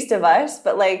bit east of us,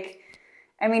 but like,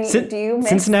 I mean, do you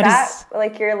miss that,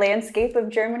 like your landscape of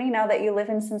Germany now that you live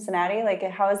in Cincinnati? Like,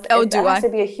 how is that has to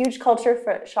be a huge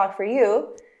culture shock for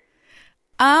you?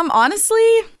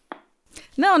 Honestly,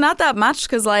 no, not that much.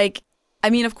 Because like, I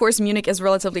mean, of course, Munich is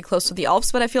relatively close to the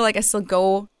Alps, but I feel like I still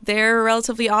go there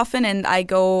relatively often, and I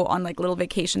go on like little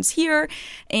vacations here.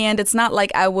 And it's not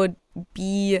like I would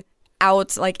be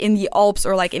out like in the Alps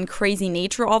or like in crazy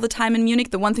nature all the time in Munich.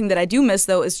 The one thing that I do miss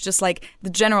though is just like the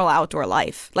general outdoor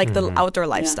life, like the outdoor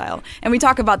lifestyle. And we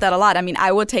talk about that a lot. I mean,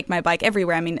 I would take my bike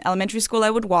everywhere. I mean, elementary school, I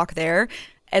would walk there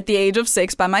at the age of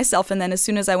 6 by myself. And then as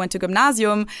soon as I went to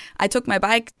Gymnasium, I took my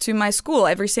bike to my school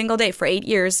every single day for 8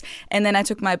 years. And then I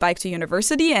took my bike to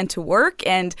university and to work.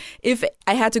 And if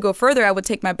I had to go further, I would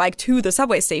take my bike to the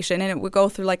subway station, and it would go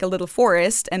through like a little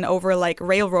forest and over like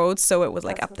railroads. So it was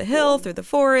like up the hill, through the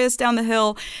forest, down the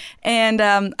hill. And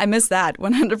I miss that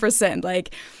 100%.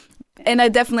 Like, and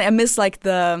I miss like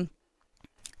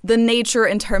the nature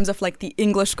in terms of like the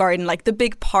English garden, like the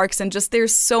big parks, and just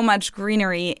there's so much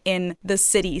greenery in the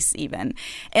cities even.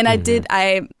 And I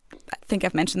think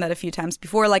I've mentioned that a few times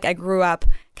before. Like I grew up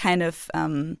kind of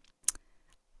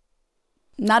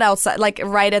not outside, like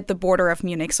right at the border of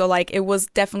Munich. So like it was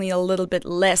definitely a little bit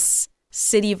less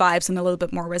city vibes and a little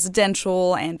bit more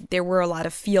residential, and there were a lot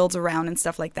of fields around and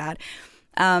stuff like that.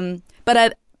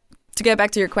 But to get back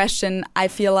to your question, I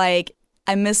feel like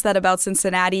I miss that about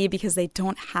Cincinnati because they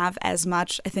don't have as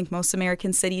much. I think most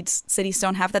American cities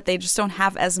don't have that. They just don't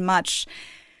have as much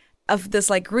of this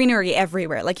like greenery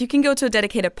everywhere. Like you can go to a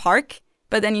dedicated park,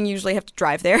 but then you usually have to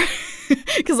drive there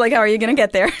because like, how are you going to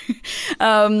get there?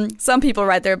 Some people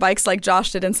ride their bikes like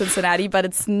Josh did in Cincinnati, but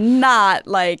it's not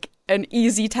like an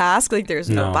easy task. Like there's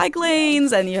no bike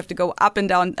lanes and you have to go up and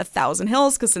down 1,000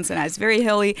 hills because Cincinnati is very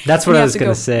hilly. That's what I was going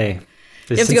to say.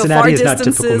 Cincinnati is not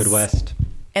typical Midwest.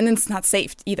 And then it's not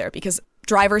safe either because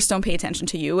drivers don't pay attention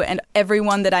to you. And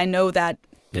everyone that I know that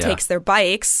takes their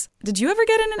bikes. Did you ever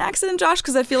get in an accident, Josh?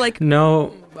 Because I feel like...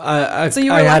 No, I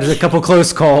had a couple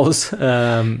close calls.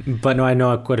 But no, I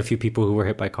know quite a few people who were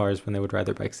hit by cars when they would ride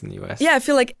their bikes in the U.S. Yeah, I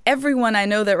feel like everyone I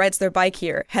know that rides their bike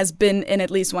here has been in at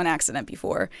least one accident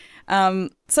before.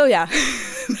 So yeah,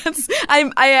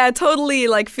 I totally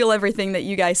like feel everything that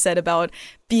you guys said about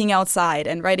being outside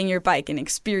and riding your bike and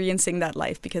experiencing that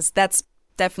life, because that's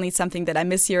definitely something that I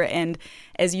miss here. And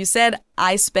as you said,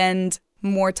 I spend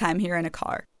more time here in a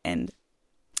car, and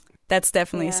that's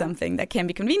definitely something that can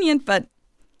be convenient, but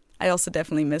I also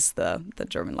definitely miss the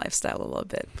German lifestyle a little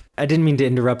bit. I didn't mean to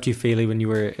interrupt you, Feli, when you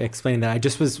were explaining that. I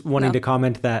just was wanting to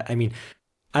comment that, I mean,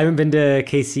 I haven't been to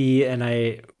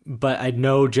KC, but I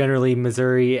know generally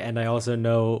Missouri, and I also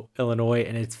know Illinois,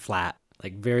 and it's flat,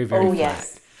 like very, very flat.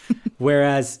 Yes.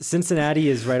 Whereas Cincinnati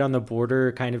is right on the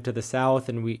border, kind of to the south,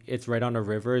 and it's right on a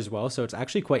river as well, so it's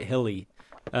actually quite hilly.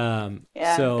 So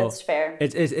that's fair.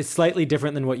 It's slightly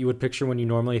different than what you would picture when you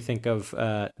normally think of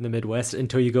the Midwest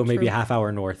until you go maybe a half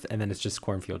hour north, and then it's just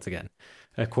cornfields again,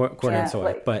 corn and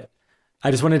soy. But I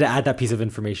just wanted to add that piece of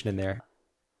information in there.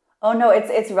 Oh no,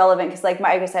 it's relevant because like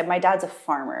I said, my dad's a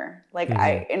farmer. Like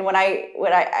when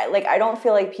I don't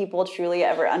feel like people truly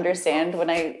ever understand when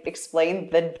I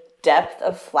explain the depth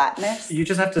of flatness. You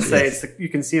just have to say you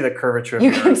can see the curvature.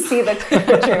 You can see the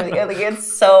curvature. Like it's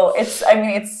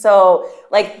so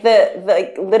like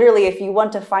literally if you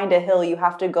want to find a hill, you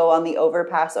have to go on the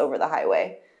overpass over the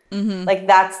highway. Mm-hmm. Like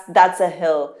that's a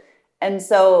hill. And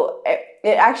so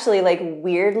it actually, like,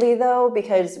 weirdly though,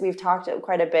 because we've talked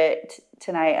quite a bit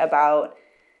tonight about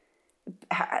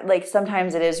like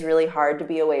sometimes it is really hard to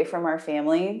be away from our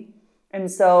family. And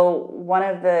so one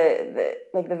of the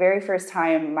very first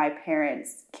time my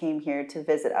parents came here to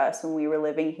visit us when we were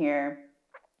living here,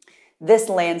 this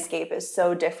landscape is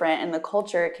so different and the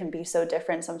culture can be so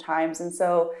different sometimes. And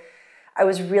so I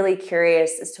was really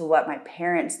curious as to what my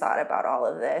parents thought about all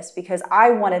of this, because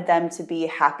I wanted them to be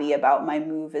happy about my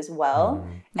move as well.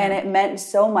 Mm-hmm. And it meant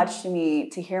so much to me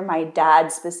to hear my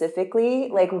dad specifically.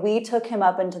 Like, we took him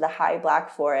up into the high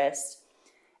Black Forest,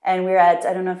 and we were at,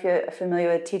 I don't know if you're familiar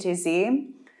with TTZ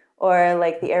or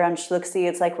like the Aaron Schluchsee.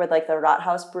 It's like where like the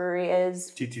Rathaus Brewery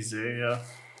is. TTZ, yeah.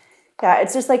 Yeah,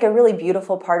 it's just like a really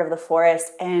beautiful part of the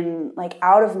forest. And like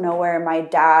out of nowhere, my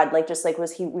dad like just like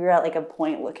we were at like a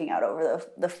point looking out over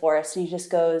the forest, and he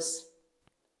just goes,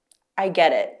 I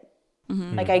get it.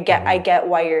 Mm-hmm. Like I get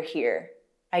why you're here.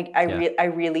 I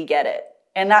really get it.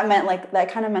 And that meant like,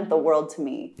 that kind of meant the world to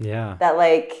me. Yeah. That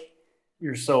like,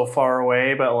 you're so far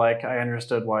away, but like I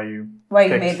understood why you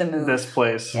made the move. This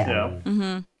place. Yeah.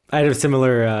 Mm-hmm. I had a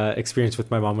similar experience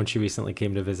with my mom when she recently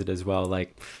came to visit as well.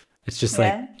 Like, it's just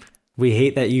like, we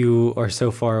hate that you are so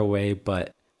far away,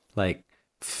 but like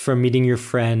from meeting your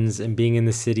friends and being in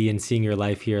the city and seeing your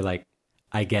life here, like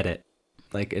I get it.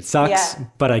 Like it sucks,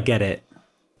 but I get it,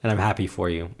 and I'm happy for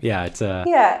you. Yeah, it's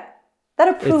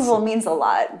that approval means a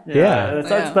lot.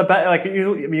 It's the back. Like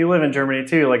you live in Germany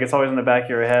too. Like it's always in the back of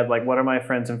your head. Like, what are my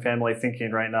friends and family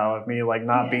thinking right now of me? Like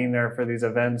not being there for these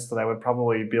events that I would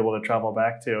probably be able to travel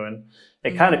back to, and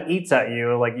it kind of eats at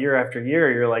you. Like year after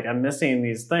year, you're like, I'm missing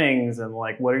these things, and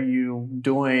like, what are you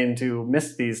doing to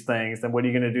miss these things? And what are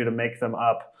you going to do to make them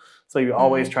up? So you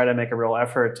always try to make a real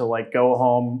effort to like go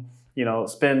home. You know,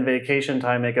 spend vacation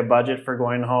time, make a budget for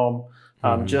going home.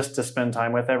 Just to spend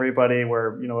time with everybody,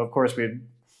 where, you know, of course we'd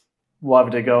love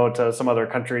to go to some other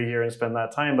country here and spend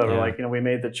that time, but we're like, you know, we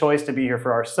made the choice to be here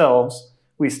for ourselves.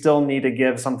 We still need to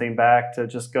give something back to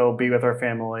just go be with our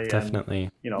family. Definitely.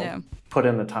 And, you know, put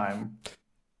in the time.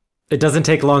 It doesn't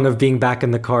take long of being back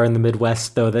in the car in the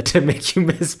Midwest, though, that to make you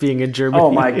miss being in Germany. Oh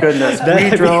my goodness.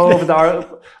 We drove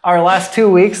our last 2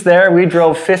 weeks there. We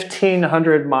drove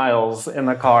 1,500 miles in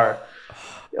the car.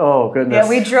 Oh, goodness.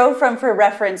 Yeah, for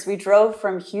reference, we drove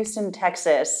from Houston,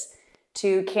 Texas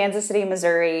to Kansas City,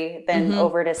 Missouri, then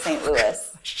over to St.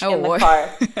 Louis in the car.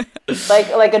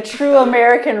 like a true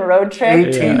American road trip.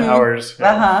 18 hours.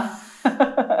 Yeah.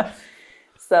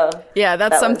 So yeah,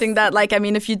 that's something that, like, I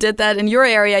mean, if you did that in your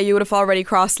area, you would have already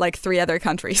crossed like 3 other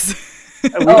countries.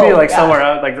 We'd be like somewhere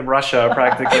out, like Russia,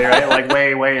 practically, right? Like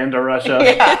way into Russia.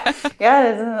 Yeah.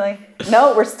 It's like,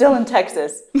 no, we're still in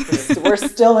Texas. We're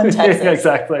still in Texas.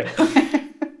 Exactly.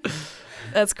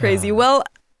 That's crazy. Well,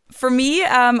 for me,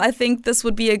 I think this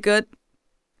would be a good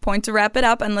point to wrap it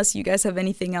up, unless you guys have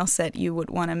anything else that you would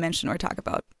want to mention or talk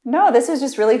about. No, this was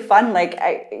just really fun. Like,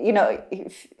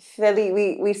 Feli,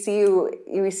 we see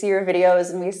your videos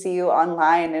and we see you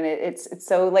online, and it's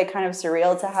so like kind of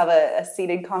surreal to have a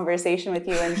seated conversation with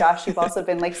you. And Josh, you've also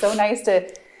been like so nice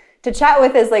to chat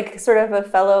with as like sort of a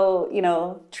fellow,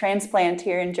 transplant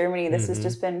here in Germany. This has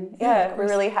just been, we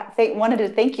really wanted to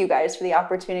thank you guys for the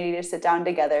opportunity to sit down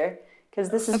together,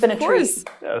 because this has been a treat.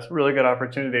 Yeah, it's a really good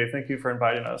opportunity. Thank you for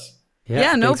inviting us.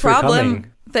 Yeah, no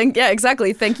problem.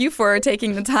 Exactly. Thank you for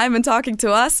taking the time and talking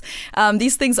to us.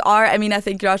 These things are, I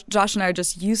think Josh and I are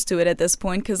just used to it at this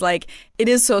point, because like it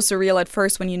is so surreal at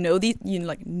first when you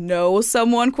know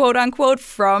someone, quote unquote,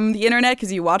 from the internet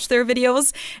because you watch their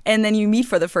videos, and then you meet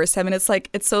for the first time, and it's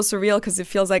so surreal because it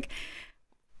feels like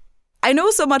I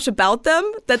know so much about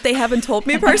them that they haven't told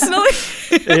me personally.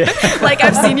 Like,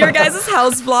 I've seen your guys'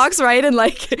 house vlogs, right? And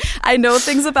like, I know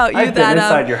things about you I've been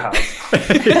inside your house.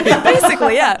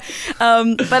 Basically, yeah.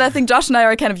 But I think Josh and I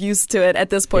are kind of used to it at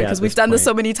this point, because we've done this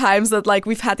so many times that like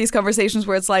we've had these conversations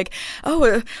where it's like,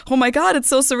 oh my God, it's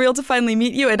so surreal to finally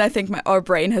meet you. And I think our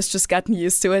brain has just gotten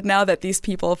used to it now that these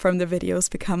people from the videos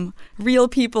become real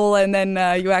people, and then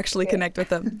you actually connect with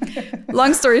them.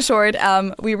 Long story short,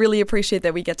 we really appreciate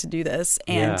that we get to do this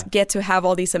and get to have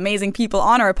all these amazing people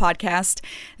on our podcast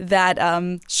that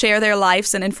share their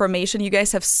lives and information. You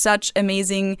guys have such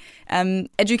amazing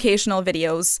educational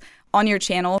videos on your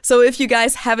channel. So if you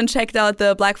guys haven't checked out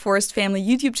the Black Forest Family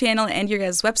YouTube channel and your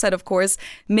guys' website, of course,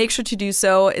 make sure to do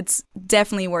so. It's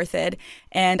definitely worth it.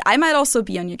 And I might also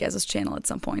be on you guys' channel at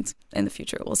some point in the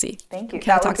future. We'll see. Thank you.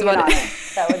 That would be an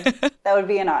honor. That would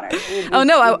be an honor.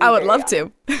 I would love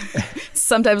to.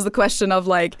 Sometimes the question of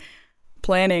like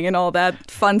planning and all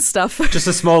that fun stuff. Just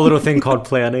a small little thing called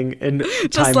planning and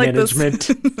time like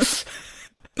management.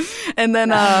 And then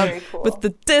cool. With the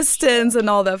distance and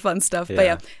all that fun stuff.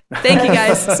 Yeah. But thank you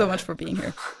guys so much for being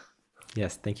here.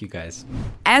 Yes, thank you guys.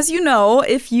 As you know,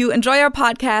 if you enjoy our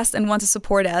podcast and want to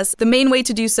support us, the main way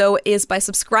to do so is by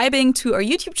subscribing to our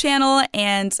YouTube channel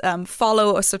and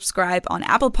follow or subscribe on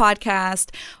Apple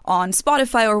Podcast, on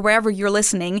Spotify, or wherever you're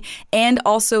listening, and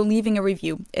also leaving a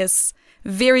review is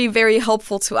very, very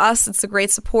helpful to us. It's a great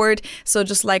support. So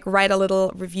just like write a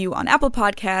little review on Apple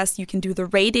Podcasts. You can do the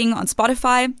rating on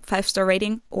Spotify, 5-star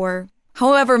rating, or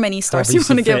however many stars you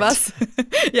want to give us.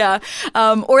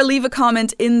 Or leave a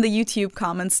comment in the YouTube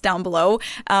comments down below.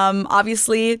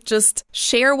 Obviously, just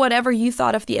share whatever you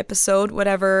thought of the episode,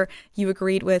 whatever you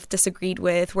agreed with, disagreed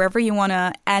with, wherever you want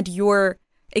to add your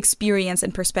experience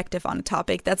and perspective on a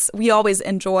topic. We always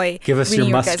enjoy give us reading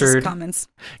your mustard guys' comments.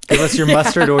 Give us your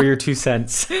mustard or your 2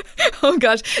 cents. Oh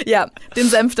gosh, yeah, den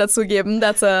Senf dazu geben.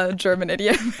 That's a German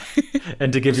idiom.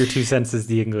 And to give your 2 cents is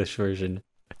the English version.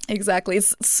 Exactly.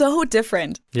 It's so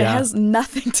different. Yeah. It has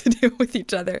nothing to do with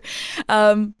each other.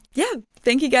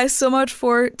 Thank you guys so much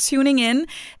for tuning in,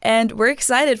 and we're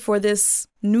excited for this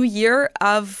new year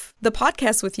of the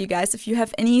podcast with you guys. If you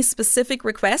have any specific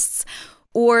requests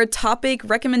or topic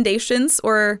recommendations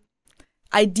or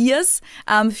ideas,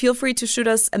 feel free to shoot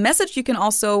us a message. You can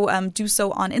also do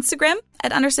so on Instagram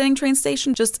at Understanding Train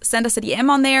Station. Just send us a DM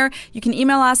on there. You can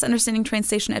email us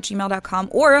understandingtrainstation@gmail.com,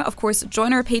 or of course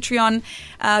join our Patreon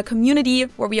community,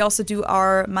 where we also do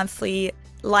our monthly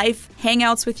live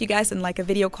hangouts with you guys and like a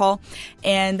video call.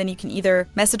 And then you can either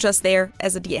message us there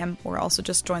as a DM or also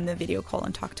just join the video call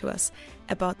and talk to us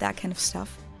about that kind of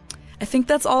stuff. I think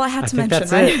that's all I had to mention.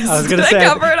 That's it. I was going to say,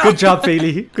 good job,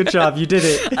 Feli. Good job. You did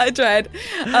it. I tried.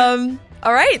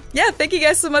 All right. Yeah. Thank you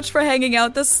guys so much for hanging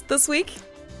out this week.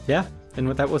 Yeah. And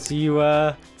with that, we'll see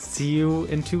you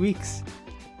in 2 weeks.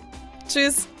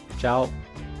 Tschüss. Ciao.